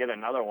chance to get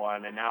another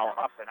one, and now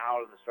up and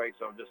out of the strike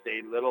zone just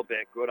a little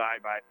bit. Good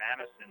eye by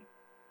Madison.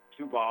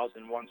 2 balls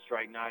and 1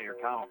 strike now your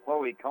count.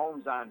 Chloe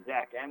Combs on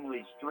deck.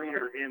 Emily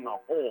Streeter in the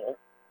hole.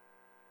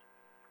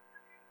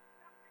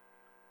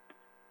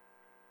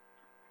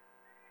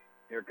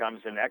 Here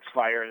comes the next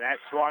fire, and that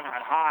swung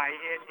on high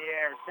in the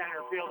air.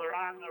 Center fielder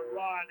on the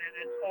run, and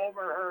it's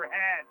over her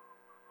head.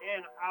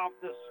 In out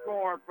the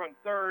score from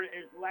third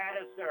is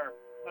Lattiser.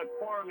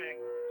 McCormick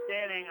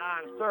standing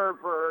on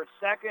third for her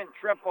second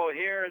triple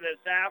here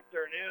this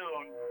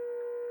afternoon.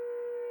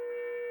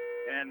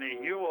 And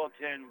the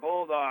Heuvelton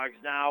Bulldogs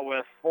now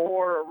with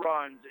 4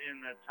 runs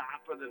in the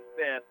top of the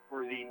 5th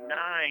for the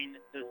 9-6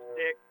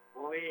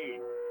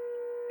 lead.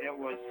 It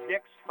was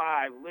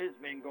 6-5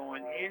 Lisbon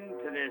going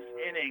into this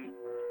inning.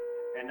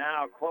 And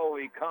now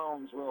Chloe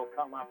Combs will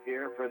come up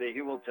here for the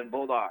Heuvelton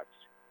Bulldogs.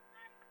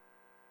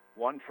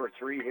 1 for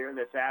 3 here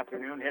this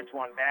afternoon. Hits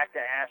one back to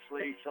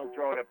Ashley. She'll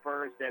throw to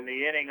first, and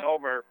the inning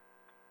over.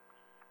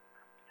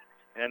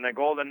 And the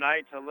Golden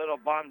Knights a little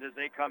bummed as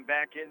they come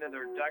back into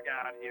their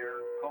dugout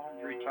here.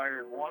 Combs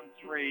retired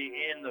 1-3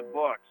 in the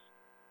books.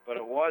 But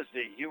it was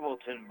the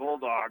Heuvelton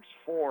Bulldogs,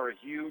 4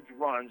 huge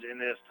runs in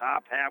this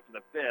top half of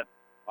the fifth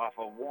off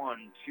of 4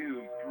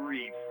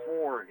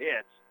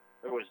 hits.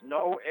 There was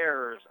no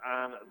errors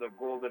on the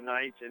Golden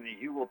Knights and the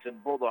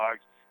Heuvelton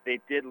Bulldogs. They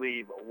did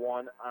leave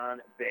 1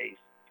 on base.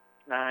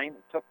 9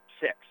 took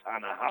 6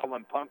 on the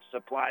Howland Pump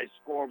Supply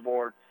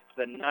scoreboard.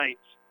 The Knights,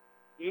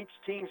 each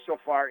team so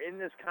far in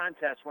this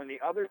contest, when the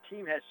other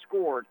team has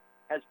scored,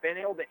 has been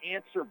able to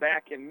answer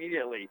back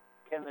immediately.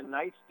 Can the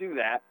Knights do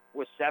that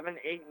with 7,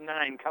 8, and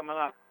 9 coming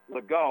up?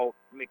 Legault,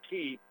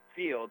 McKee,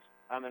 Fields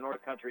on the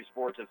North Country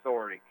Sports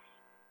Authority.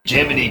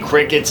 Jiminy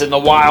Crickets in the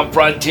Wild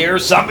Frontier,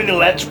 something to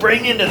let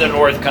spring into the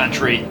North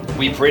Country.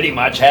 We pretty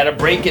much had a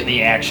break in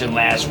the action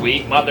last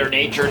week. Mother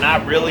Nature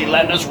not really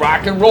letting us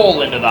rock and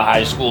roll into the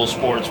high school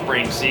sports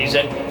spring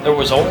season. There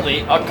was only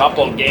a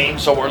couple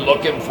games, so we're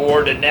looking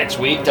forward to next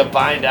week to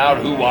find out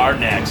who are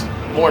next.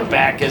 Mort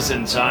Backus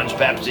 & Sons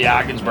Pepsi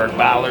Ogdensburg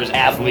Bowlers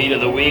Athlete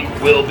of the Week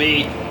will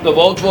be. The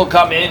votes will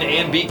come in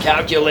and be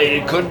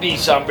calculated. Could be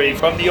somebody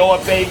from the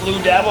OFA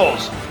Blue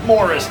Devils,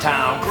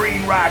 Morristown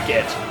Green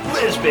Rockets,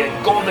 Lisbon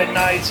Golden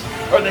Knights,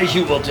 or the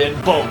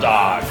Heuvelton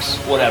Bulldogs.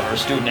 Whatever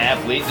student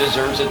athlete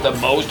deserves it the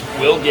most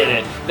will get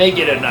it. They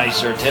get a nice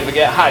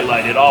certificate,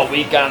 highlighted all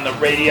week on the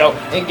radio,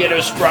 and get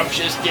a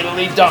scrumptious,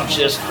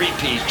 diddly-dumptious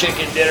 3-piece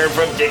chicken dinner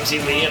from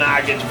Dixie Lee and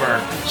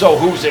Ogdensburg. So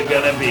who's it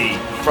gonna be?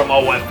 From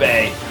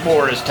OFA,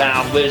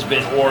 Morristown,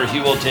 Lisbon, or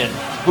Heuvelton?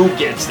 Who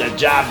gets the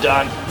job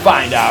done?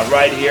 Find out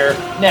right here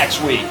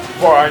next week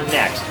for our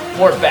next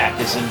Mort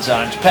Backus &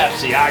 Sons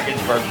Pepsi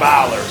Ogdensburg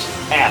Bowlers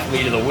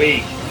Athlete of the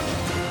Week.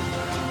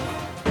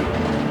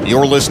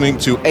 You're listening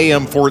to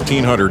AM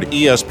 1400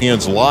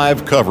 ESPN's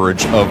live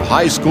coverage of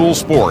high school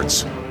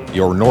sports.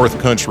 Your North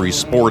Country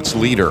sports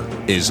leader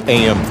is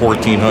AM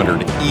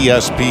 1400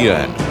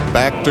 ESPN.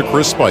 Back to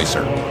Chris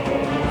Spicer.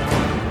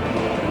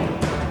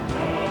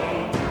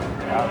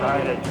 All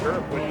right, as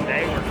Europe would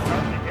say, we're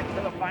starting to get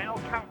to the final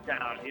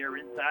countdown here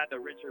inside the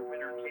Richard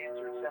Winter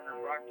Cancer Center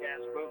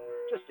broadcast booth.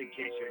 Just in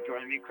case you're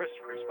joining me,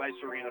 Christopher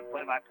Spicer, we're going to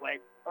play-by-play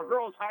our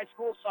girls' high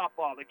school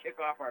softball to kick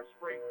off our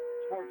spring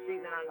sports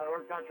season on the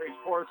North Country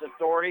Sports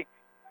Authority.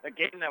 The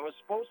game that was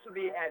supposed to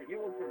be at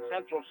Heuvelton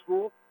Central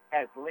School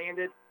has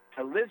landed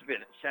to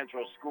Lisbon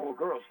Central School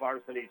girls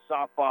varsity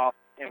softball,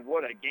 and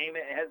what a game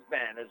it has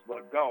been as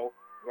Legault,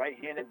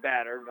 right-handed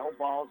batter, no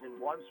balls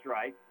and 1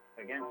 strike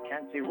against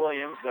Kenzie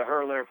Williams, the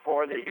hurler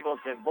for the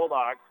Heuvelton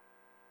Bulldogs.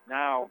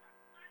 Now,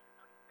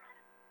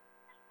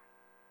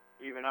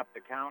 even up the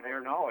count here.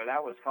 No,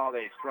 that was called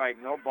a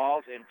strike. No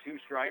balls and 2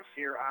 strikes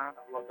here on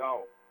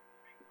Legault.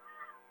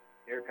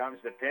 Here comes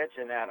the pitch,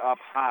 and that up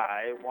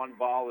high, 1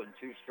 ball and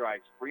 2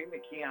 strikes. Bree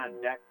McKee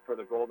on deck for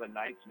the Golden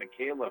Knights.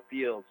 Michaela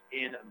Fields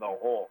in the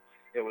hole.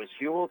 It was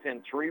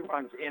Heuvelton 3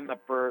 runs in the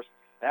first.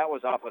 That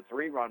was off a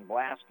 3-run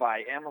blast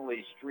by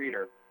Emily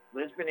Streeter.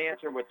 Lisbon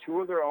answered with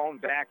 2 of their own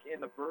back in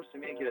the first to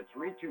make it a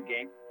 3-2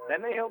 game.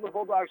 Then they held the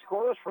Bulldogs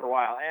scoreless for a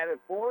while. Added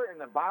 4 in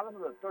the bottom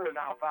of the third.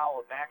 Now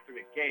fouled back to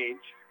the cage.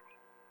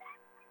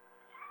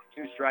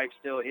 2 strikes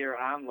still here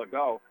on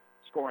Legault.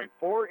 Scoring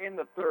 4 in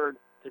the third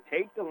to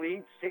take the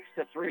lead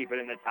 6-3. But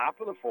in the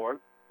top of the fourth,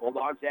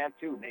 Bulldogs add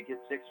 2, make it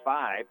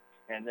 6-5.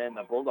 And then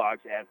the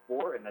Bulldogs add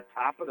 4 in the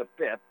top of the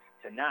fifth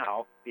to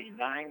now the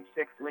 9-6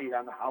 lead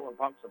on the Howland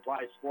Pump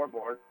Supply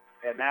scoreboard.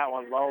 And that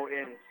one low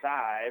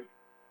inside.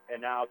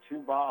 And now 2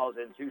 balls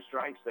and 2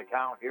 strikes to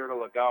count here to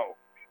Legault.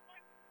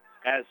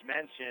 As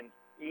mentioned,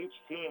 each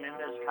team in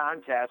this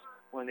contest,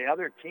 when the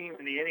other team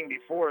in the inning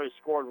before has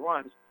scored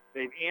runs,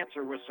 they've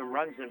answered with some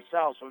runs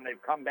themselves when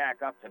they've come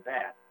back up to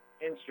bat.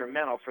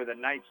 Instrumental for the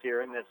Knights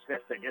here in this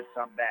fifth to get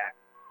some back.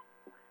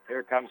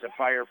 Here comes a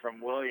fire from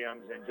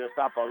Williams and just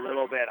up a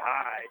little bit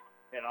high.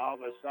 And all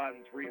of a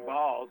sudden, 3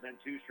 balls and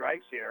 2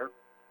 strikes here.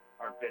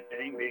 Our fifth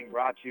inning being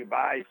brought to you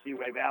by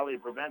Seaway Valley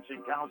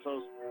Prevention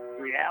Council's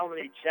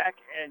Reality Check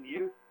and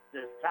Youth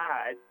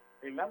Decide.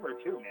 Remember,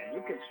 too, man,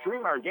 you can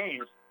stream our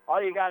games.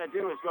 All you got to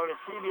do is go to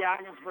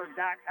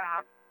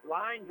cbogdensburg.com,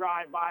 line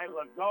drive by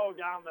Legault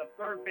down the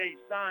third base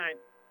sign.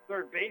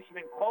 Third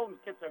baseman Combs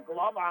gets a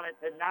glove on it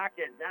to knock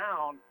it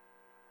down,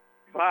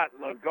 but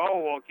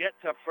Legault will get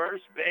to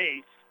first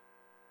base.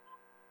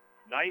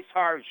 Nice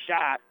hard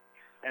shot,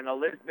 and the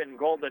Lisbon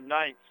Golden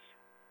Knights,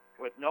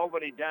 with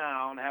nobody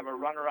down, have a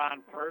runner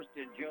on first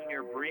in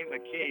junior Bree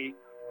McKee.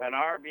 An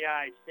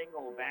RBI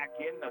single back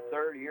in the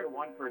third here,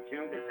 1 for 2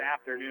 this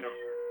afternoon.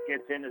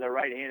 Gets into the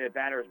right-handed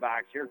batter's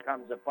box. Here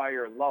comes the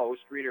fire low.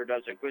 Streeter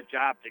does a good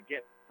job to get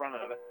in front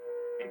of it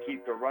and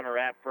keep the runner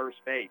at first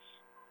base.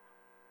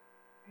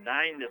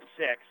 9-6.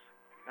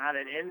 Not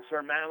an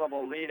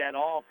insurmountable lead at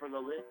all for the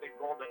Lisbon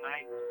Golden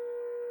Knights.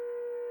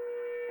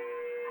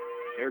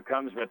 Here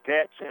comes the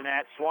pitch, and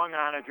that swung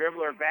on a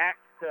dribbler back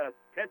to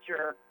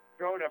pitcher.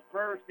 Throw to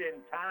first in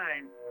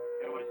time.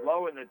 It was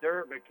low in the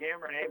dirt, but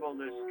Cameron able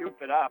to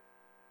scoop it up.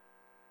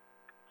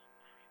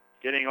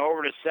 Getting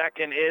over to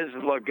second is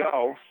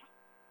Legault.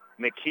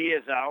 McKee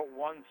is out,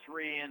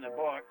 1-3 in the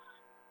books.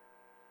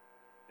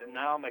 And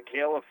now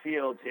Michaela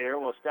Fields here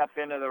will step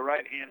into the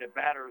right-handed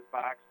batter's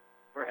box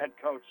for head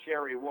coach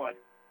Sherry Wood.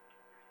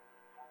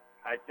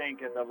 I think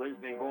if the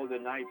Lisbon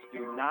Golden Knights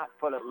do not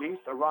put at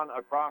least a run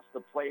across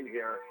the plate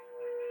here,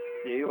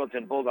 the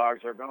Heuvelton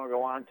Bulldogs are going to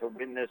go on to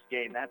win this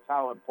game. That's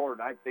how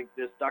important I think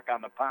this duck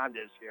on the pond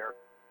is here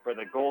for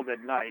the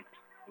Golden Knights.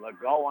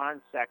 Legault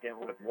on second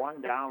with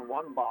one down,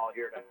 one ball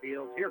here to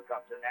Fields. Here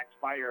comes the next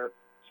fire,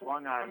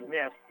 swung on,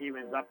 missed,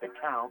 evens up the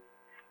count.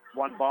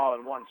 1 ball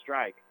and 1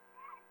 strike.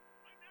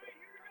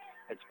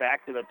 It's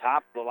back to the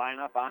top of the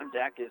lineup. On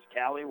deck is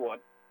Callie Wood,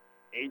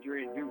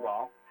 Adrian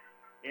Duval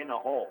in the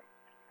hole.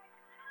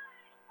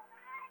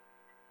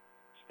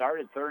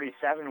 Started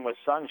 37 with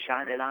sun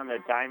shining on the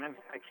diamond.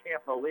 I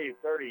can't believe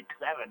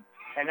 37.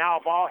 And now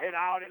a ball hit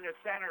out into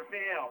center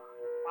field.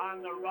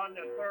 On the run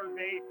to third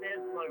base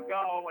is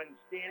Legault, and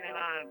standing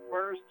on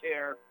first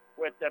here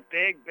with the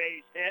big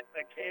base hit,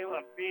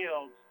 Michaela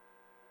Fields.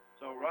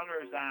 So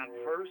runners on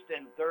first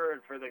and third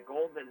for the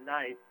Golden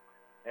Knights.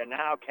 And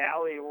now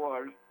Callie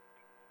Wood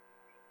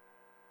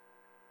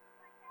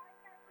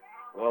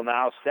will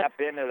now step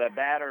into the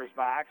batter's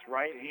box,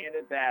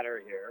 right-handed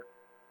batter here.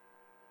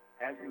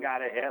 Hasn't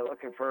got a hit,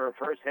 looking for her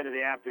first hit of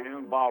the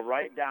afternoon, ball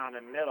right down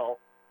the middle.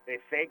 They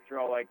fake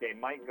throw like they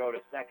might go to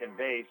second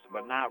base,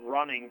 but not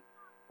running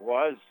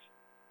was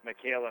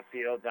Michaela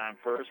Fields on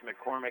first.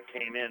 McCormick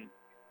came in,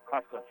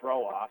 cut the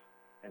throw off,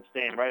 and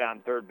staying right on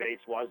third base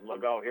was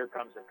Legault. Here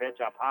comes the pitch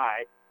up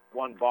high.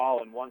 1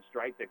 ball and 1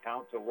 strike to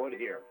count to Wood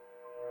here.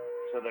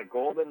 So the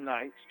Golden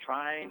Knights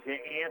trying to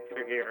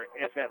answer here.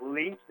 If at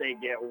least they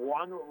get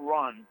 1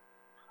 run,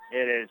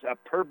 it is a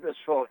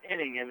purposeful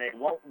inning, and they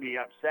won't be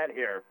upset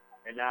here.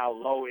 And now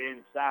low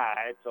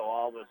inside, so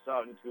all of a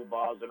sudden 2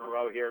 balls in a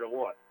row here to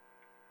Wood.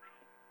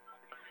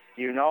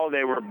 You know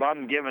they were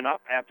bummed giving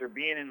up after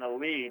being in the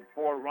lead,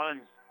 4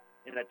 runs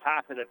in the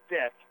top of the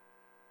 5th.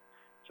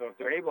 So if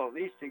they're able at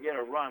least to get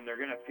a run, they're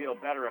going to feel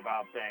better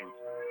about things.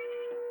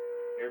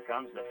 Here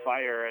comes the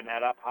fire, and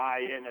that up high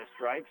in the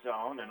strike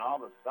zone, and all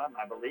of a sudden,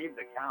 I believe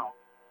the count,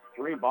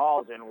 3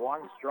 balls and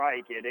 1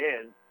 strike it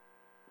is.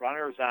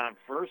 Runners on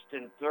first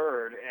and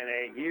third, and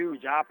a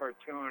huge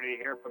opportunity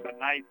here for the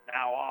Knights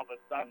now all of a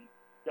sudden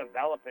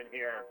developing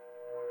here.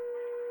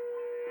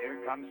 Here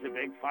comes the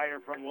big fire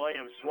from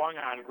Williams. Swung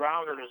on,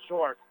 grounder to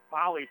short.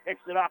 Molly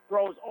picks it up,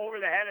 throws over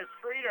the head of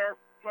Streeter,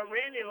 but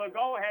Randy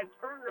Legault had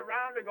turned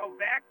around to go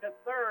back to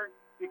third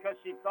because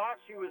she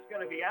thought she was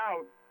going to be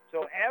out.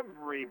 So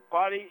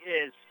everybody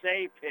is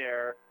safe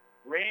here.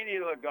 Randy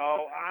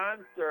Legault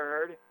on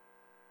third.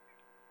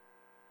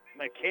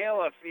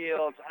 Michaela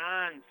Fields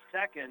on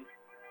second,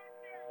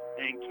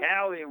 and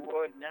Callie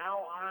Wood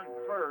now on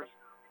first.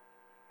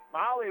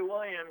 Molly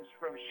Williams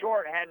from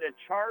short had to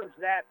charge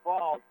that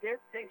ball.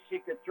 Didn't think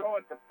she could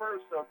throw it to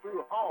first, so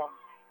threw home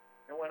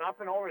and went up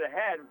and over the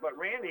head. But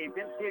Randy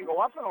didn't see it go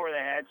up and over the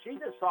head. She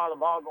just saw the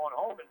ball going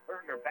home and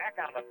turned her back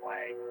on the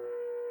play.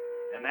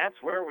 And that's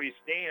where we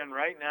stand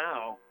right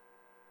now.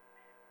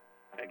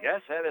 I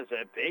guess that is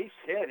a base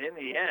hit in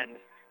the end.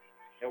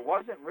 It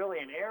wasn't really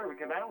an error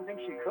because I don't think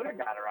she could have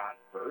got her on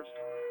first.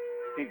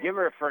 You give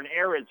her for an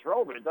errant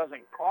throw, but it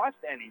doesn't cost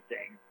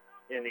anything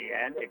in the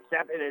end,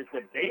 except it is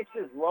the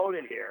bases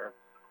loaded here.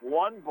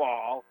 1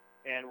 ball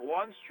and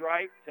 1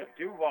 strike to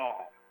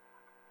Duval.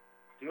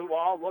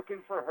 Duval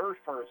looking for her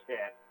first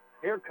hit.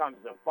 Here comes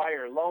the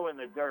fire low in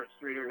the dirt.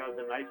 Streeter does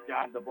a nice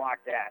job to block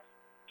that.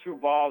 2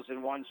 balls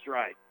and 1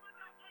 strike.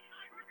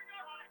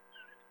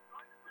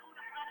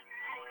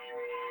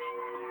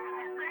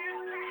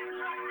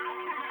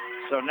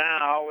 So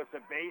now, with the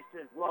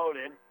bases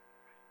loaded,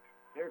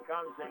 here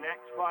comes the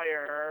next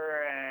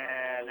fire,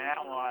 and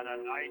that one,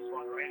 a nice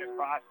one right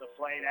across the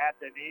plate at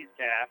the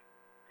kneecap.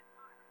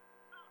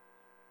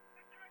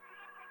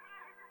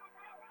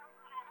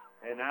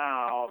 And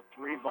now,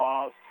 3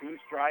 balls, 2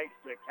 strikes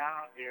to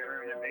count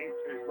here in a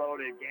bases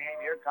loaded game.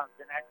 Here comes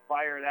the next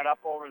fire, that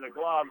up over the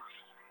glove.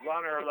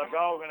 Runner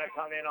Legault going to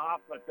come in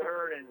off the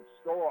third and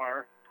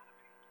score.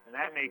 And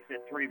that makes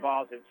it 3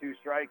 balls and 2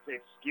 strikes,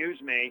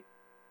 excuse me.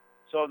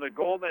 So the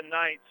Golden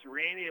Knights,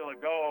 Randy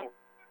Legault,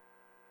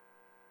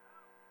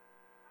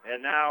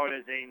 and now it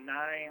is a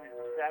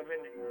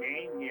 9-7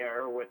 game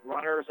here with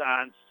runners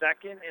on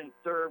second and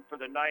third for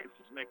the Knights.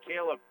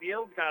 Michaela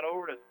Fields got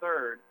over to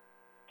third.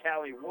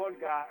 Callie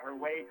Wood got her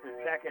way to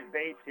second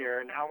base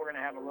here. Now we're going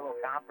to have a little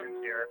conference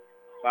here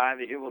by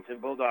the Heuvelton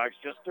Bulldogs,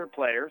 just their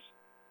players.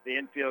 The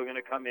infield going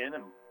to come in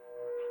and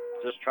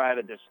just try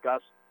to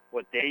discuss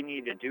what they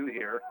need to do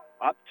here.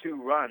 Up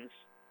 2 runs,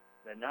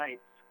 the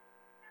Knights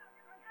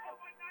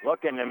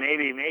looking to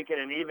maybe make it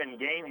an even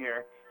game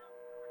here.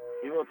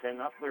 Heuvelton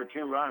up their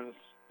 2 runs,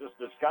 just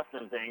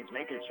discussing things,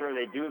 making sure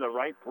they do the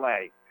right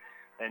play.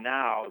 And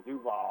now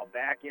Duval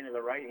back into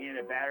the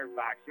right-handed batter's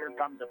box. Here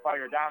comes the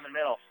fire down the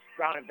middle.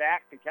 Grounded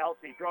back to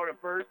Kelsey. Throw to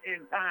first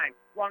in time.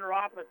 Runner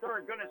off the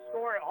third. Going to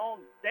score at home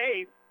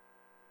safe.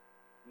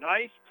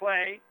 Nice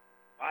play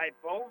by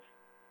both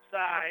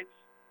sides.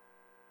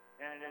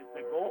 And it is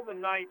the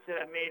Golden Knights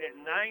that have made it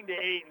 9-8,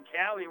 and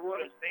Callie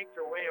Wood has faked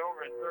her way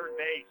over to third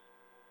base.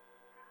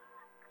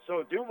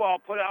 So Duval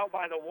put out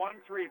by the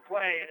 1-3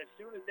 play, and as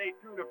soon as they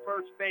threw to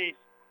first base,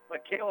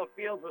 Michaela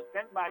Fields was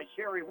sent by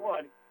Sherry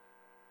Wood.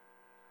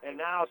 And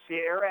now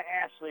Sierra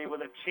Ashley with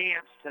a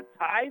chance to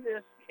tie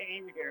this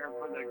game here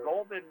for the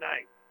Golden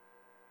Knights.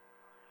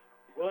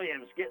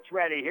 Williams gets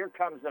ready. Here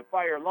comes the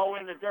fire. Low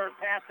in the dirt,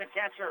 past the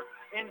catcher.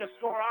 In to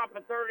score off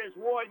at third is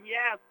Wood,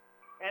 yes.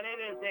 And it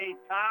is a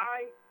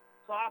tie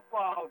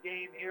softball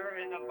game here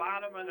in the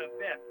bottom of the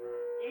fifth.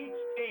 Each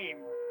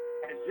team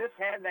has just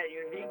had that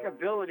unique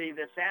ability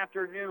this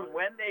afternoon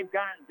when they've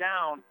gotten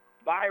down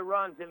by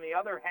runs in the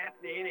other half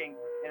of the inning,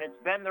 and it's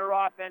been their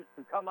offense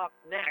to come up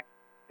next.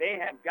 They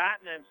have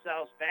gotten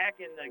themselves back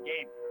in the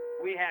game.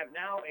 We have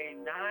now a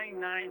 9-9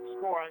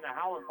 score on the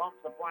Howland Pump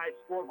Supply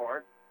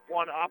scoreboard.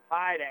 One up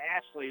high to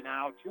Ashley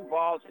now, 2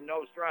 balls and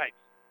no strikes.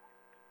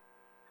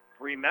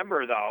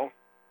 Remember, though,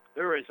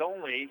 there is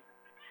only,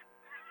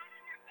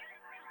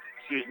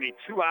 2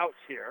 outs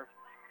here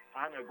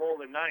on the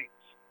Golden Knights.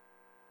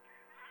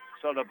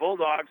 So the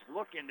Bulldogs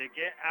looking to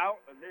get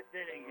out of this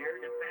inning here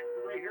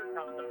defensively. Here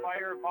comes the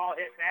fire. Ball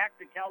hit back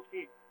to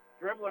Kelsey.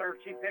 Dribbler,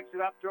 she picks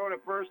it up, throw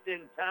to first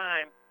in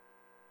time.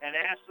 And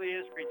Ashley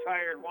is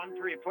retired.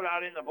 1-3 put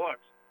out in the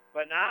books.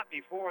 But not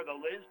before the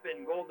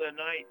Lisbon Golden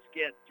Knights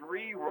get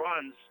 3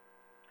 runs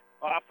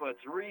off of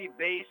 3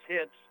 base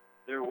hits.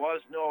 There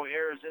was no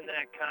errors in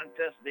that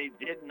contest. They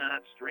did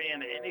not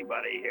strand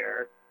anybody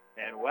here.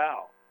 And,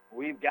 well,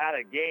 we've got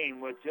a game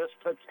with just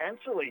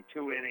potentially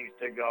 2 innings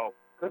to go.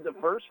 Could the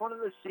first one of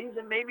the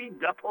season maybe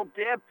double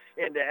dip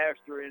into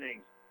extra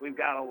innings? We've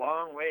got a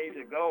long way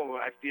to go,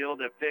 I feel,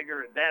 to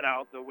figure that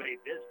out the way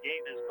this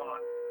game has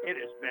gone. It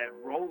has been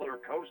roller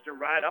coaster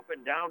ride up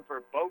and down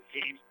for both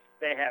teams.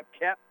 They have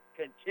kept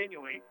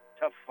continuing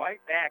to fight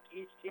back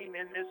each team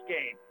in this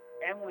game.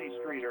 Emily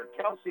Streeter,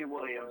 Kelsey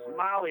Williams,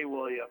 Molly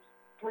Williams,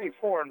 3,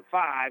 4, and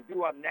 5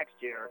 due up next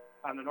year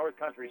on the North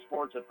Country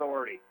Sports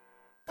Authority.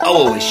 I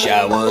wish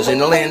I was in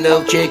the land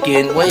of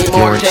chicken, way Your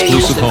more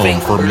exclusive home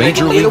for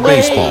Major League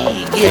Baseball.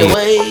 Get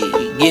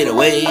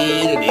away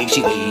to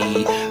Dixie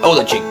Lee. Oh,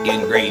 the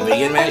chicken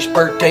gravy and mashed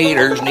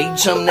potatoes, need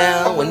some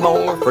now and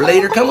more for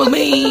later. Come with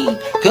me to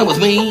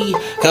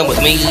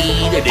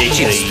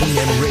Dixie Lee.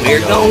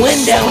 We're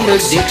going down to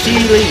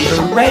Dixie Lee,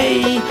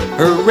 hooray,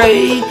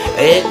 hooray,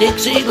 at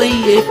Dixie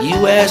Lee. If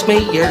you ask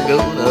me, you're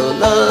gonna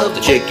love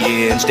the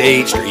chicken,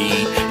 State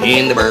Street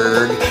in the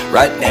Burg,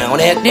 right down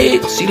at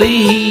Dixie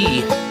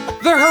Lee.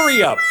 The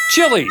Hurry Up,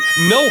 chilly,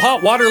 no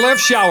hot water left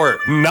shower,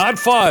 not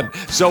fun.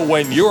 So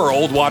when your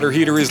old water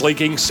heater is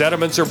leaking,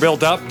 sediments are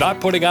built up,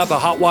 not putting out the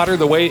hot water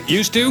the way it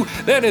used to,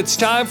 then it's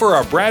time for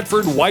a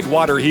Bradford white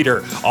water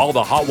heater. All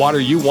the hot water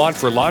you want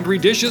for laundry,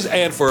 dishes,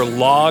 and for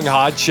long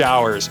hot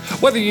showers.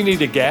 Whether you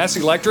need a gas,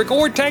 electric,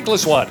 or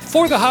tankless one,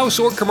 for the house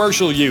or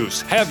commercial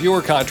use, have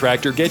your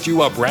contractor get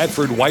you a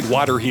Bradford white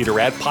water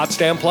heater at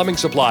Potsdam Plumbing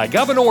Supply,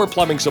 Governor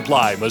Plumbing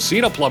Supply,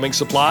 Messina Plumbing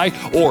Supply,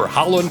 or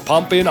Howland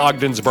Pump in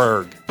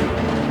Ogdensburg.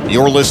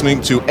 You're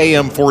listening to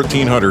AM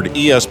 1400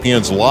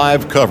 ESPN's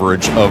live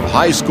coverage of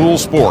high school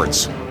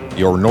sports.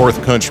 Your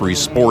North Country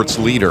sports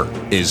leader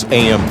is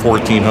AM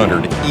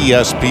 1400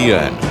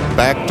 ESPN.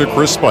 Back to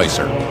Chris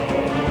Spicer.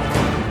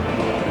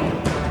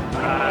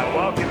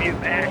 Welcome you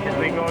back as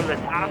we go to the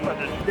top of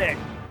the 6th.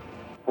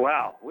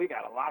 Well, we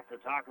got a lot to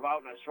talk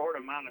about in a short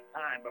amount of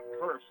time, but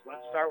first,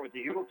 let's start with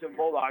the Heuvelton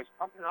Bulldogs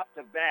pumping up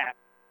to bat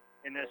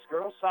in this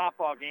girls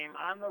softball game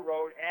on the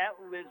road at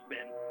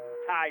Lisbon,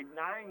 tied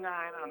 9-9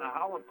 on the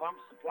Howland Pump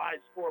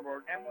Supply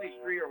scoreboard. Emily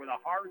Streeter with a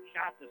hard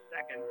shot to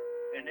second,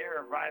 and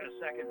error by the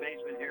second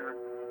baseman here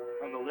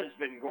from the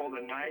Lisbon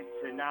Golden Knights.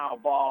 And now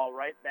ball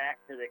right back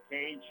to the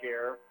cage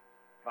here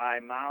by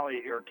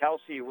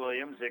Kelsey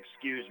Williams,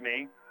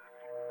 3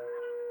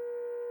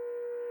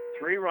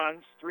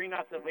 runs, 3-0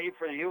 lead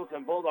for the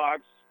Heuvelton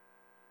Bulldogs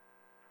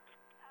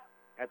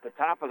at the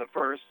top of the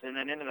first, and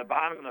then into the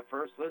bottom of the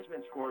first,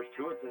 Lisbon scores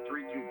 2. It's a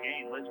 3-2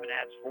 game. Lisbon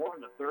adds 4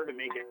 in the third to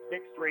make it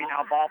 6-3.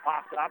 Now ball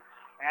pops up.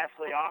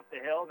 Ashley off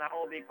the hill. Now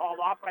will be called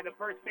off by the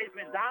first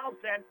baseman,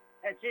 Donaldson,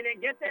 and she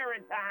didn't get there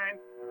in time.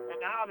 And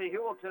now the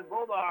Heuvelton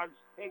Bulldogs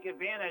take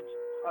advantage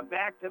of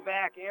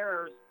back-to-back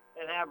errors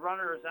and have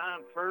runners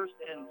on first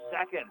and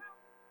second.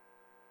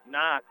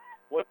 Not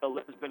what the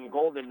Lisbon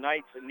Golden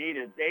Knights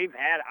needed. They've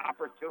had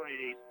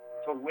opportunities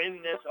to win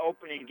this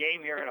opening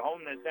game here at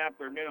home this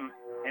afternoon,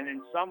 and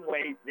in some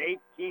ways they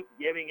keep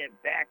giving it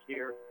back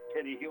here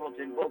to the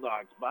Heuvelton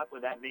Bulldogs. But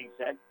with that being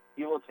said,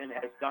 Heuvelton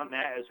has done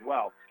that as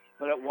well.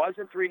 But it was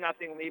a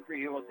 3-0 lead for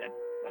Heuvelton,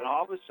 and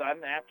all of a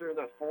sudden after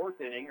the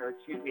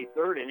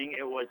third inning,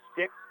 it was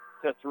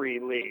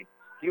 6-3 lead.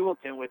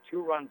 Heuvelton with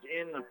 2 runs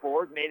in the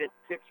fourth made it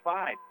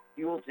 6-5.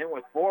 Heuvelton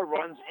with 4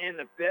 runs in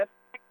the fifth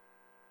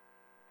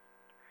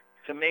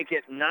to make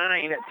it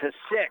 9-6.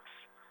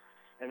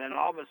 And then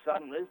all of a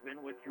sudden,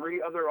 Lisbon with 3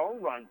 of their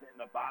own runs in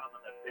the bottom of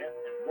the fifth.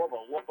 And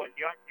wubba,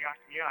 yut.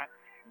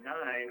 9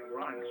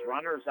 runs.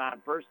 Runners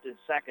on first and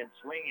second.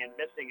 Swinging and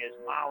missing is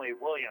Molly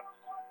Williams.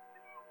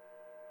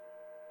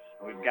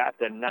 We've got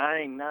the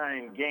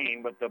 9-9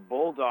 game, but the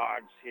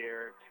Bulldogs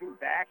here, 2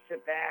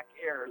 back-to-back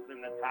errors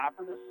in the top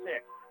of the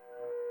 6th.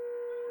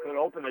 could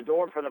open the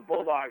door for the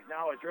Bulldogs.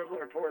 Now a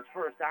dribbler towards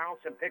first.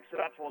 Donaldson picks it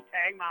up. Will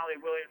tag Molly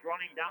Williams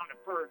running down to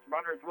first.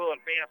 Runners will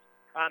advance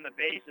on the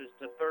bases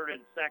to third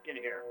and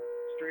second here.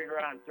 Streeter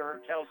on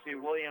third. Kelsey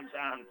Williams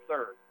on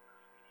third.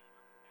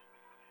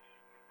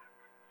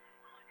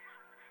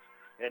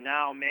 And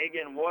now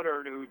Megan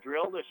Woodard, who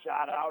drilled a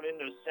shot out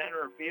into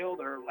center field,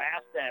 her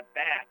last at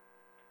bat,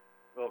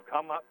 will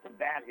come up to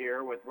bat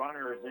here with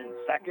runners in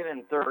second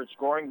and third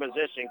scoring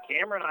position.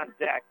 Cameron on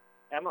deck.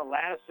 Emma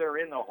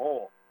Lattiser in the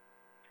hole.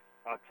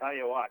 I'll tell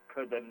you what,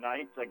 could the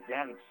Knights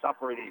again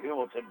suffer the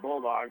Heuvelton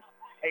Bulldogs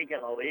taking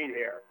the lead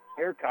here?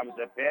 Here comes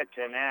the pitch,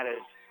 and that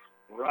is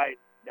right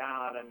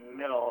down the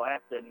middle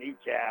at the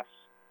kneecaps.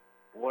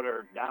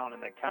 Woodard down in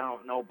the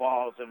count, no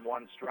balls and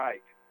one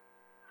strike.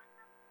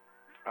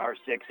 Our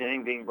sixth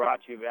inning being brought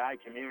to you by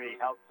Community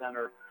Health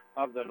Center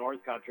of the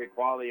North Country.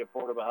 Quality,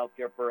 affordable health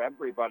care for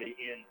everybody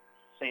in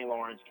St.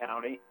 Lawrence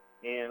County.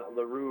 In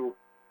LaRue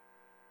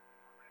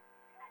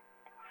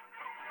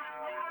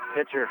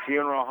Pitcher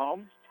Funeral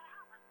Home.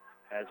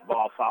 As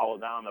ball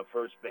fouled down the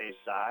first base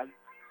side.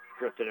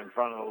 Drifted in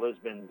front of the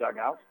Lisbon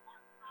dugout.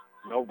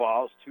 No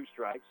balls, two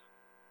strikes.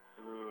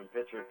 LaRue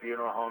Pitcher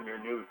Funeral Home, your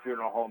new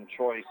funeral home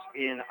choice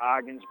in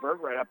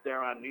Ogdensburg, right up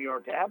there on New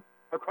York Ave.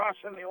 Across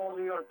from the old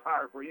New York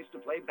Park where we used to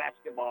play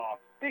basketball.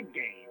 Big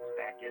games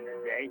back in the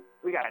day.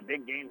 We got a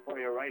big game for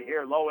you right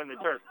here, low in the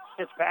dirt.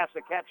 It's past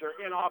the catcher,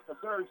 in off the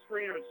third.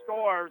 Streeter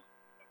scores,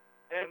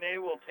 and they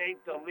will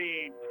take the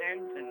lead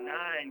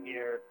 10-9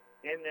 here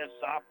in this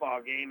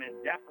softball game.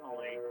 And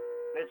definitely,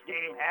 this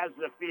game has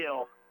the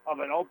feel of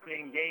an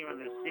opening game of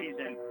the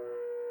season.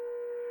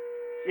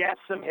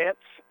 Yes, some hits,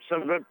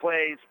 some good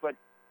plays, but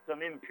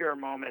some impure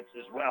moments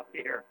as well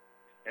here.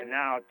 And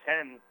now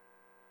 10-9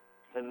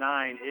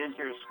 is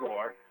your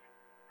score.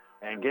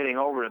 And getting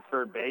over to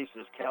third base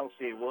is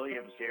Kelsey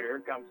Williams here.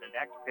 Here comes the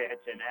next pitch,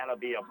 and that'll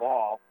be a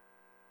ball.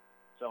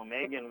 So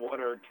Megan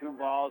Woodard, 2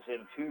 balls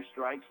and 2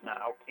 strikes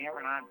now.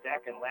 Cameron on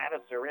deck and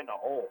Lattiser in the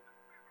hole.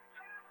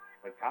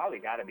 But probably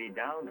got to be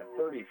down to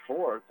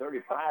 34,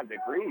 35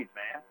 degrees,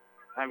 man.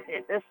 I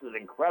mean, this is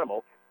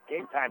incredible.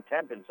 Game time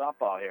temp in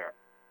softball here.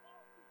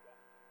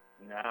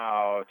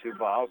 Now 2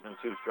 balls and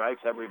 2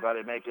 strikes.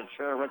 Everybody making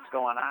sure what's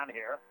going on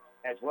here.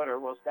 As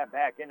Woodard will step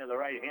back into the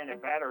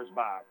right-handed batter's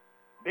box.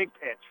 Big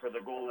pitch for the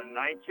Golden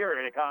Knights. Here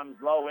it comes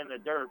low in the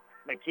dirt.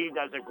 McKee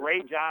does a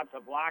great job to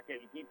block it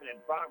and keep it in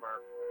front of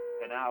her.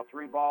 And now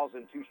 3 balls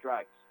and 2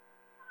 strikes.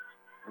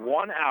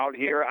 1 out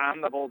here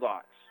on the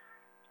Bulldogs.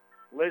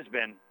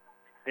 Lisbon,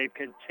 they've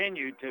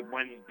continued to,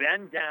 when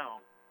bend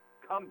down,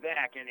 come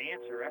back and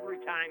answer every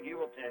time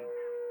Heuvelton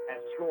has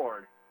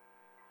scored.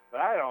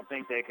 But I don't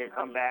think they can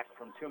come back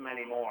from too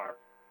many more.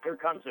 Here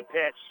comes the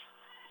pitch.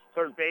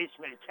 Third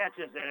baseman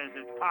catches it as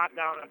it's popped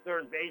down the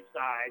third base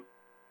side.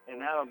 And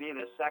that'll be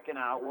the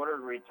second out.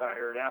 Woodard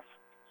retired.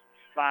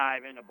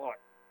 F5 in the book.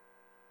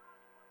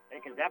 They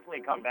can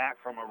definitely come back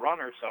from a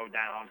run or so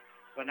down,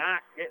 but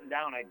not getting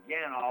down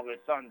again all of a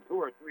sudden 2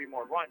 or 3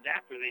 more runs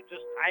after they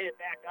just tied it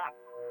back up.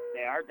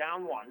 They are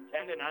down 1,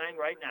 10-9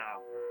 right now.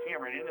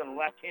 Cameron into the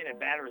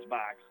left-handed batter's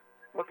box,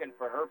 looking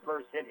for her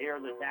first hit here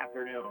this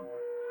afternoon.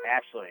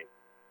 Ashley,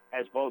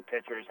 as both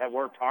pitchers have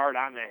worked hard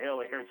on the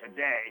hill here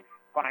today,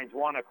 finds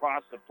 1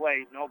 across the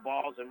plate, no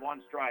balls and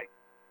 1 strike.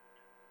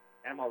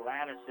 Emma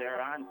Lattiser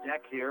on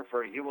deck here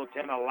for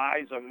Heuvelton.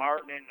 Eliza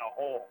Martin in the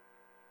hole.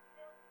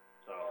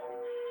 So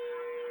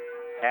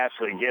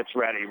Ashley gets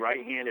ready.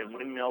 Right-handed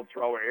windmill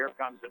thrower. Here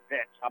comes the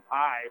pitch. Up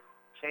high.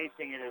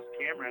 Chasing it is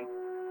Cameron.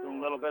 A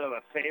little bit of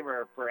a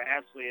favor for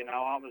Ashley. And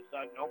now all of a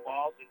sudden, no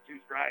balls and 2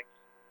 strikes.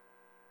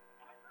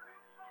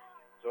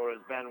 So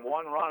it has been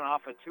 1 run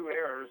off of 2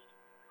 errors.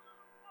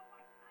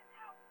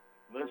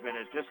 Lisbon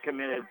has just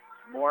committed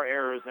more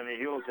errors than the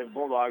Heuvelton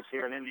Bulldogs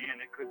here. And in the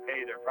end, it could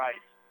pay their price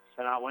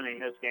for not winning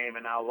this game.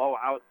 And now low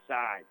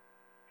outside.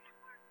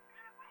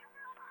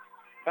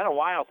 It's been a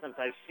while since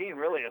I've seen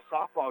really a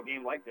softball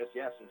game like this.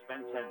 Yes, it's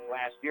been since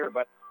last year,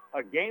 but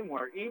a game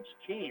where each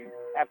team,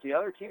 after the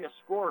other team has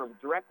scored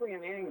directly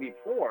in the inning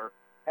before,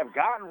 have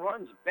gotten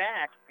runs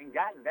back and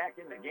gotten back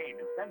in the game.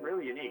 It's been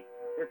really unique.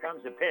 Here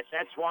comes the pitch.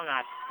 That swung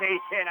on. Base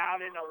hit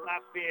out into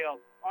left field.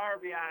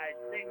 RBI,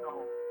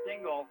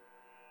 single.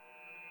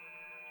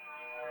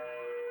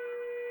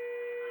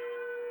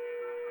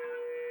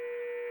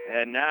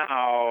 And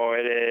now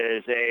it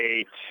is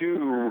a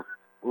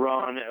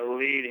 2-run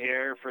lead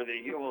here for the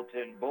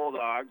Heuvelton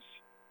Bulldogs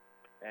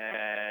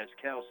as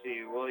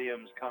Kelsey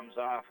Williams comes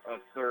off of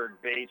third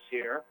base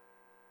here.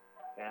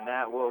 And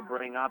that will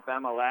bring up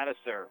Emma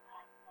Lattiser.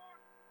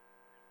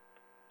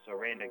 So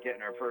Randa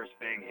getting her first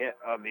big hit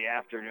of the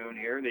afternoon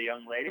here, the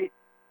young lady.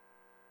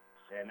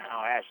 And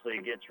now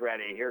Ashley gets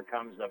ready. Here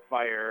comes the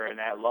fire and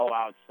that low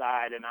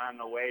outside and on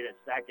the way to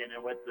second.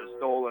 And with the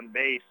stolen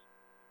base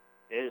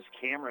is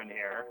Cameron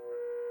here.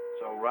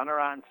 So runner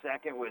on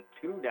second with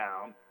 2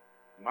 down.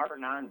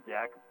 Martin on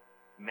deck.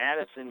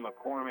 Madison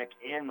McCormick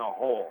in the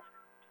hole.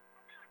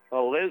 The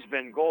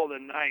Lisbon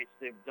Golden Knights,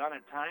 they've done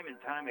it time and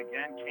time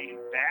again, came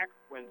back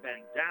when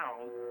been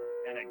down,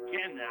 and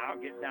again now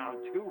get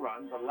down 2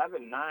 runs,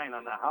 11-9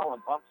 on the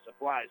Howland Pump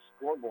Supply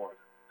scoreboard.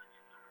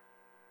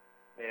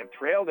 They have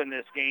trailed in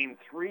this game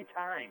 3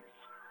 times.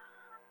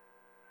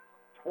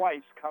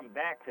 Twice come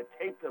back to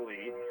take the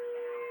lead,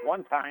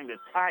 1 time to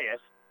tie it,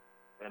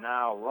 and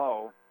now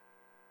low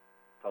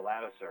to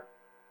Lattiser.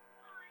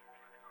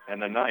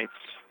 And the Knights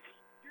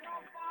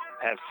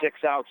have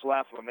 6 outs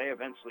left when they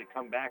eventually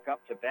come back up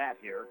to bat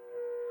here.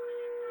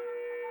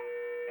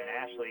 And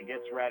Ashley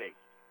gets ready.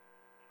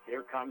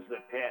 Here comes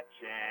the pitch,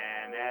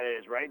 and that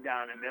is right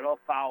down the middle,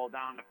 foul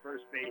down the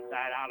first base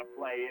side, out of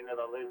play into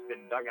the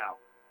Lisbon dugout.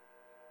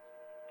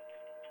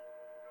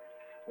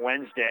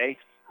 Wednesday,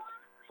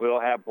 we'll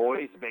have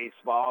boys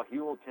baseball,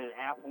 Heuvelton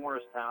at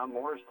Morristown.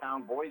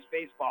 Morristown boys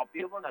baseball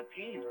fielding a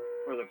team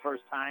for the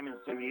first time in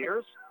some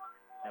years.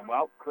 And,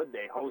 well, could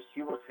they host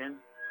Heuvelton?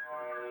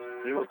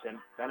 Heuvelton,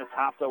 been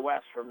atop the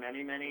West for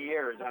many, many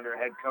years under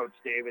head coach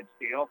David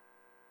Steele.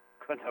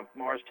 Could the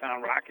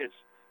Morristown Rockets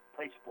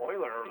play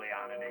spoiler early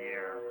on in the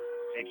year?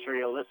 Make sure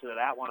you listen to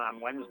that one on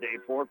Wednesday,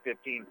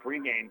 4:15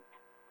 pregame,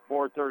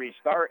 4:30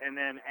 start. And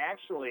then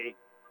actually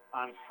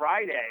on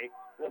Friday,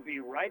 we'll be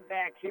right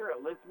back here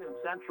at Lisbon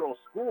Central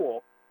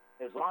School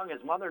as long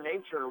as Mother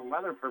Nature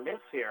weather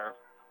permits here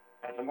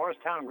at the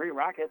Morristown Green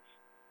Rockets,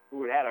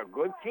 who had a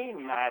good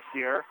team last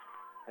year.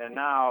 And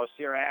now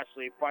Sierra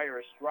Ashley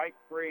fires strike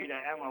free to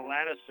Emma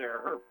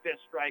Lattiser, her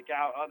 5th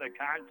strikeout of the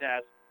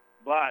contest.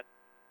 But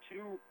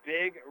 2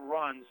 big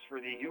runs for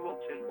the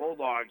Heuvelton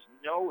Bulldogs.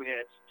 No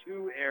hits,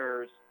 2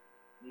 errors,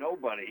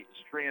 nobody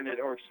stranded,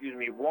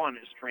 1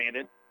 is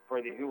stranded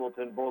for the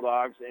Heuvelton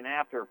Bulldogs. And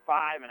after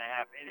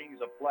 5.5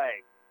 innings of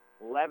play,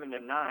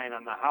 11-9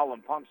 on the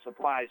Howland Pump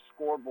Supply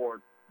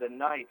scoreboard, the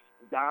Knights,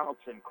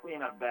 Donaldson,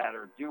 cleanup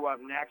batter, due up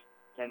next,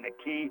 and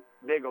McKee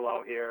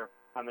Bigelow here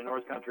on the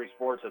North Country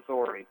Sports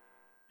Authority.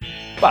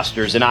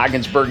 Buster's in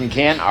Ogdensburg and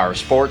Kent are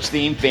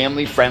sports-themed,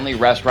 family-friendly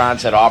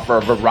restaurants that offer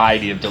a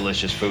variety of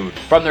delicious food.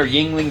 From their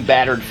Yingling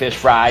battered fish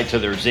fry to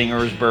their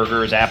zingers,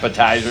 burgers,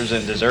 appetizers,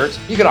 and desserts,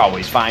 you can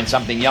always find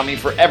something yummy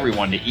for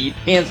everyone to eat.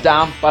 Hands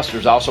down,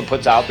 Buster's also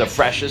puts out the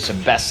freshest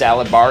and best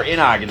salad bar in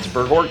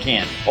Ogdensburg or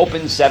Kent.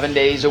 Open 7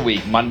 days a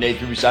week, Monday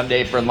through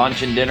Sunday for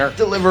lunch and dinner.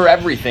 Deliver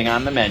everything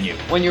on the menu.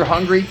 When you're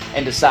hungry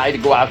and decide to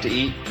go out to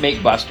eat,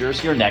 make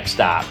Buster's your next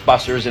stop.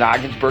 Buster's in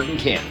Ogdensburg and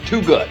Kent.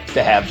 Too good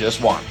to have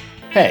just one.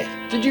 Hey,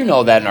 did you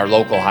know that in our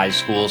local high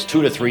schools,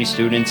 2 to 3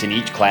 students in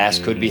each class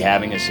could be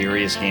having a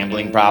serious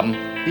gambling problem?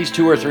 These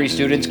 2 or 3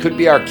 students could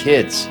be our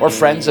kids or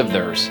friends of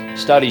theirs.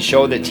 Studies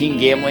show that teen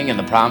gambling and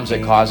the problems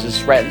it causes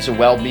threatens the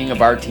well-being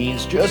of our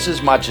teens just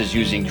as much as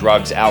using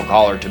drugs,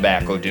 alcohol, or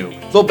tobacco do.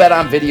 They'll bet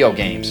on video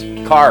games,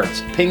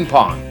 cards, ping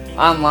pong,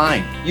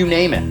 online, you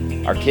name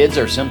it. Our kids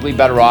are simply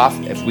better off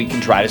if we can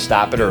try to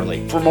stop it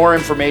early. For more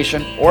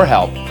information or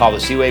help, call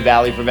the Seaway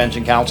Valley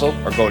Prevention Council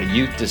or go to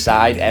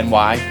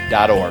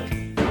youthdecideNY.org.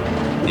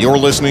 You're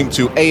listening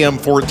to AM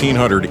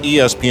 1400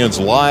 ESPN's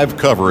live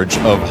coverage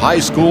of high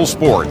school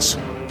sports.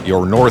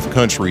 Your North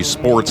Country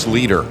sports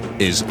leader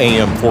is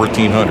AM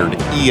 1400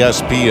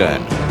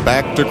 ESPN.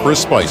 Back to Chris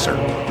Spicer.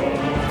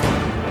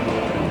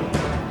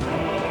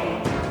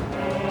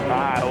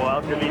 Hi,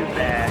 welcome you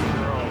back.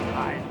 Girls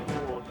High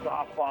School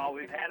softball.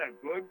 We've had a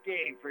good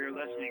game for your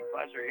listening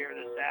pleasure here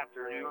this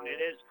afternoon.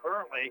 It is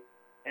currently,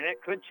 and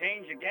it could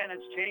change again.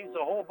 It's changed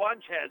a whole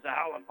bunch as the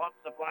Howland Pump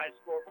Supply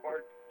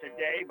scoreboard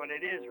today, but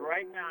it is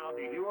right now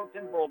the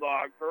Heuvelton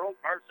Bulldogs girls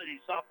varsity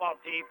softball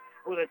team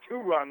with a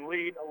 2-run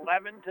lead,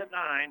 11-9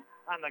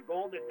 on the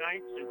Golden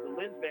Knights as the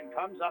Lisbon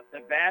comes up to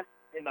bat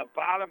in the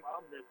bottom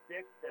of the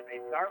 6th, and they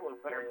start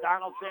with Claire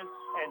Donaldson,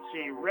 and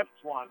she rips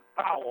one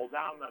foul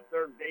down the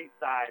third base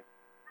side.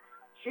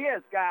 She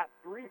has got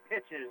 3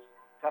 pitches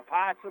to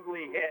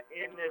possibly hit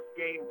in this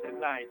game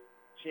tonight.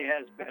 She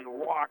has been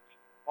walked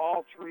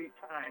all 3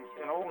 times,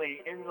 and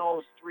only in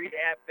those 3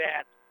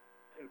 at-bats,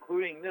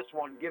 including this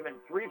one, given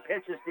 3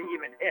 pitches to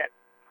even hit.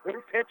 They're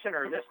pitching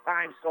her this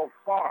time so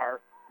far.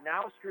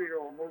 Now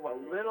Streeter will move a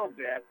little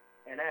bit,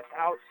 and that's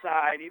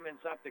outside,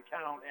 evens up the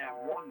count at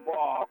 1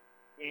 ball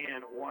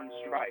and 1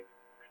 strike.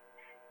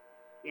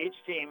 Each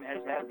team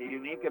has had the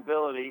unique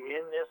ability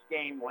in this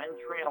game when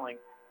trailing,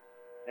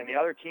 and the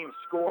other team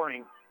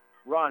scoring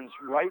runs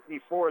right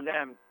before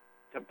them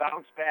to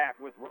bounce back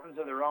with runs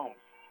of their own.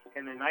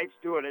 And the Knights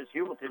do it as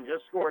Heuvelton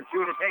just scored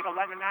 2 to take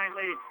 11-9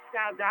 lead.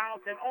 Now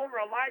Donaldson over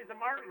Eliza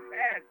Martin's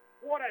head.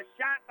 What a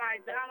shot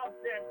by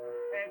Donaldson.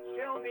 And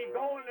she'll be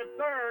going to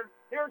third.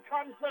 Here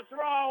comes the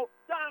throw.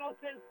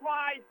 Donaldson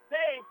slides,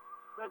 safe.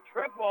 The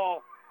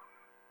triple.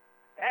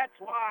 That's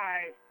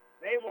why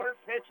they weren't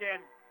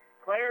pitching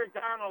Claire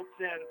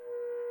Donaldson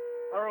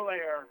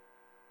earlier.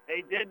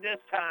 They did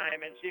this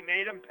time, and she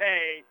made them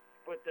pay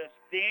with the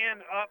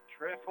stand-up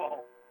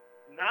triple.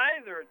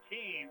 Neither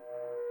team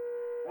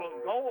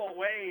will go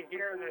away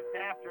here this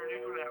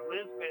afternoon at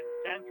Lisbon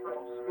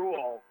Central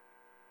School.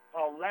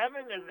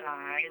 11-9,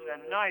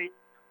 the Knights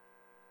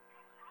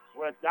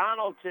with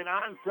Donaldson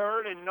on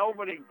third and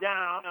nobody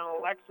down, and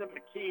Alexa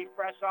McKee,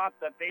 fresh off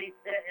the base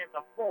hit in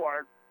the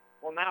fourth,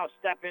 will now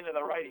step into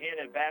the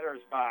right-handed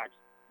batter's box.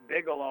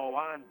 Bigelow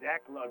on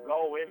deck,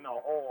 Legault in the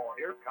hole.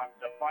 Here comes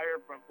the fire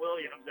from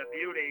Williams, a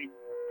beauty.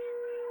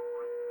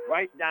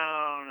 Right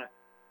down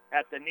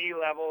at the knee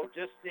level,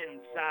 just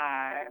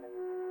inside.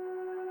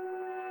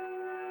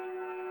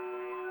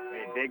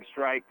 A big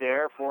strike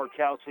there for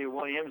Kelsey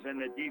Williams and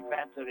the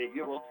defense of the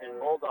Heuvelton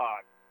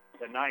Bulldogs.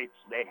 The Knights,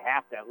 they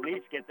have to at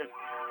least get this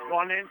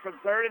one in from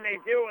third, and they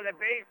do with a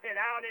base hit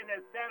out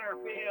into center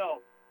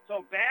field.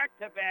 So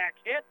back-to-back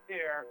hits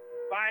here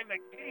by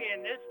McKee,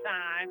 and this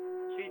time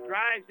she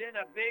drives in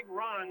a big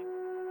run.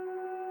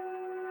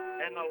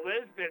 And the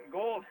Lisbon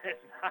Golden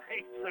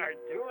Knights are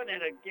doing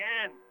it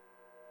again.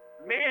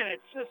 Man, it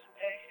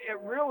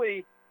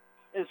really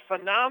is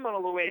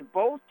phenomenal the way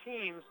both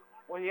teams,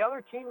 when the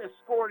other team has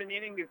scored in the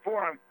inning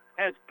before them,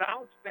 has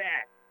bounced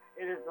back.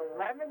 It is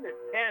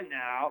 11-10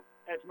 now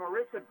as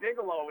Marissa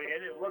Bigelow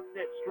in and looks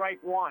at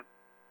strike one.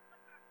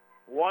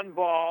 1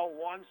 ball,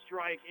 1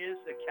 strike is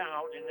the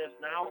count in this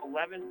now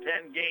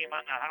 11-10 game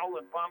on the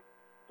Howland Pump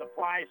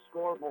Supply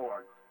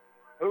scoreboard.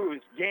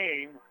 Whose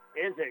game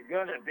is it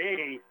going to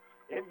be?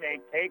 It may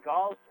take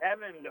all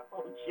 7,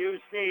 don't you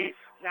see?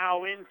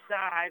 Now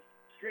inside,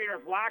 Streeter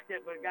blocked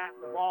it but got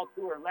the ball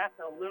to her left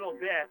a little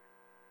bit.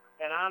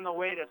 And on the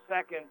way to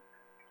second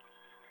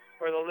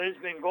for the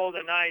Lisbon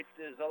Golden Knights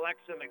is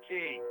Alexa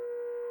McKee.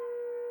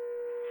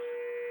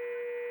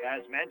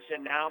 As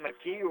mentioned now,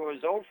 McKee, who was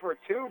 0 for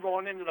 2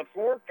 going into the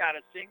fourth, got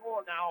a single,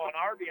 and now an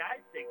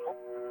RBI single.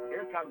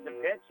 Here comes the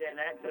pitch,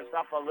 and that's just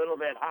up a little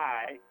bit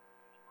high.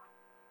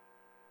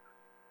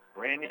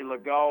 Randy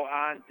Legault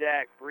on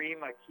deck. Bree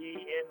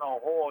McKee in the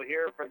hole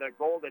here for the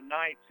Golden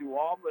Knights, who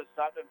all of a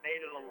sudden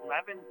made it an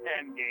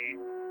 11-10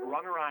 game.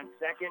 Runner on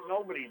second,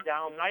 nobody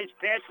down. Nice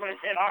pitch, but it's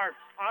hit hard.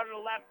 Out of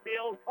the left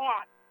field,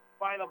 caught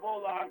by the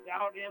Bulldogs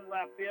out in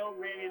left field.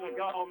 Randy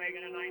Legault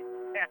making a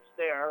nice catch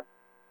there.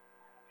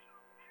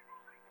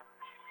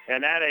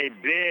 And that a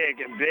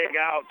big, big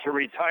out to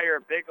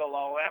retire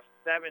Bigelow.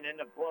 F7 in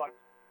the book.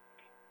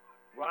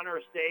 Runner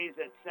stays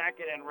at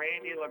second, and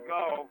Randy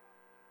Legault,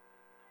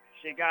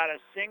 she got a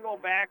single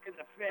back in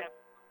the fifth.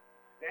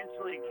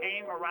 Eventually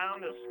came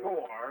around to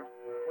score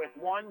with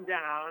 1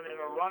 down and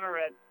a runner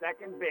at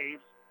second base.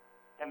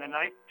 And the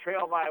Knights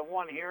trail by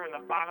 1 here in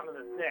the bottom of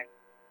the 6th.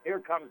 Here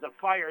comes the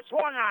fire.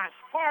 Swung on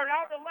hard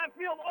out to left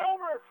field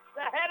over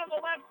the head of the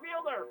left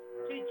fielder.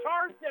 She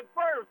charged it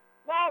first.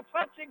 Now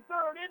touching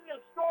third in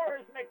the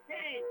score is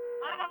McKee.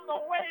 On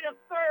the way to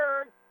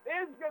third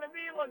is going to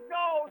be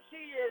Legault.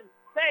 She is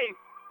safe.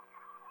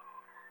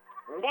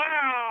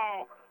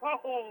 Wow.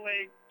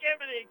 Holy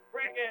Jiminy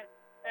Cricket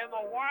and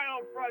the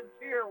Wild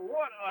Frontier.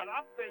 What an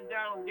up and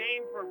down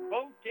game for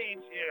both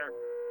teams here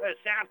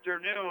this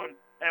afternoon.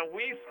 And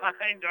we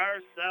find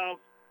ourselves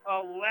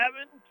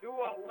 11-11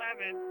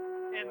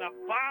 in the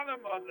bottom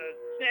of the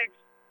 6th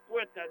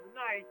with the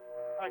Knights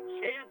a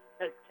chance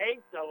to take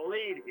the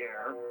lead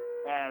here,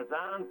 as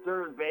on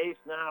third base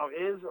now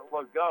is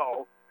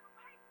Legault.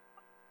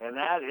 And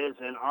that is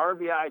an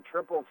RBI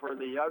triple for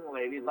the young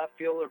lady. Left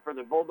fielder for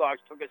the Bulldogs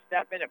took a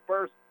step in at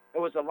first. It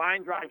was a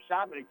line drive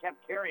shot, but he kept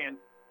carrying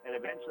and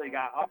eventually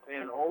got up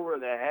and over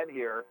the head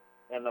here.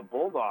 And the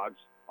Bulldogs,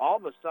 all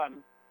of a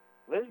sudden,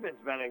 Lisbon's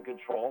been in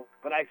control.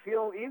 But I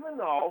feel even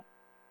though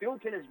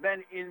Heuvelton has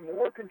been in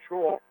more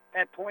control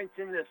at points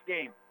in this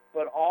game,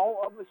 but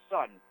all of a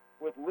sudden,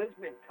 with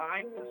Lisbon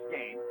tying this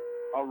game,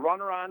 a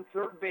runner on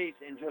third base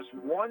and just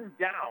 1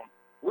 down,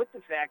 with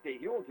the fact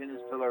that Heuvelton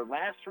is to their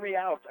last 3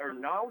 outs, are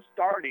now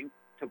starting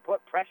to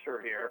put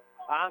pressure here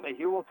on the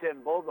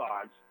Heuvelton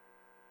Bulldogs.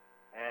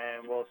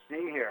 And we'll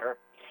see here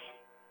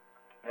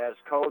as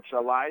Coach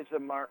Eliza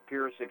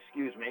Pierce,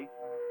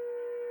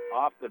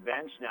 off the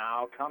bench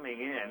now, coming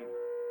in.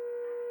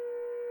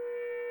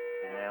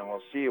 And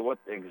we'll see what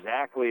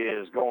exactly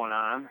is going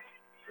on,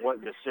 what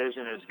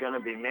decision is going to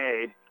be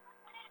made.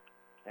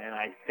 And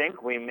I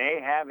think we may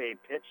have a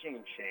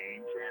pitching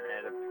change, and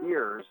it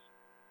appears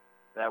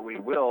that we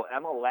will.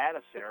 Emma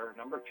Lattiser,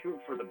 number 2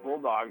 for the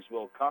Bulldogs,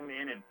 will come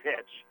in and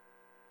pitch.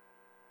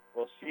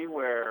 We'll see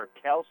where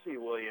Kelsey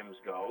Williams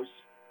goes.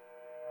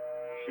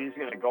 She's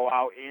going to go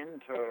out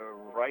into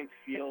right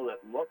field,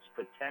 it looks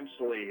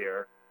potentially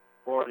here,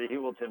 for the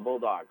Heuvelton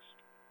Bulldogs.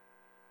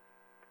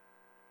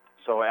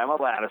 So Emma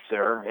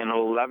Lattiser, in an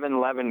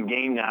 11-11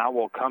 game now,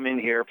 will come in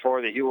here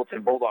for the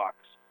Heuvelton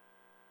Bulldogs.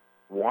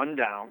 1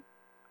 down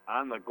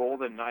on the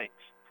Golden Knights.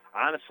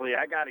 Honestly,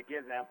 I got to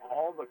give them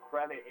all the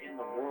credit in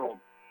the world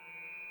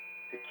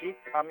to keep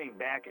coming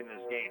back in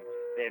this game.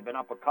 They have been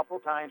up a couple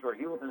times where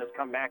Heuvelton has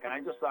come back, and I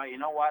just thought, you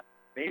know what,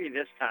 maybe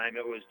this time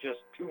it was just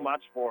too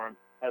much for them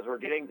as we're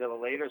getting to the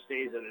later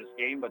stage of this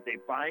game, but they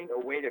find a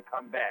way to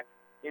come back.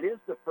 It is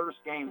the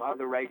first game of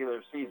the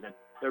regular season.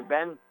 There have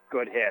been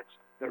good hits.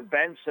 There have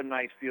been some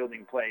nice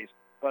fielding plays,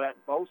 but at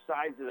both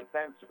sides of the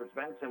fence, there's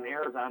been some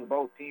errors on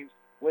both teams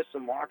with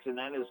some walks, and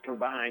that is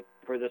combined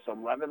for this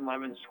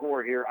 11-11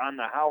 score here on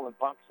the Howland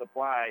Pump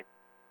Supply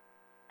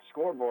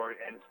scoreboard,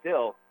 and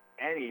still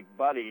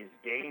anybody's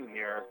game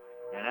here.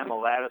 And Emma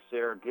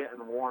Lattiser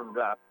getting warmed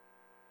up.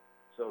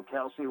 So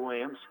Kelsey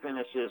Williams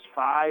finishes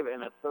 5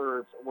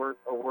 1/3 worth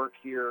of work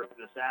here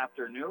this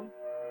afternoon.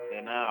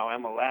 And now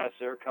Emma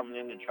Lattiser coming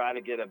in to try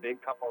to get a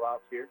big couple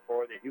outs here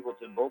for the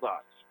Heuvelton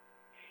Bulldogs.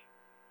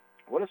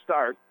 What a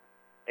start.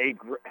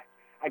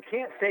 I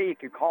can't say you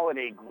could call it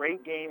a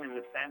great game in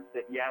the sense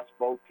that, yes,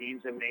 both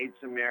teams have made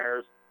some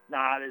errors,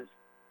 not as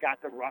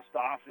got the rust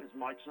off as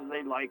much as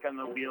they'd like on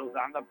the wheels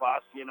on the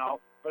bus,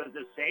 But at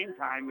the same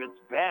time, it's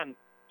been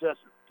just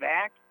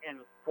back and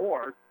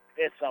forth.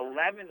 It's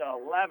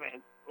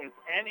 11-11. It's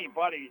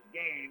anybody's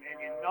game,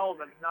 and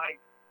the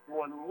Knights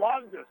would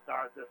love to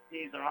start the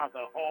season off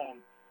at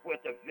home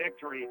with a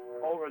victory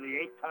over the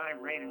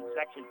 8-time reigning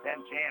Section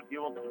 10 champ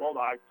Heuvelton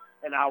Bulldogs.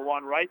 And now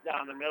one right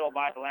down the middle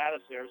by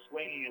Lattiser,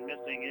 swinging and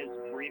missing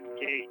is Bree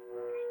McKee.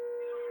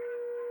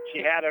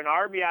 She had an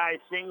RBI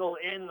single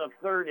in the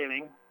 3rd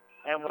inning,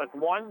 and with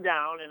one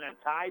down in a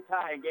tie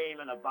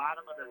game in the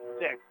bottom of the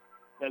 6th,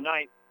 the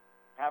Knights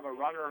have a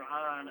runner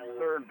on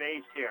 3rd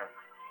base here.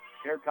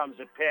 Here comes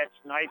the pitch.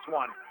 Nice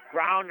one.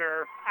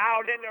 Grounder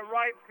out into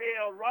right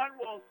field. Run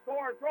will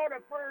score. Throw to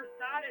first.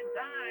 Not in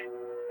time.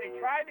 They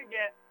tried to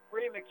get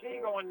Bree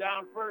McKee going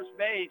down first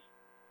base.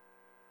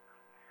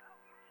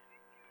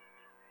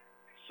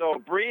 So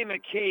Bree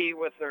McKee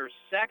with her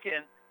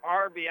 2nd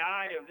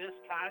RBI of this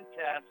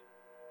contest.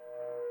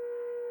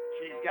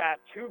 She's got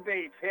 2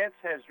 base hits,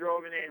 has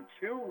driven in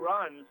 2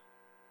 runs,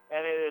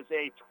 and it is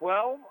a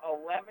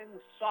 12-11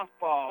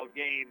 softball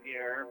game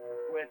here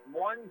with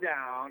 1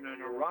 down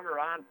and a runner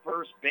on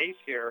first base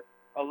here.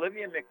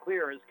 Olivia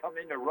McClear has come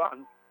in to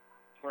run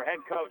for head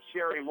coach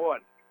Sherry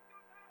Wood.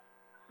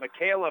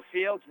 Michaela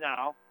Fields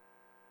now,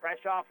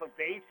 fresh off a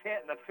base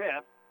hit in the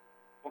 5th,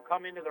 will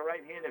come into the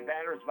right-handed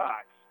batter's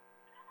box.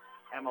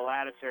 Emma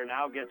Lattiser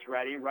now gets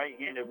ready,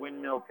 right-handed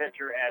windmill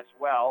pitcher as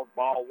well,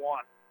 ball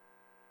 1.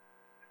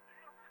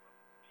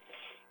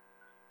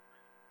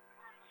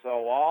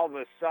 So all of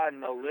a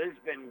sudden, the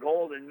Lisbon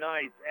Golden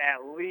Knights,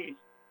 at least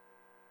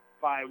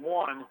by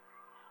 1,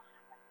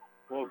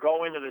 will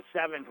go into the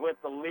 7th with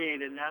the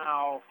lead. And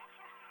now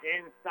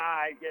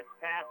inside, gets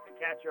past the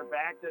catcher,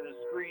 back to the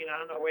screen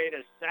on the way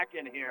to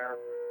second here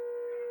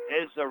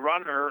is the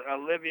runner,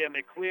 Olivia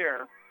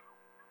McClear.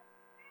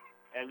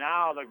 And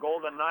now the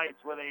Golden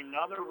Knights with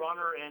another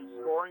runner in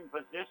scoring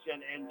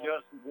position and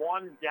just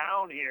 1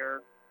 down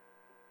here,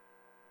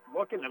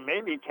 looking to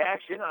maybe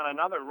cash in on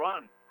another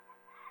run.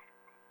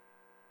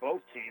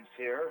 Both teams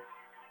here,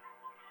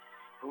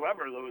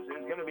 whoever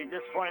loses is going to be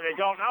disappointed. They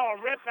don't know.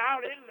 A rip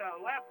out into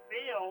left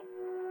field.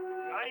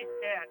 Nice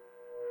hit.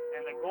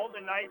 And the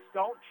Golden Knights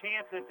don't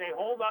chance it. They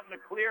hold up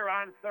McClear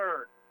on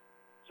 3rd.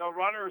 So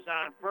runners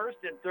on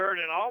 1st and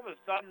 3rd, and all of a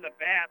sudden the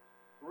bats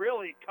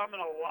really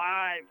coming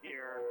alive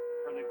here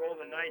for the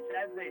Golden Knights.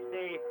 As they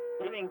say,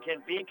 hitting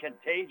can be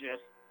contagious,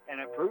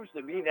 and it proves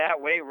to be that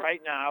way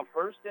right now.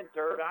 1st and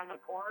 3rd on the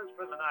corners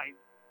for the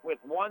Knights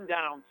with 1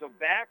 down. So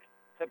back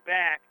to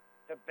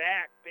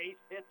back base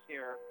hits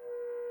here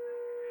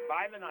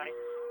by the Knights.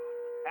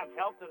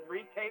 Heuvelton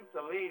retakes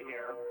the lead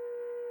here.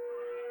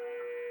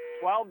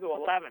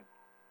 12-11.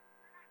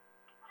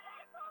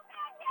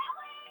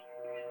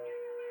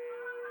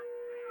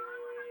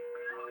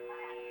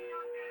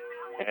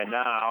 And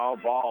now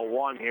ball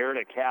 1 here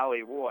to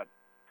Callie Wood.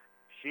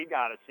 She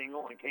got a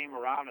single and came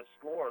around to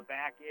score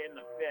back in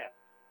the 5th.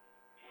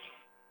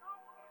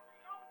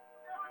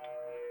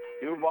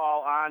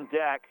 Duval on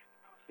deck.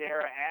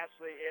 Sarah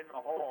Ashley in the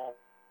hole.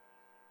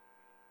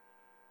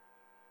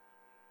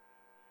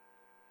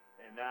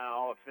 And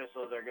now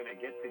officials are going to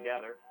get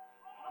together.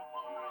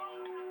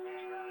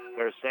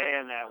 They're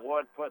saying that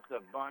Wood put the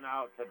bunt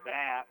out to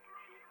bat.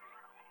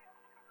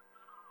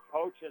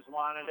 Coaches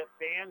wanted it,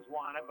 fans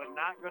want it, but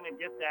not going to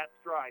get that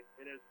strike.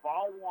 It is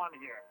ball 1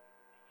 here.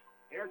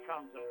 Here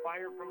comes a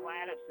fire from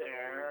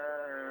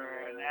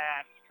Lattiser, and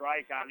that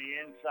strike on the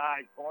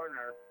inside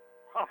corner.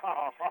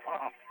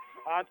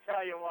 I'll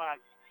tell you what,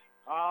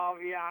 I'll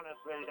be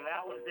honest with you,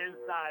 that was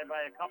inside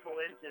by a couple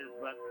inches,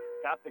 but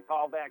got the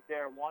call back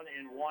there, 1-1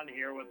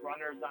 here with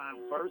runners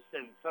on 1st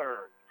and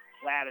 3rd.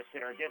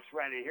 Lattiser gets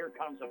ready. Here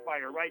comes the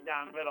fire right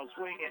down the middle,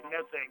 swinging,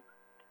 missing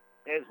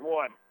is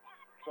Wood.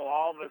 So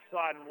all of a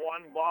sudden,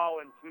 1 ball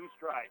and 2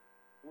 strikes.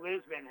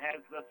 Lisbon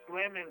has the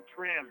slim and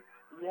trim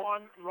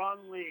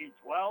 1-run lead,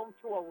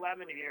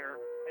 12-11 here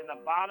in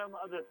the bottom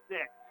of the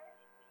 6th.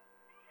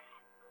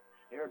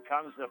 Here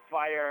comes the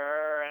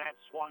fire, and that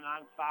swung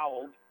on,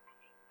 fouled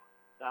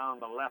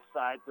down the left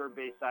side, 3rd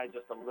base side,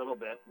 just a little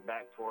bit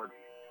back toward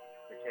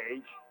the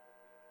cage.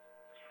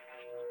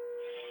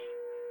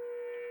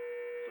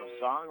 So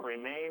song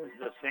remains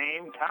the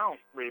same, count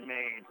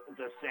remains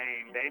the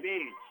same,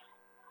 baby.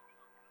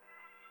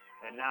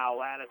 And now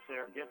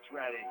Lattiser gets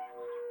ready.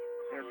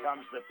 Here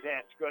comes the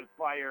pitch. Good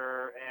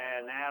fire,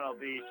 and that'll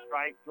be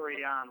strike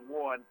 3 on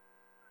Wood.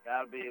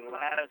 That'll be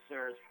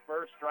Lattiser's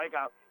first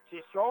strikeout.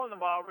 She's throwing the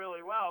ball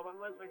really well,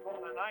 but Lisbon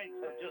Golden Knights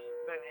have just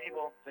been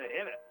able to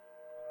hit it.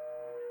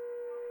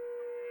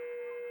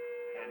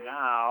 And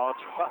now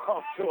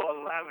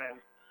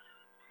 12-11.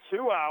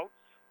 2 outs.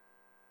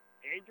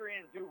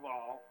 Adrian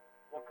Duval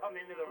will come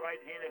into the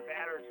right-handed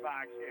batter's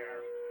box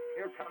here.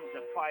 Here comes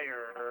the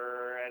fire,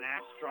 and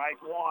that's strike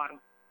 1.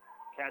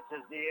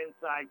 Catches the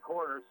inside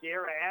corner.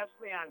 Sierra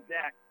Ashley on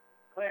deck.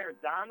 Claire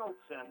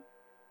Donaldson.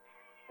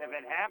 If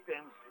it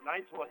happens,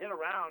 Knights will hit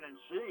around, and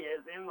she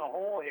is in the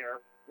hole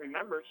here.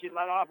 Remember, she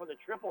led off with a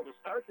triple to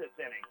start this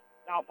inning.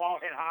 Now ball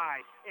hit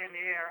high, in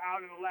the air,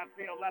 out in the left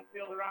field. Left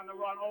fielder on the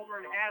run, over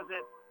and has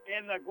it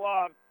in the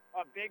glove.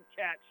 A big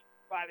catch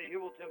by the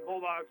Heuvelton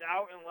Bulldogs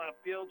out in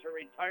left field to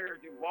retire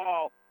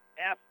Duval.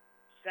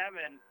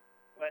 F7,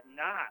 but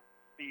not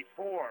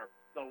before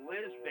the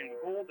Lisbon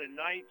Golden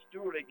Knights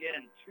do it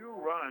again. 2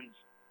 runs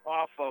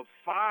off of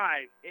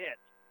 5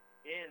 hits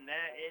in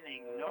that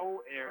inning.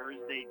 No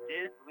errors. They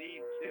did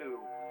leave 2.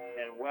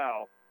 And,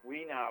 well,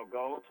 we now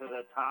go to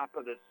the top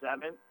of the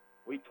 7th.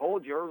 We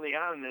told you early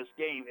on in this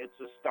game, it's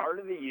the start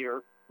of the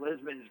year.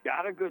 Lisbon's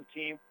got a good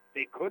team.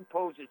 They could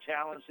pose a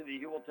challenge to the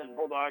Heuvelton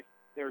Bulldogs.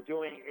 They're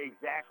doing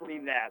exactly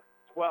that.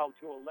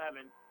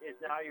 12-11 is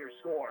now your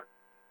score.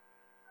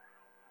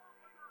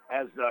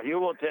 As the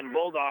Heuvelton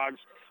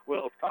Bulldogs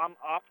will come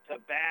up to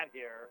bat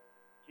here,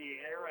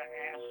 Sierra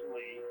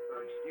Ashley,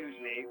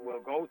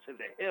 will go to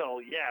the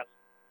hill, yes.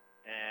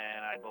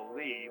 And I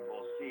believe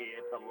we'll see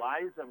it's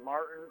Eliza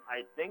Martin,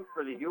 I think,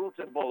 for the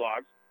Heuvelton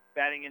Bulldogs,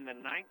 batting in the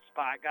 9th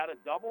spot. Got a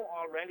double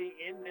already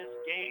in this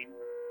game.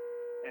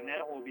 And then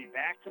it will be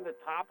back to the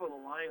top of the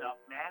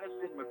lineup.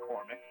 Madison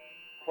McCormick,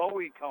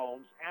 Chloe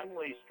Combs,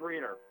 Emily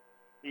Streeter,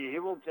 the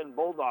Heuvelton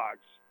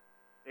Bulldogs.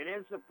 It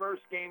is the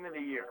first game of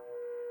the year,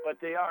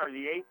 but they are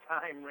the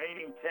 8-time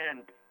reigning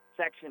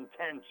Section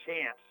 10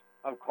 champs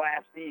of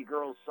Class D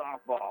girls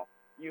softball.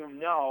 You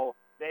know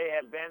they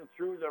have been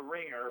through the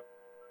ringer.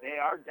 They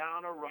are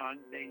down a run.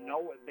 They know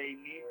what they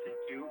need to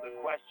do. The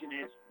question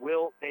is,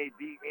 will they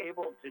be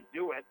able to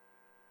do it?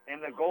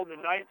 And the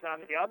Golden Knights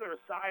on the other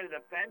side of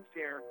the fence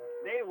here,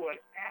 they would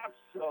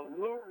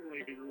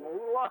absolutely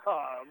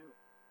love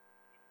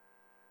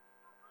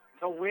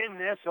to win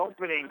this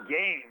opening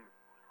game.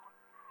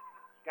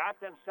 Got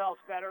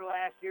themselves better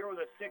last year with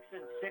a 6-6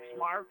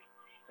 mark.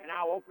 And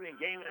now opening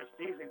game of the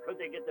season, could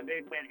they get the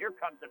big win? Here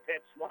comes the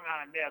pitch, swung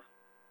on and missed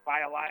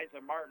by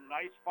Eliza Martin.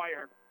 Nice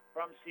fire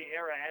from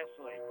Sierra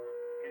Ashley.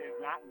 It has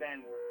not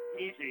been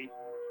easy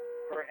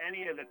for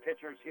any of the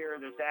pitchers here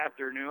this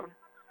afternoon.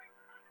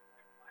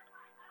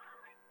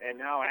 And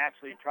now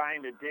Ashley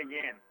trying to dig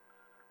in.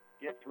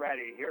 Gets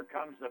ready. Here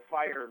comes the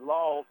fire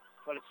low,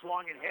 but it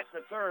swung and hit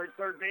the third.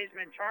 Third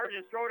baseman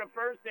charges, throw to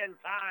first in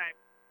time.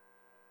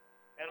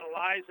 And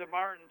Eliza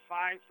Martin,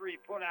 5-3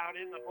 put out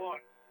in the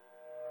books.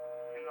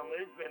 And the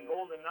Lisbon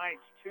Golden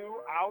Knights 2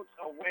 outs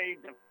away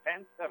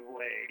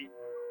defensively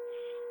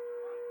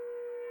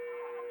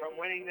from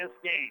winning this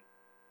game.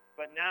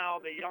 But now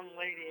the young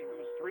lady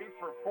who's 3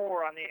 for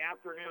 4 on the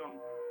afternoon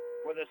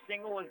with a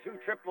single and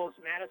 2 triples,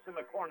 Madison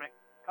McCormick,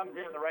 comes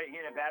into the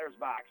right-handed batter's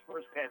box.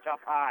 First pitch up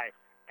high.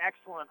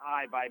 Excellent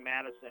eye by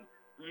Madison.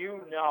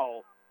 You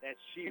know that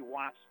she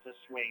wants to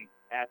swing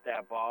at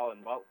that ball,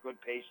 and, well,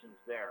 good patience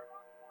there.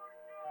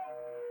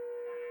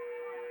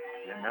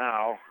 And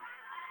now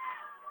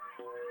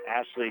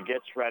Ashley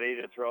gets ready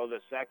to throw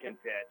the second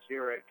pitch.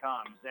 Here it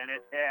comes, and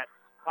it's hit.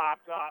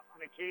 Popped up.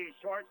 McKee,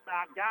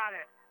 shortstop, got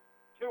it.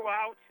 2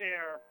 outs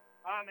here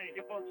on the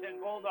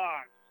Heuvelton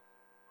Bulldogs.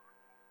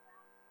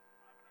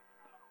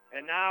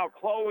 And now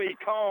Chloe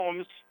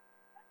Combs,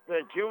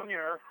 the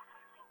junior,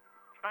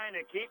 trying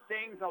to keep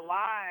things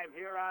alive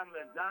here on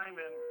the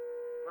diamond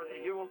for the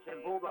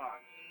Heuvelton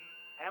Bulldogs.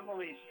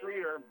 Emily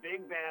Streeter,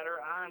 big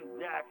batter on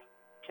deck.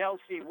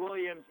 Kelsey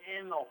Williams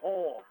in the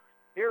hole.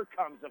 Here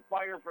comes the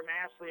fire from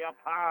Ashley up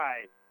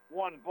high.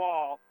 1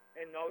 ball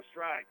and no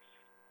strikes.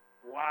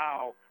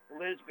 Wow.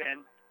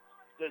 Lisbon,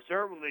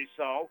 deservedly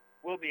so,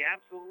 will be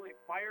absolutely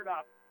fired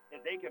up if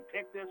they can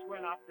pick this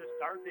win up to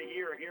start the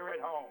year here at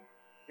home.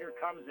 Here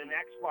comes the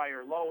next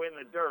fire, low in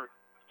the dirt.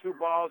 2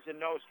 balls and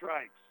no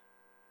strikes.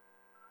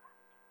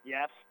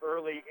 Yes,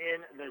 early in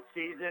the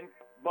season,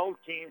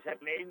 both teams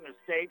have made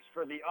mistakes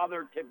for the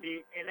other to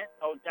be in it,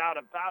 no doubt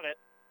about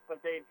it. But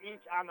they've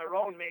each on their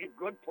own made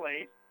good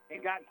plays and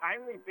got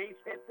timely base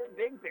hits and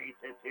big base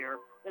hits here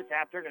this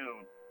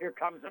afternoon. Here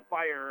comes the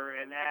fire,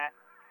 and that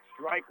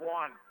strike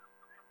 1.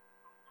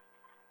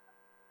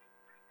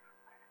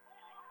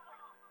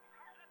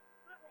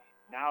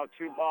 Now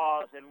 2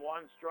 balls and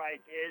 1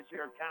 strike is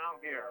your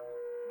count here.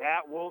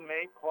 That will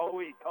make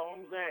Chloe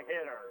Combs a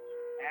hitter.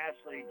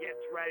 Ashley gets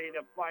ready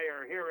to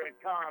fire. Here it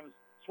comes.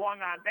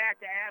 Swung on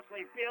back to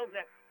Ashley. Fields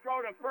it.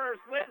 Throw to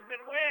first.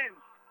 Lisbon wins.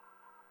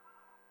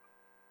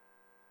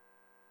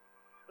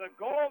 The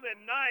Golden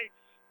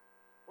Knights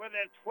with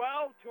a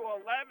 12-11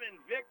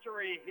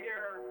 victory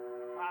here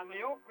on the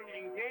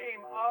opening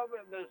game of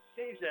the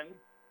season.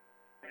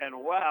 And,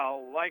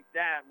 well, like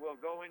that,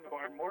 we'll go into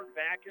our Mort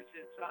Backus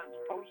 & Sons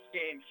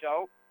post-game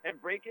show and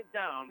break it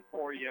down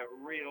for you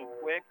real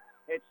quick.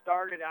 It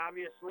started,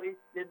 obviously,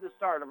 did the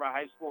start of our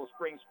high school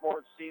spring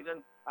sports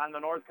season on the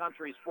North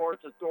Country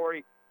Sports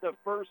Authority. The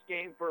first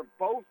game for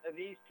both of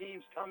these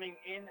teams coming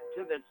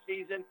into the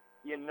season.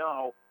 You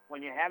know, when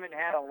you haven't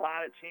had a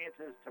lot of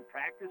chances to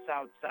practice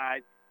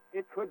outside,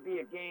 it could be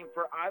a game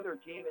for either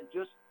team. It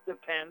just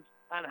depends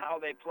on how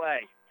they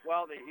play.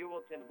 Well, the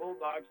Heuvelton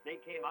Bulldogs,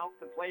 they came out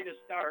to play to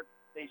start.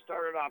 They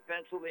started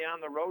offensively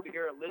on the road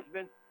here at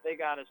Lisbon. They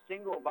got a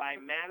single by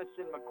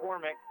Madison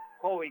McCormick.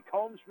 Chloe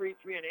Combs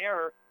reached an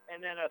error, and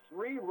then a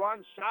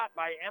 3-run shot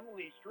by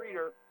Emily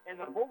Streeter,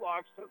 and the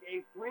Bulldogs took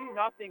a 3-0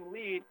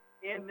 lead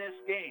in this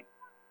game.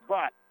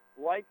 But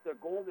like the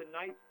Golden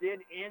Knights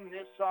did in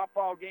this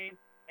softball game,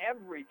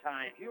 every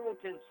time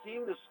Heuvelton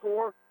seemed to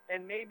score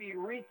and maybe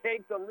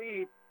retake the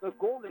lead, the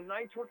Golden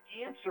Knights would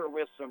answer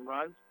with some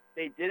runs.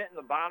 They did it in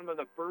the bottom of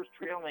the first,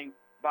 trailing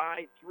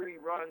by 3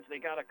 runs. They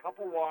got a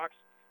couple walks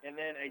and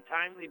then a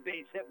timely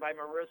base hit by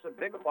Marissa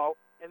Bigelow.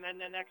 And then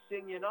the next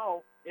thing you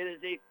know, it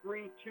is a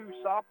 3-2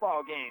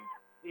 softball game.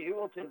 The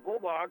Heuvelton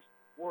Bulldogs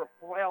were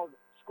held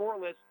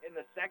scoreless in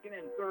the second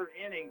and third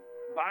inning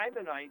by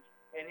the Knights.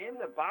 And in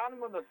the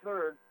bottom of the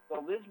third, the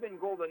Lisbon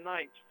Golden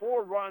Knights,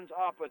 4 runs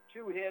off of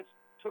 2 hits,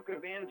 took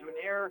advantage of an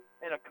error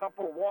and a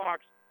couple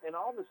walks. And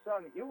all of a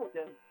sudden,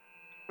 Heuvelton,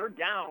 they're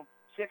down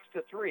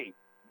 6-3.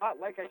 But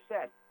like I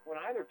said, when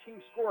either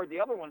team scored, the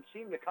other one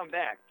seemed to come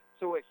back.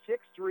 So at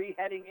 6-3,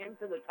 heading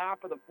into the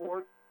top of the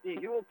fourth, the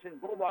Heuvelton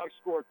Bulldogs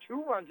scored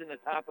 2 runs in the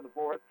top of the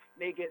fourth,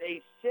 make it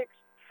a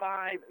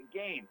 6-5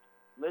 game.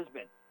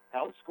 Lisbon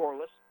held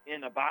scoreless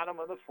in the bottom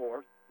of the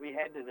fourth. We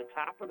head to the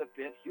top of the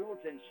fifth.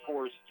 Heuvelton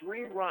scores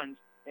 3 runs,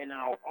 and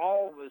now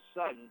all of a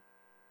sudden,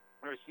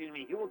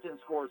 Heuvelton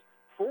scores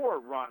 4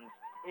 runs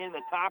in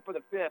the top of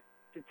the fifth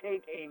to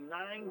take a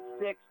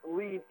 9-6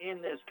 lead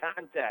in this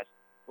contest.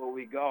 But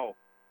we go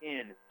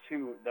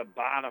into the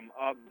bottom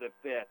of the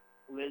fifth.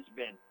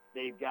 Lisbon,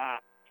 they've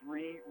got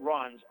 3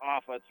 runs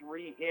off of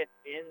 3 hits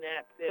in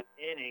that fifth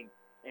inning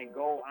and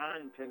go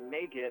on to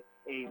make it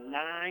a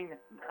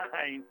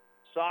 9-9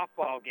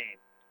 softball game.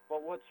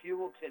 But what's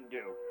Heuvelton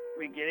do?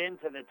 We get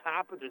into the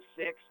top of the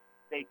sixth.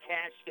 They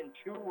cash in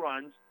 2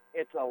 runs.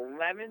 It's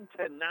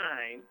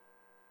 11-9.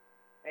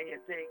 And you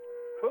think,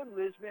 could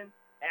Lisbon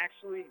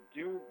actually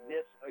do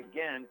this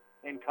again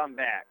and come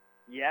back?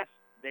 Yes,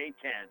 they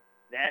can.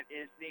 That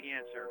is the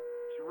answer.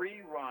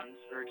 3 runs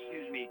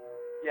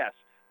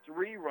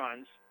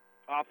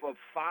off of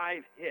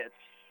 5 hits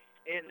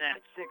in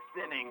that 6th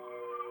inning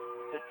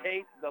to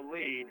take the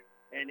lead.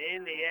 And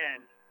in the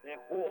end, they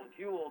hold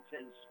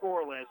Heuvelton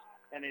scoreless,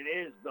 and it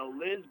is the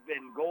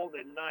Lisbon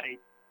Golden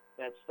Knights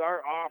that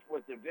start off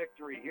with the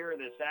victory here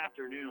this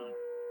afternoon.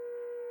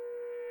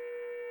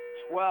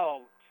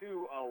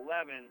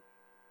 12-11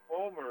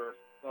 over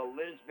the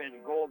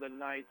Lisbon Golden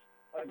Knights.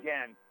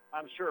 Again,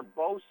 I'm sure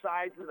both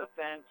sides of the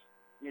fence,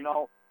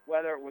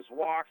 whether it was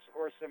walks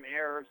or some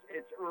errors,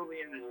 it's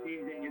early in the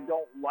season. You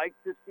don't like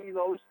to see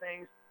those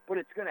things, but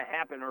it's going to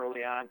happen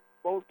early on.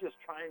 Both just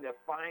trying to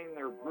find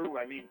their groove.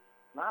 I mean,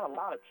 not a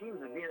lot of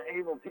teams are being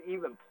able to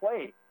even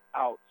play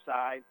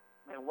outside.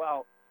 And,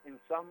 well, in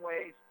some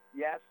ways,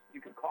 yes,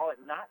 you could call it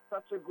not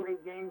such a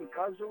great game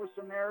because there were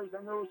some errors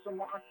and there was some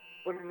walks,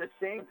 but in the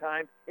same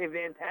time, a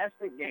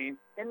fantastic game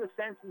in the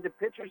sense that the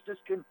pitchers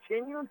just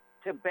continued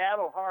to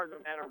battle hard no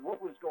matter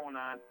what was going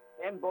on,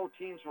 and both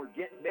teams were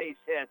getting base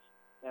hits.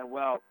 And,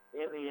 well,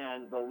 in the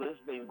end, the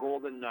Lisbon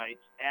Golden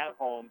Knights at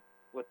home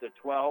with the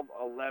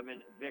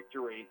 12-11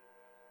 victory.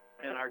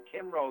 And our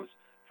Kim Rose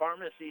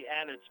Pharmacy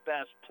at its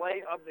best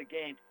play of the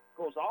game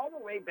goes all the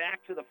way back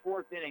to the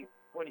 4th inning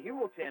when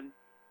Heuvelton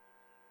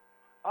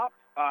up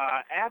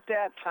at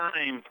that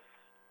time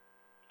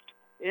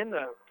in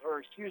the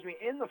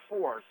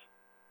 4th,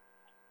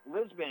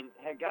 Lisbon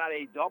had got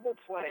a double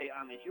play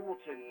on the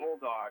Heuvelton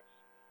Bulldogs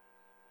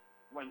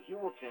when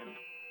Heuvelton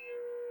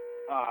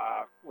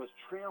was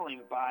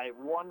trailing by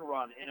 1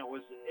 run, and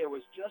it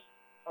was just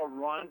a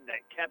run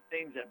that kept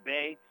things at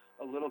bay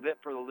a little bit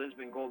for the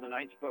Lisbon Golden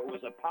Knights, but it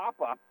was a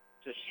pop-up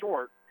to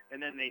short,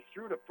 and then they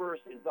threw to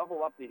first and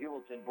double up the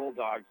Heuvelton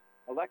Bulldogs.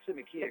 Alexa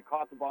McKee had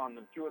caught the ball and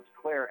then threw it to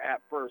Claire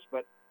at first,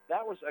 but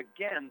that was,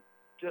 again,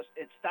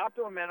 it stopped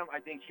the momentum. I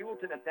think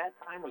Heuvelton at that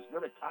time was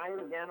going to tie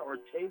it again or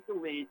take the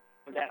lead,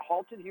 but that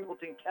halted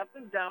Heuvelton, kept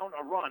them down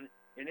a run,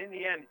 and in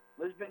the end,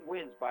 Lisbon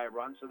wins by a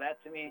run, so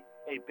that, to me,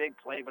 a big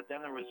play, but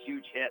then there was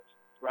huge hits,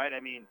 right? I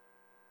mean,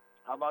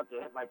 how about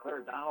the hit by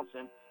Claire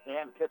Donaldson? They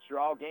hadn't pitched her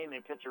all game.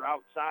 They pitched her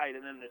outside,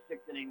 and then in the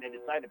 6th inning, they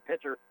decided to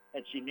pitch her,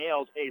 and she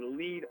nails a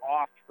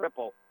lead-off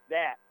triple.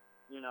 That,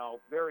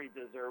 very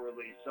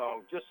deservedly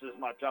so. Just as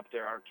much up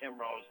there, our Kim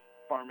Rose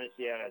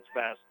Pharmacy at its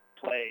best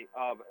play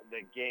of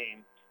the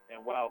game.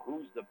 And, well,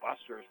 who's the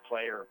Busters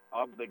player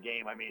of the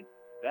game? I mean,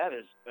 that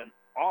is an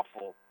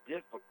awful,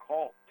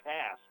 difficult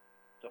task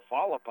to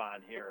fall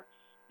upon here.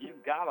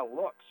 You've got to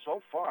look.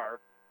 So far,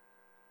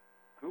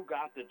 who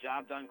got the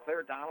job done?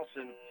 Claire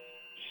Donaldson,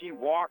 she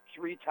walked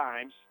 3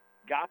 times,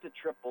 got the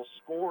triple,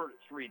 scored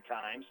 3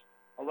 times.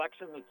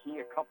 Alexa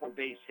McKee, a couple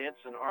base hits,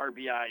 an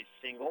RBI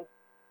single.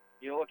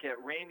 You look at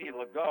Randy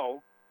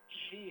Legault,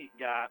 she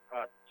got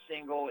a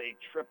single, a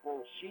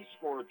triple. She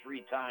scored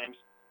 3 times.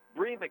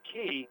 Bree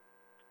McKee,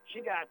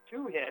 she got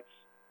 2 hits,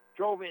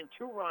 drove in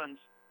 2 runs,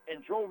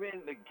 and drove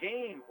in the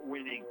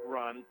game-winning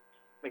run.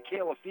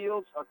 Michaela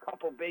Fields, a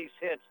couple base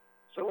hits.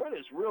 So it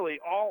is really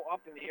all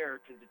up in the air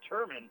to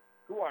determine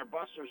who our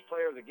Busters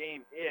player of the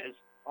game is.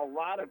 A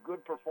lot of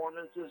good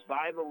performances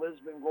by the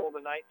Lisbon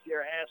Golden Knights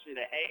here. Ask you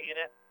to hang in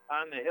it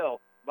on the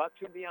hill. But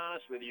to be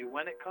honest with you,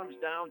 when it comes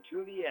down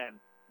to the end,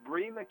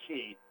 Bree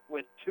McKee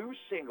with 2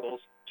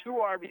 singles, 2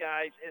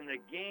 RBIs in the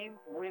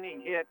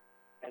game-winning hit,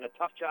 and a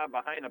tough job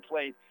behind the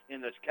plate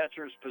in this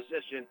catcher's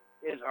position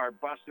is our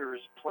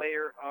Busters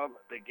player of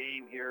the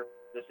game here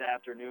this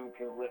afternoon.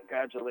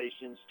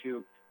 Congratulations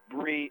to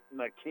Bree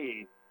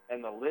McKee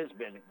and the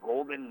Lisbon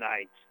Golden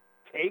Knights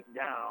take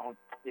down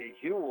the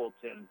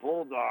Heuvelton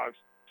Bulldogs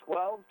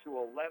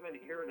 12-11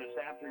 here this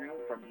afternoon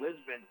from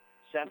Lisbon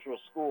Central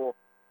School.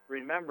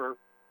 Remember,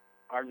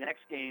 our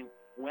next game,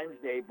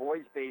 Wednesday,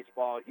 boys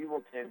baseball,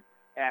 Heuvelton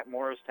at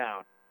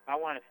Morristown. I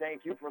want to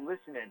thank you for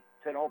listening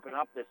to open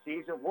up the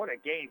season. What a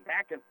game,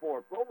 back and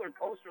forth, roller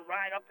coaster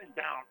ride up and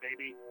down,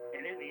 baby.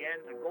 And in the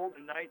end, the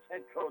Golden Knights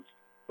head coach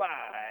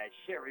by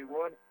Sherry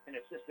Wood and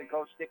assistant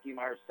coach Dickie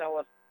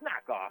Marcellus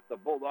knock off the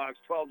Bulldogs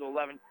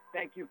 12-11.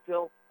 Thank you,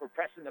 Phil, for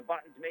pressing the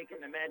buttons,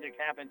 making the magic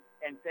happen.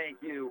 And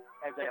thank you,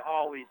 as I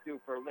always do,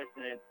 for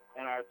listening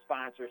and our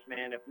sponsors,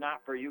 man. If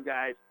not for you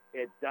guys,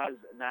 it does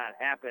not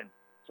happen.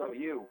 So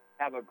you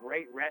have a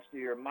great rest of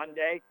your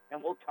Monday,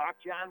 and we'll talk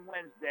to you on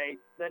Wednesday,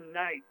 the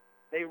night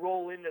they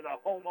roll into the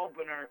home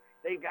opener.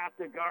 They got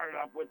the guard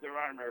up with their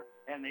armor,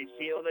 and they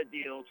seal the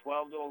deal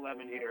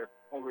 12-11 here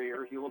over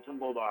your Heuvelton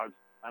Bulldogs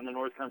on the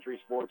North Country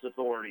Sports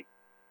Authority.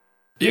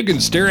 You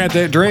can stare at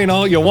that drain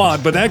all you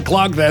want, but that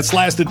clog that's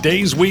lasted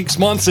days, weeks,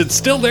 months, it's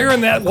still there,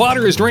 and that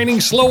water is draining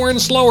slower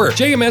and slower.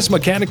 JMS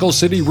Mechanical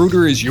City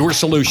Rooter is your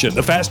solution.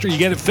 The faster you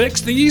get it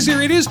fixed, the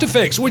easier it is to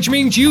fix, which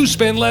means you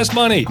spend less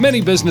money. Many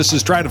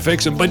businesses try to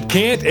fix them, but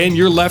can't, and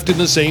you're left in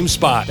the same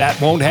spot.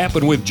 That won't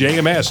happen with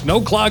JMS.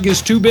 No clog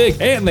is too big,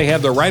 and they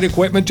have the right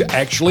equipment to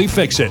actually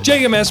fix it.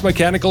 JMS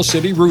Mechanical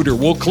City Rooter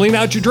will clean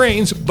out your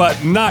drains,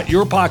 but not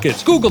your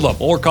pockets. Google them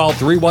or call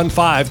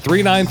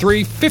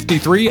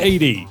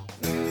 315-393-5380.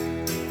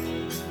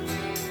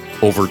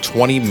 Over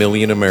 20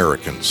 million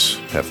Americans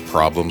have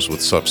problems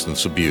with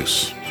substance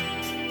abuse.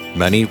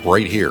 Many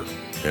right here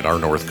in our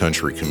North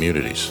Country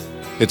communities.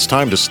 It's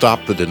time to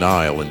stop the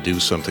denial and do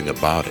something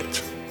about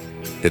it.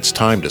 It's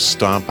time to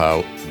stomp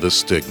out the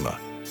stigma.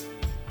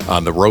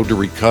 On the road to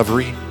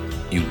recovery,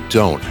 you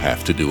don't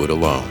have to do it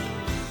alone.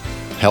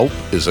 Help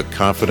is a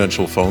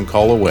confidential phone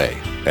call away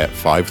at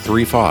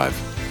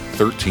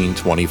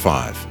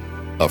 535-1325.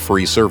 A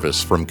free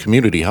service from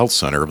Community Health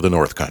Center of the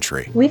North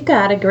Country. We've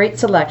got a great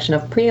selection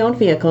of pre-owned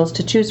vehicles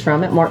to choose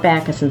from at Mort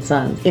Backus &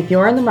 Sons. If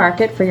you're in the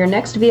market for your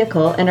next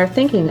vehicle and are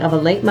thinking of a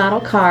late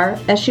model car,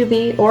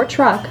 SUV, or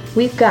truck,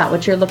 we've got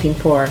what you're looking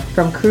for.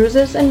 From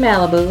Cruises and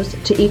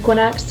Malibus to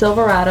Equinox,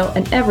 Silverado,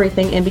 and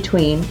everything in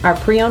between, our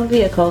pre-owned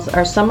vehicles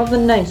are some of the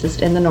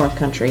nicest in the North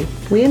Country.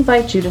 We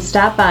invite you to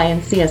stop by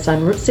and see us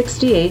on Route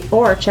 68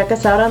 or check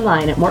us out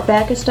online at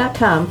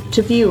mortbackus.com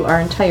to view our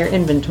entire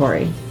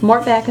inventory.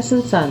 Mort Backus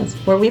 & Sons,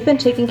 where we've been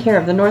taking care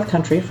of the North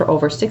Country for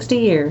over 60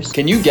 years.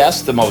 Can you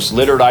guess the most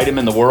littered item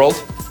in the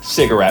world?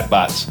 Cigarette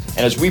butts. And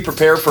as we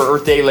prepare for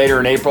Earth Day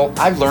later in April,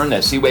 I've learned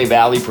that Seaway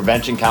Valley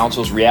Prevention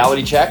Council's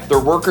reality check, their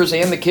workers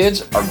and the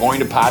kids are going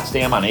to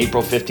Potsdam on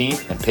April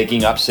 15th and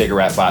picking up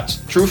cigarette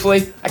butts.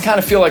 Truthfully, I kind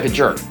of feel like a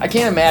jerk. I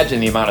can't imagine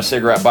the amount of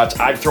cigarette butts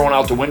I've thrown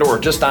out the window or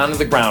just onto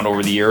the ground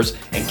over the years,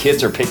 and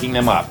kids are picking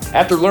them up.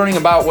 After learning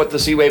about what the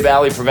Seaway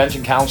Valley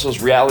Prevention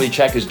Council's reality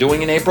check is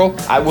doing in April,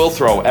 I will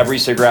throw every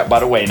cigarette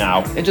butt away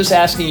now, and just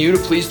asking you to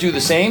please do the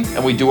same,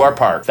 and we do our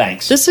part.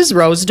 Thanks. This is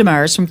Rose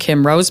DeMars from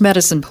Kim Rose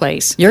Medicine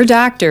Place. Your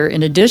doctor,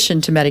 in addition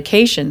to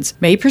medications,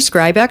 may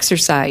prescribe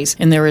exercise,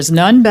 and there is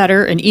none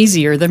better and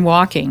easier than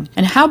walking.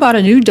 And how about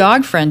a new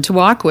dog friend to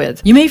walk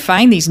with? You may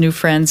find these new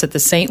friends at the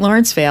St.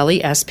 Lawrence Valley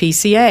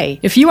SPCA.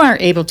 If you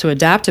aren't able to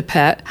adopt a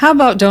pet, how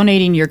about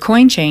donating your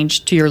coin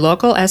change to your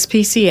local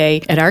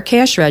SPCA at our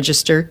cash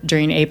register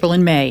during April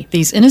and May?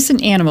 These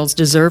innocent animals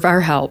deserve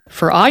our help.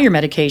 For all your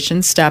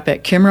medications, stop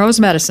at Kim Rose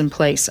Medicine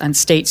Place on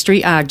State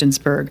Street,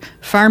 Ogdensburg.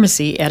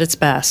 Pharmacy at its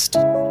best.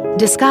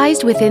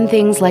 Disguised within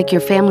things like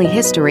your family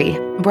history,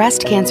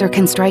 breast cancer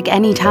can strike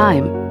any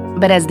time.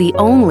 But as the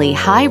only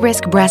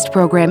high-risk breast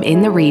program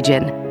in the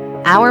region,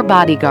 our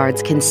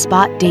bodyguards can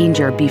spot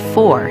danger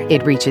before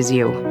it reaches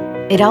you.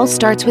 It all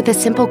starts with a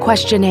simple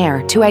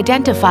questionnaire to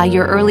identify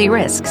your early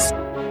risks.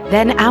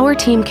 Then our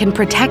team can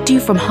protect you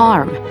from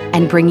harm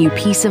and bring you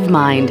peace of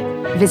mind.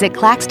 Visit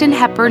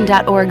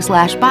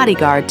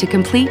claxtonhepburn.org/bodyguard to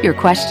complete your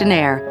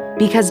questionnaire,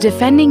 because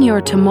defending your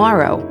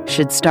tomorrow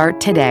should start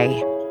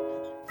today.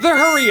 The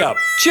Hurry Up,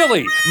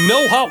 Chili,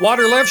 no hot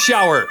water left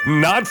shower,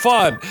 not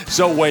fun.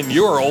 So when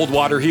your old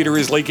water heater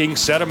is leaking,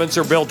 sediments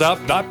are built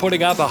up, not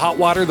putting out the hot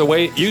water the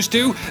way it used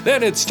to,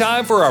 then it's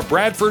time for a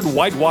Bradford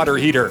white water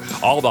heater.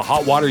 All the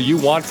hot water you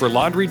want for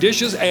laundry,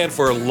 dishes, and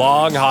for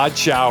long hot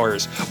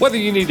showers. Whether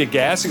you need a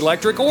gas,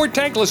 electric, or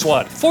tankless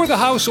one, for the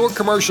house or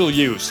commercial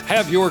use,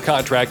 have your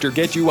contractor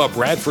get you a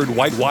Bradford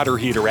white water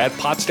heater at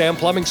Potsdam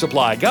Plumbing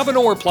Supply,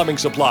 Governor Plumbing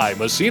Supply,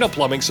 Messina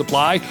Plumbing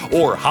Supply,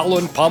 or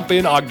Howland Pump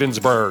in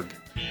Ogdensburg.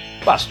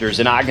 Buster's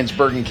in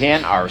Ogdensburg and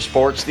Kent are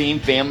sports-themed,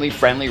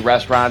 family-friendly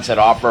restaurants that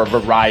offer a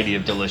variety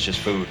of delicious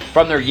food.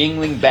 From their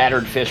Yingling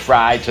battered fish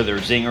fry to their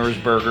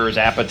zingers, burgers,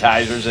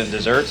 appetizers, and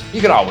desserts, you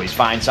can always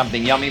find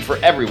something yummy for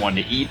everyone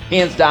to eat.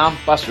 Hands down,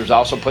 Buster's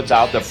also puts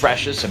out the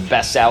freshest and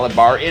best salad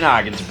bar in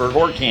Ogdensburg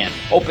or Kent.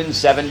 Open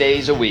 7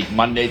 days a week,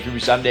 Monday through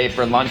Sunday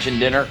for lunch and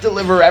dinner.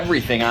 Deliver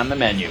everything on the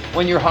menu.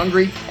 When you're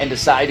hungry and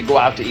decide to go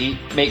out to eat,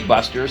 make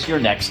Buster's your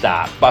next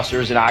stop.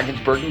 Buster's in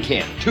Ogdensburg and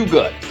Kent. Too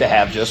good to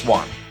have just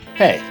one.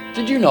 Hey,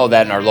 did you know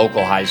that in our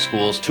local high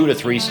schools, 2 to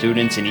 3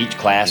 students in each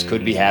class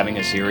could be having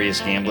a serious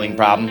gambling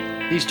problem?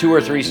 These 2 or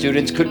 3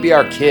 students could be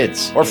our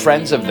kids or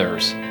friends of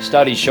theirs.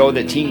 Studies show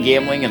that teen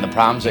gambling and the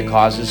problems it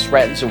causes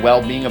threatens the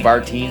well-being of our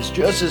teens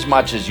just as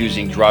much as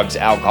using drugs,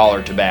 alcohol,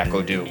 or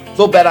tobacco do.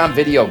 They'll bet on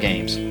video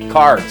games,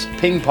 cards,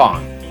 ping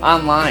pong,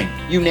 online,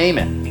 you name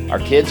it. Our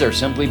kids are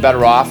simply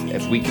better off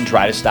if we can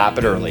try to stop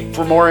it early.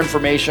 For more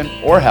information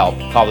or help,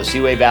 call the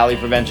Seaway Valley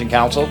Prevention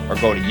Council or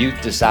go to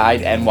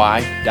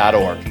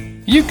youthdecideNY.org.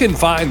 You can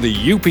find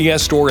the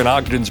UPS store in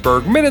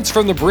Ogdensburg minutes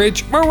from the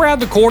bridge, around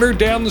the corner,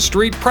 down the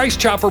street, Price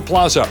Chopper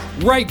Plaza,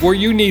 right where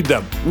you need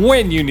them,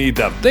 when you need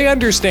them. They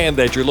understand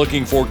that you're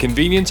looking for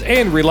convenience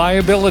and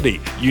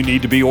reliability. You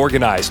need to be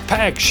organized,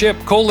 packed,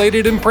 shipped,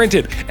 collated, and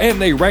printed,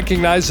 and they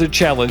recognize the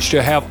challenge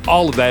to have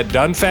all of that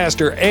done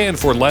faster and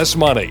for less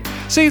money.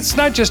 See, it's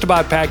not just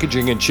about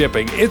packaging and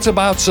shipping, it's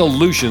about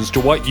solutions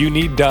to what you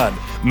need done.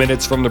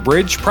 Minutes from the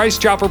bridge, Price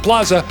Chopper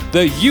Plaza,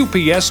 the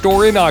UPS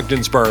store in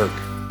Ogdensburg.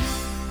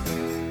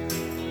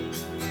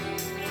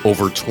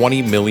 Over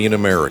 20 million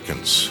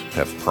Americans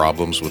have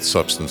problems with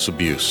substance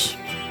abuse.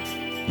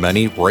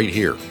 Many right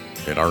here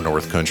in our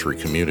North Country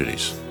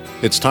communities.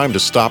 It's time to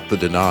stop the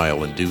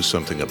denial and do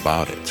something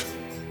about it.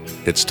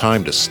 It's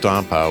time to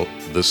stomp out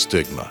the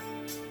stigma.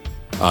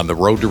 On the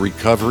road to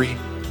recovery,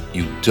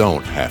 you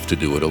don't have to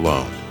do it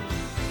alone.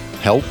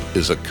 Help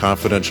is a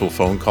confidential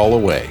phone call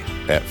away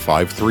at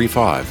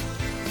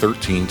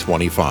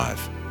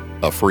 535-1325,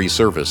 a free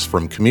service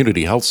from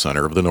Community Health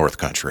Center of the North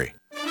Country.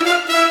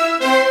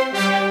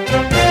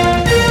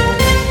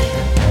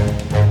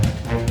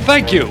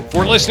 Thank you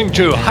for listening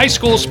to High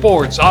School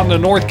Sports on the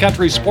North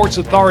Country Sports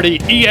Authority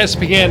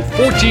ESPN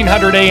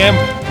 1400 AM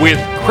with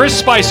Chris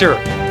Spicer.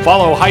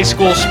 Follow high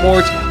school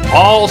sports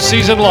all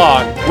season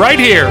long right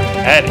here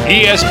at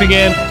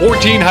ESPN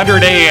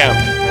 1400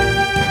 AM.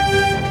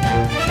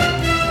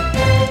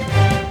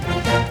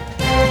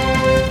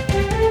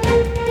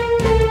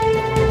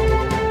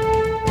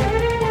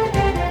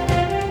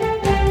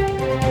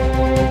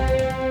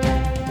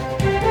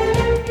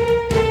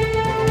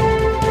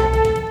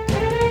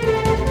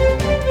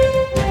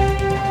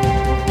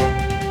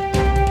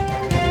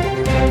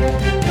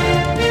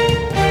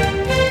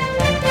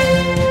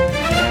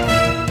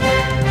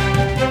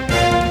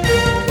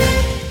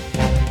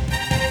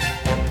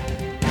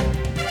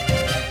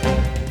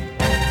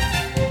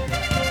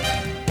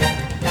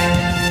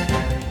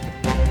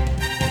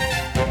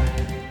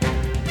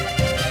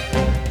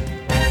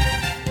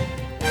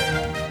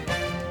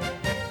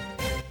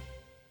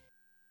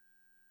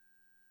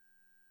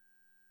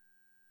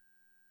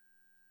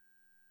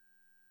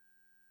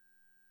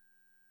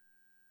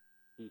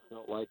 He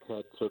felt like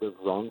had sort of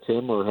wronged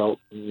him or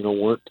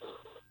weren't,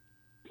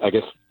 I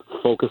guess,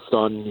 focused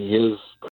on his